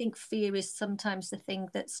I think fear is sometimes the thing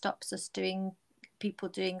that stops us doing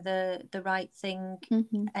the right thing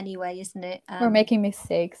anyway, isn't it? Or making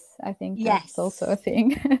mistakes. I think that's also a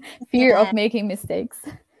thing. Fear of making mistakes.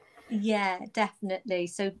 Yeah, definitely.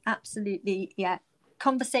 So absolutely,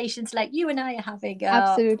 conversations like you and I are having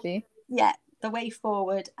absolutely the way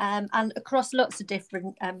forward, and across lots of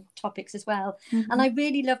different topics as well. And I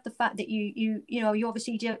really love the fact that you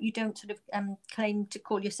obviously you don't sort of claim to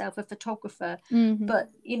call yourself a photographer,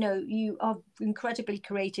 but you are incredibly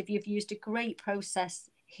creative. You've used a great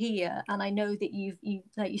process here, and I know that you've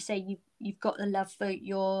like you say, you've got a love for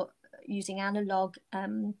your using analog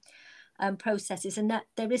processes, and that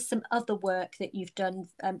there is some other work that you've done,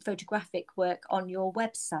 photographic work, on your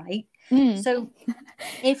website. So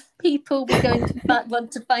if people were going to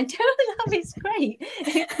want to find out, it's great.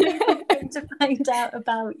 If people were going to find out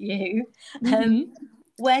about you,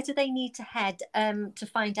 where do they need to head to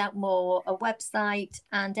find out more? A website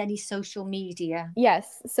and any social media?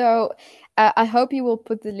 Yes. So I hope you will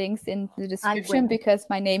put the links in the description, because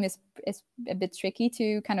my name is a bit tricky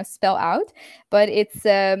to kind of spell out. But it's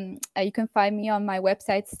you can find me on my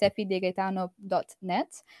website,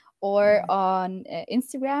 steffidegaetano.net, or on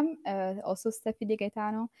Instagram, also Steffi de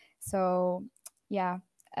Gaetano. So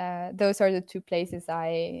those are the two places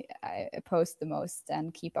I post the most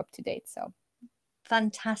and keep up to date. So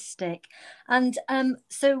fantastic. And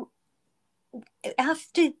so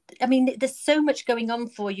there's so much going on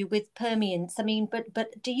for you with Permeance.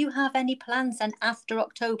 But do you have any plans then after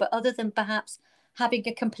October, other than perhaps having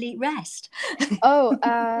a complete rest?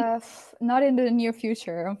 Not in the near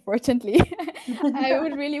future, unfortunately. I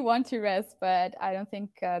would really want to rest, but I don't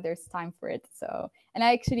think there's time for it. So, and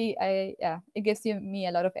it gives me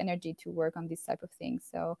a lot of energy to work on these type of things.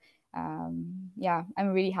 So I'm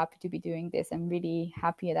really happy to be doing this. I'm really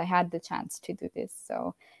happy that I had the chance to do this.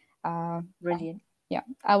 So brilliant.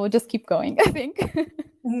 I will just keep going, I think.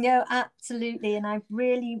 No, absolutely. And I've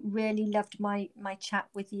really, really loved my chat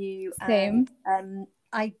with you. Same. And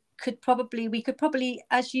we could probably,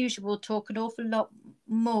 as usual, talk an awful lot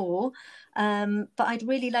more. But I'd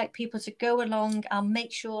really like people to go along. I'll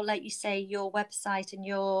make sure, like you say, your website and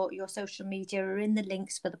your social media are in the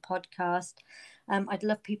links for the podcast. I'd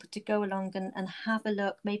love people to go along and have a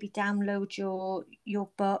look, maybe download your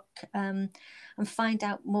book, and find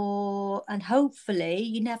out more. And hopefully,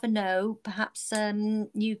 you never know, perhaps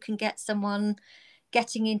you can get someone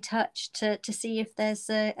getting in touch to see if there's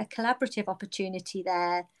a collaborative opportunity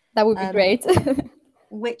there. That would be great.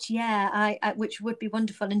 which would be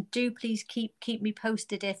wonderful. And do please keep me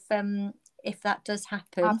posted if that does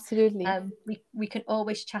happen. Absolutely. We can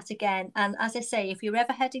always chat again. And as I say, if you're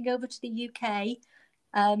ever heading over to the UK,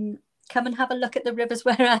 come and have a look at the rivers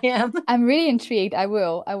where I am. I'm really intrigued. I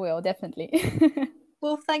will definitely.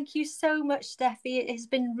 Well, thank you so much, Steffi. It has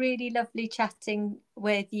been really lovely chatting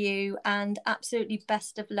with you, and absolutely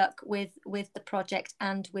best of luck with the project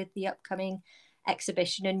and with the upcoming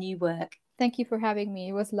exhibition and new work. Thank you for having me.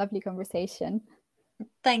 It was a lovely conversation.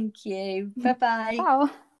 Thank you. Bye-bye. Ciao.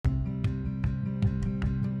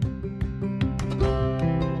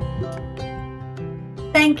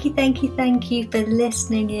 Thank you for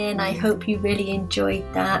listening in. I hope you really enjoyed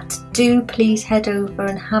that. Do please head over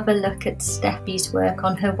and have a look at Steffi's work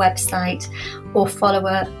on her website, or follow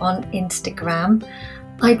her on Instagram.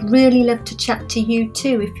 I'd really love to chat to you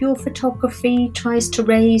too. If your photography tries to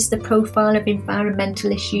raise the profile of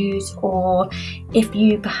environmental issues, or if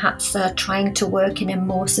you perhaps are trying to work in a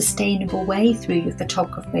more sustainable way through your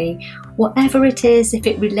photography, whatever it is, if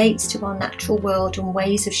it relates to our natural world and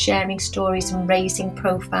ways of sharing stories and raising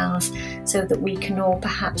profiles, so that we can all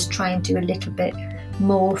perhaps try and do a little bit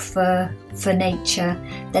more for nature,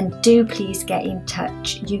 then do please get in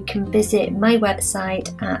touch. You can visit my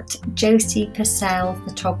website at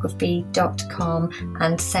josiepurcellphotography.com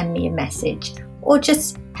and send me a message. or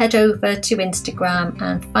just head over to Instagram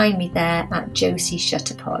and find me there at Josie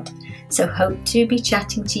Shutterpod. So hope to be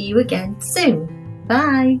chatting to you again soon.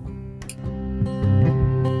 Bye.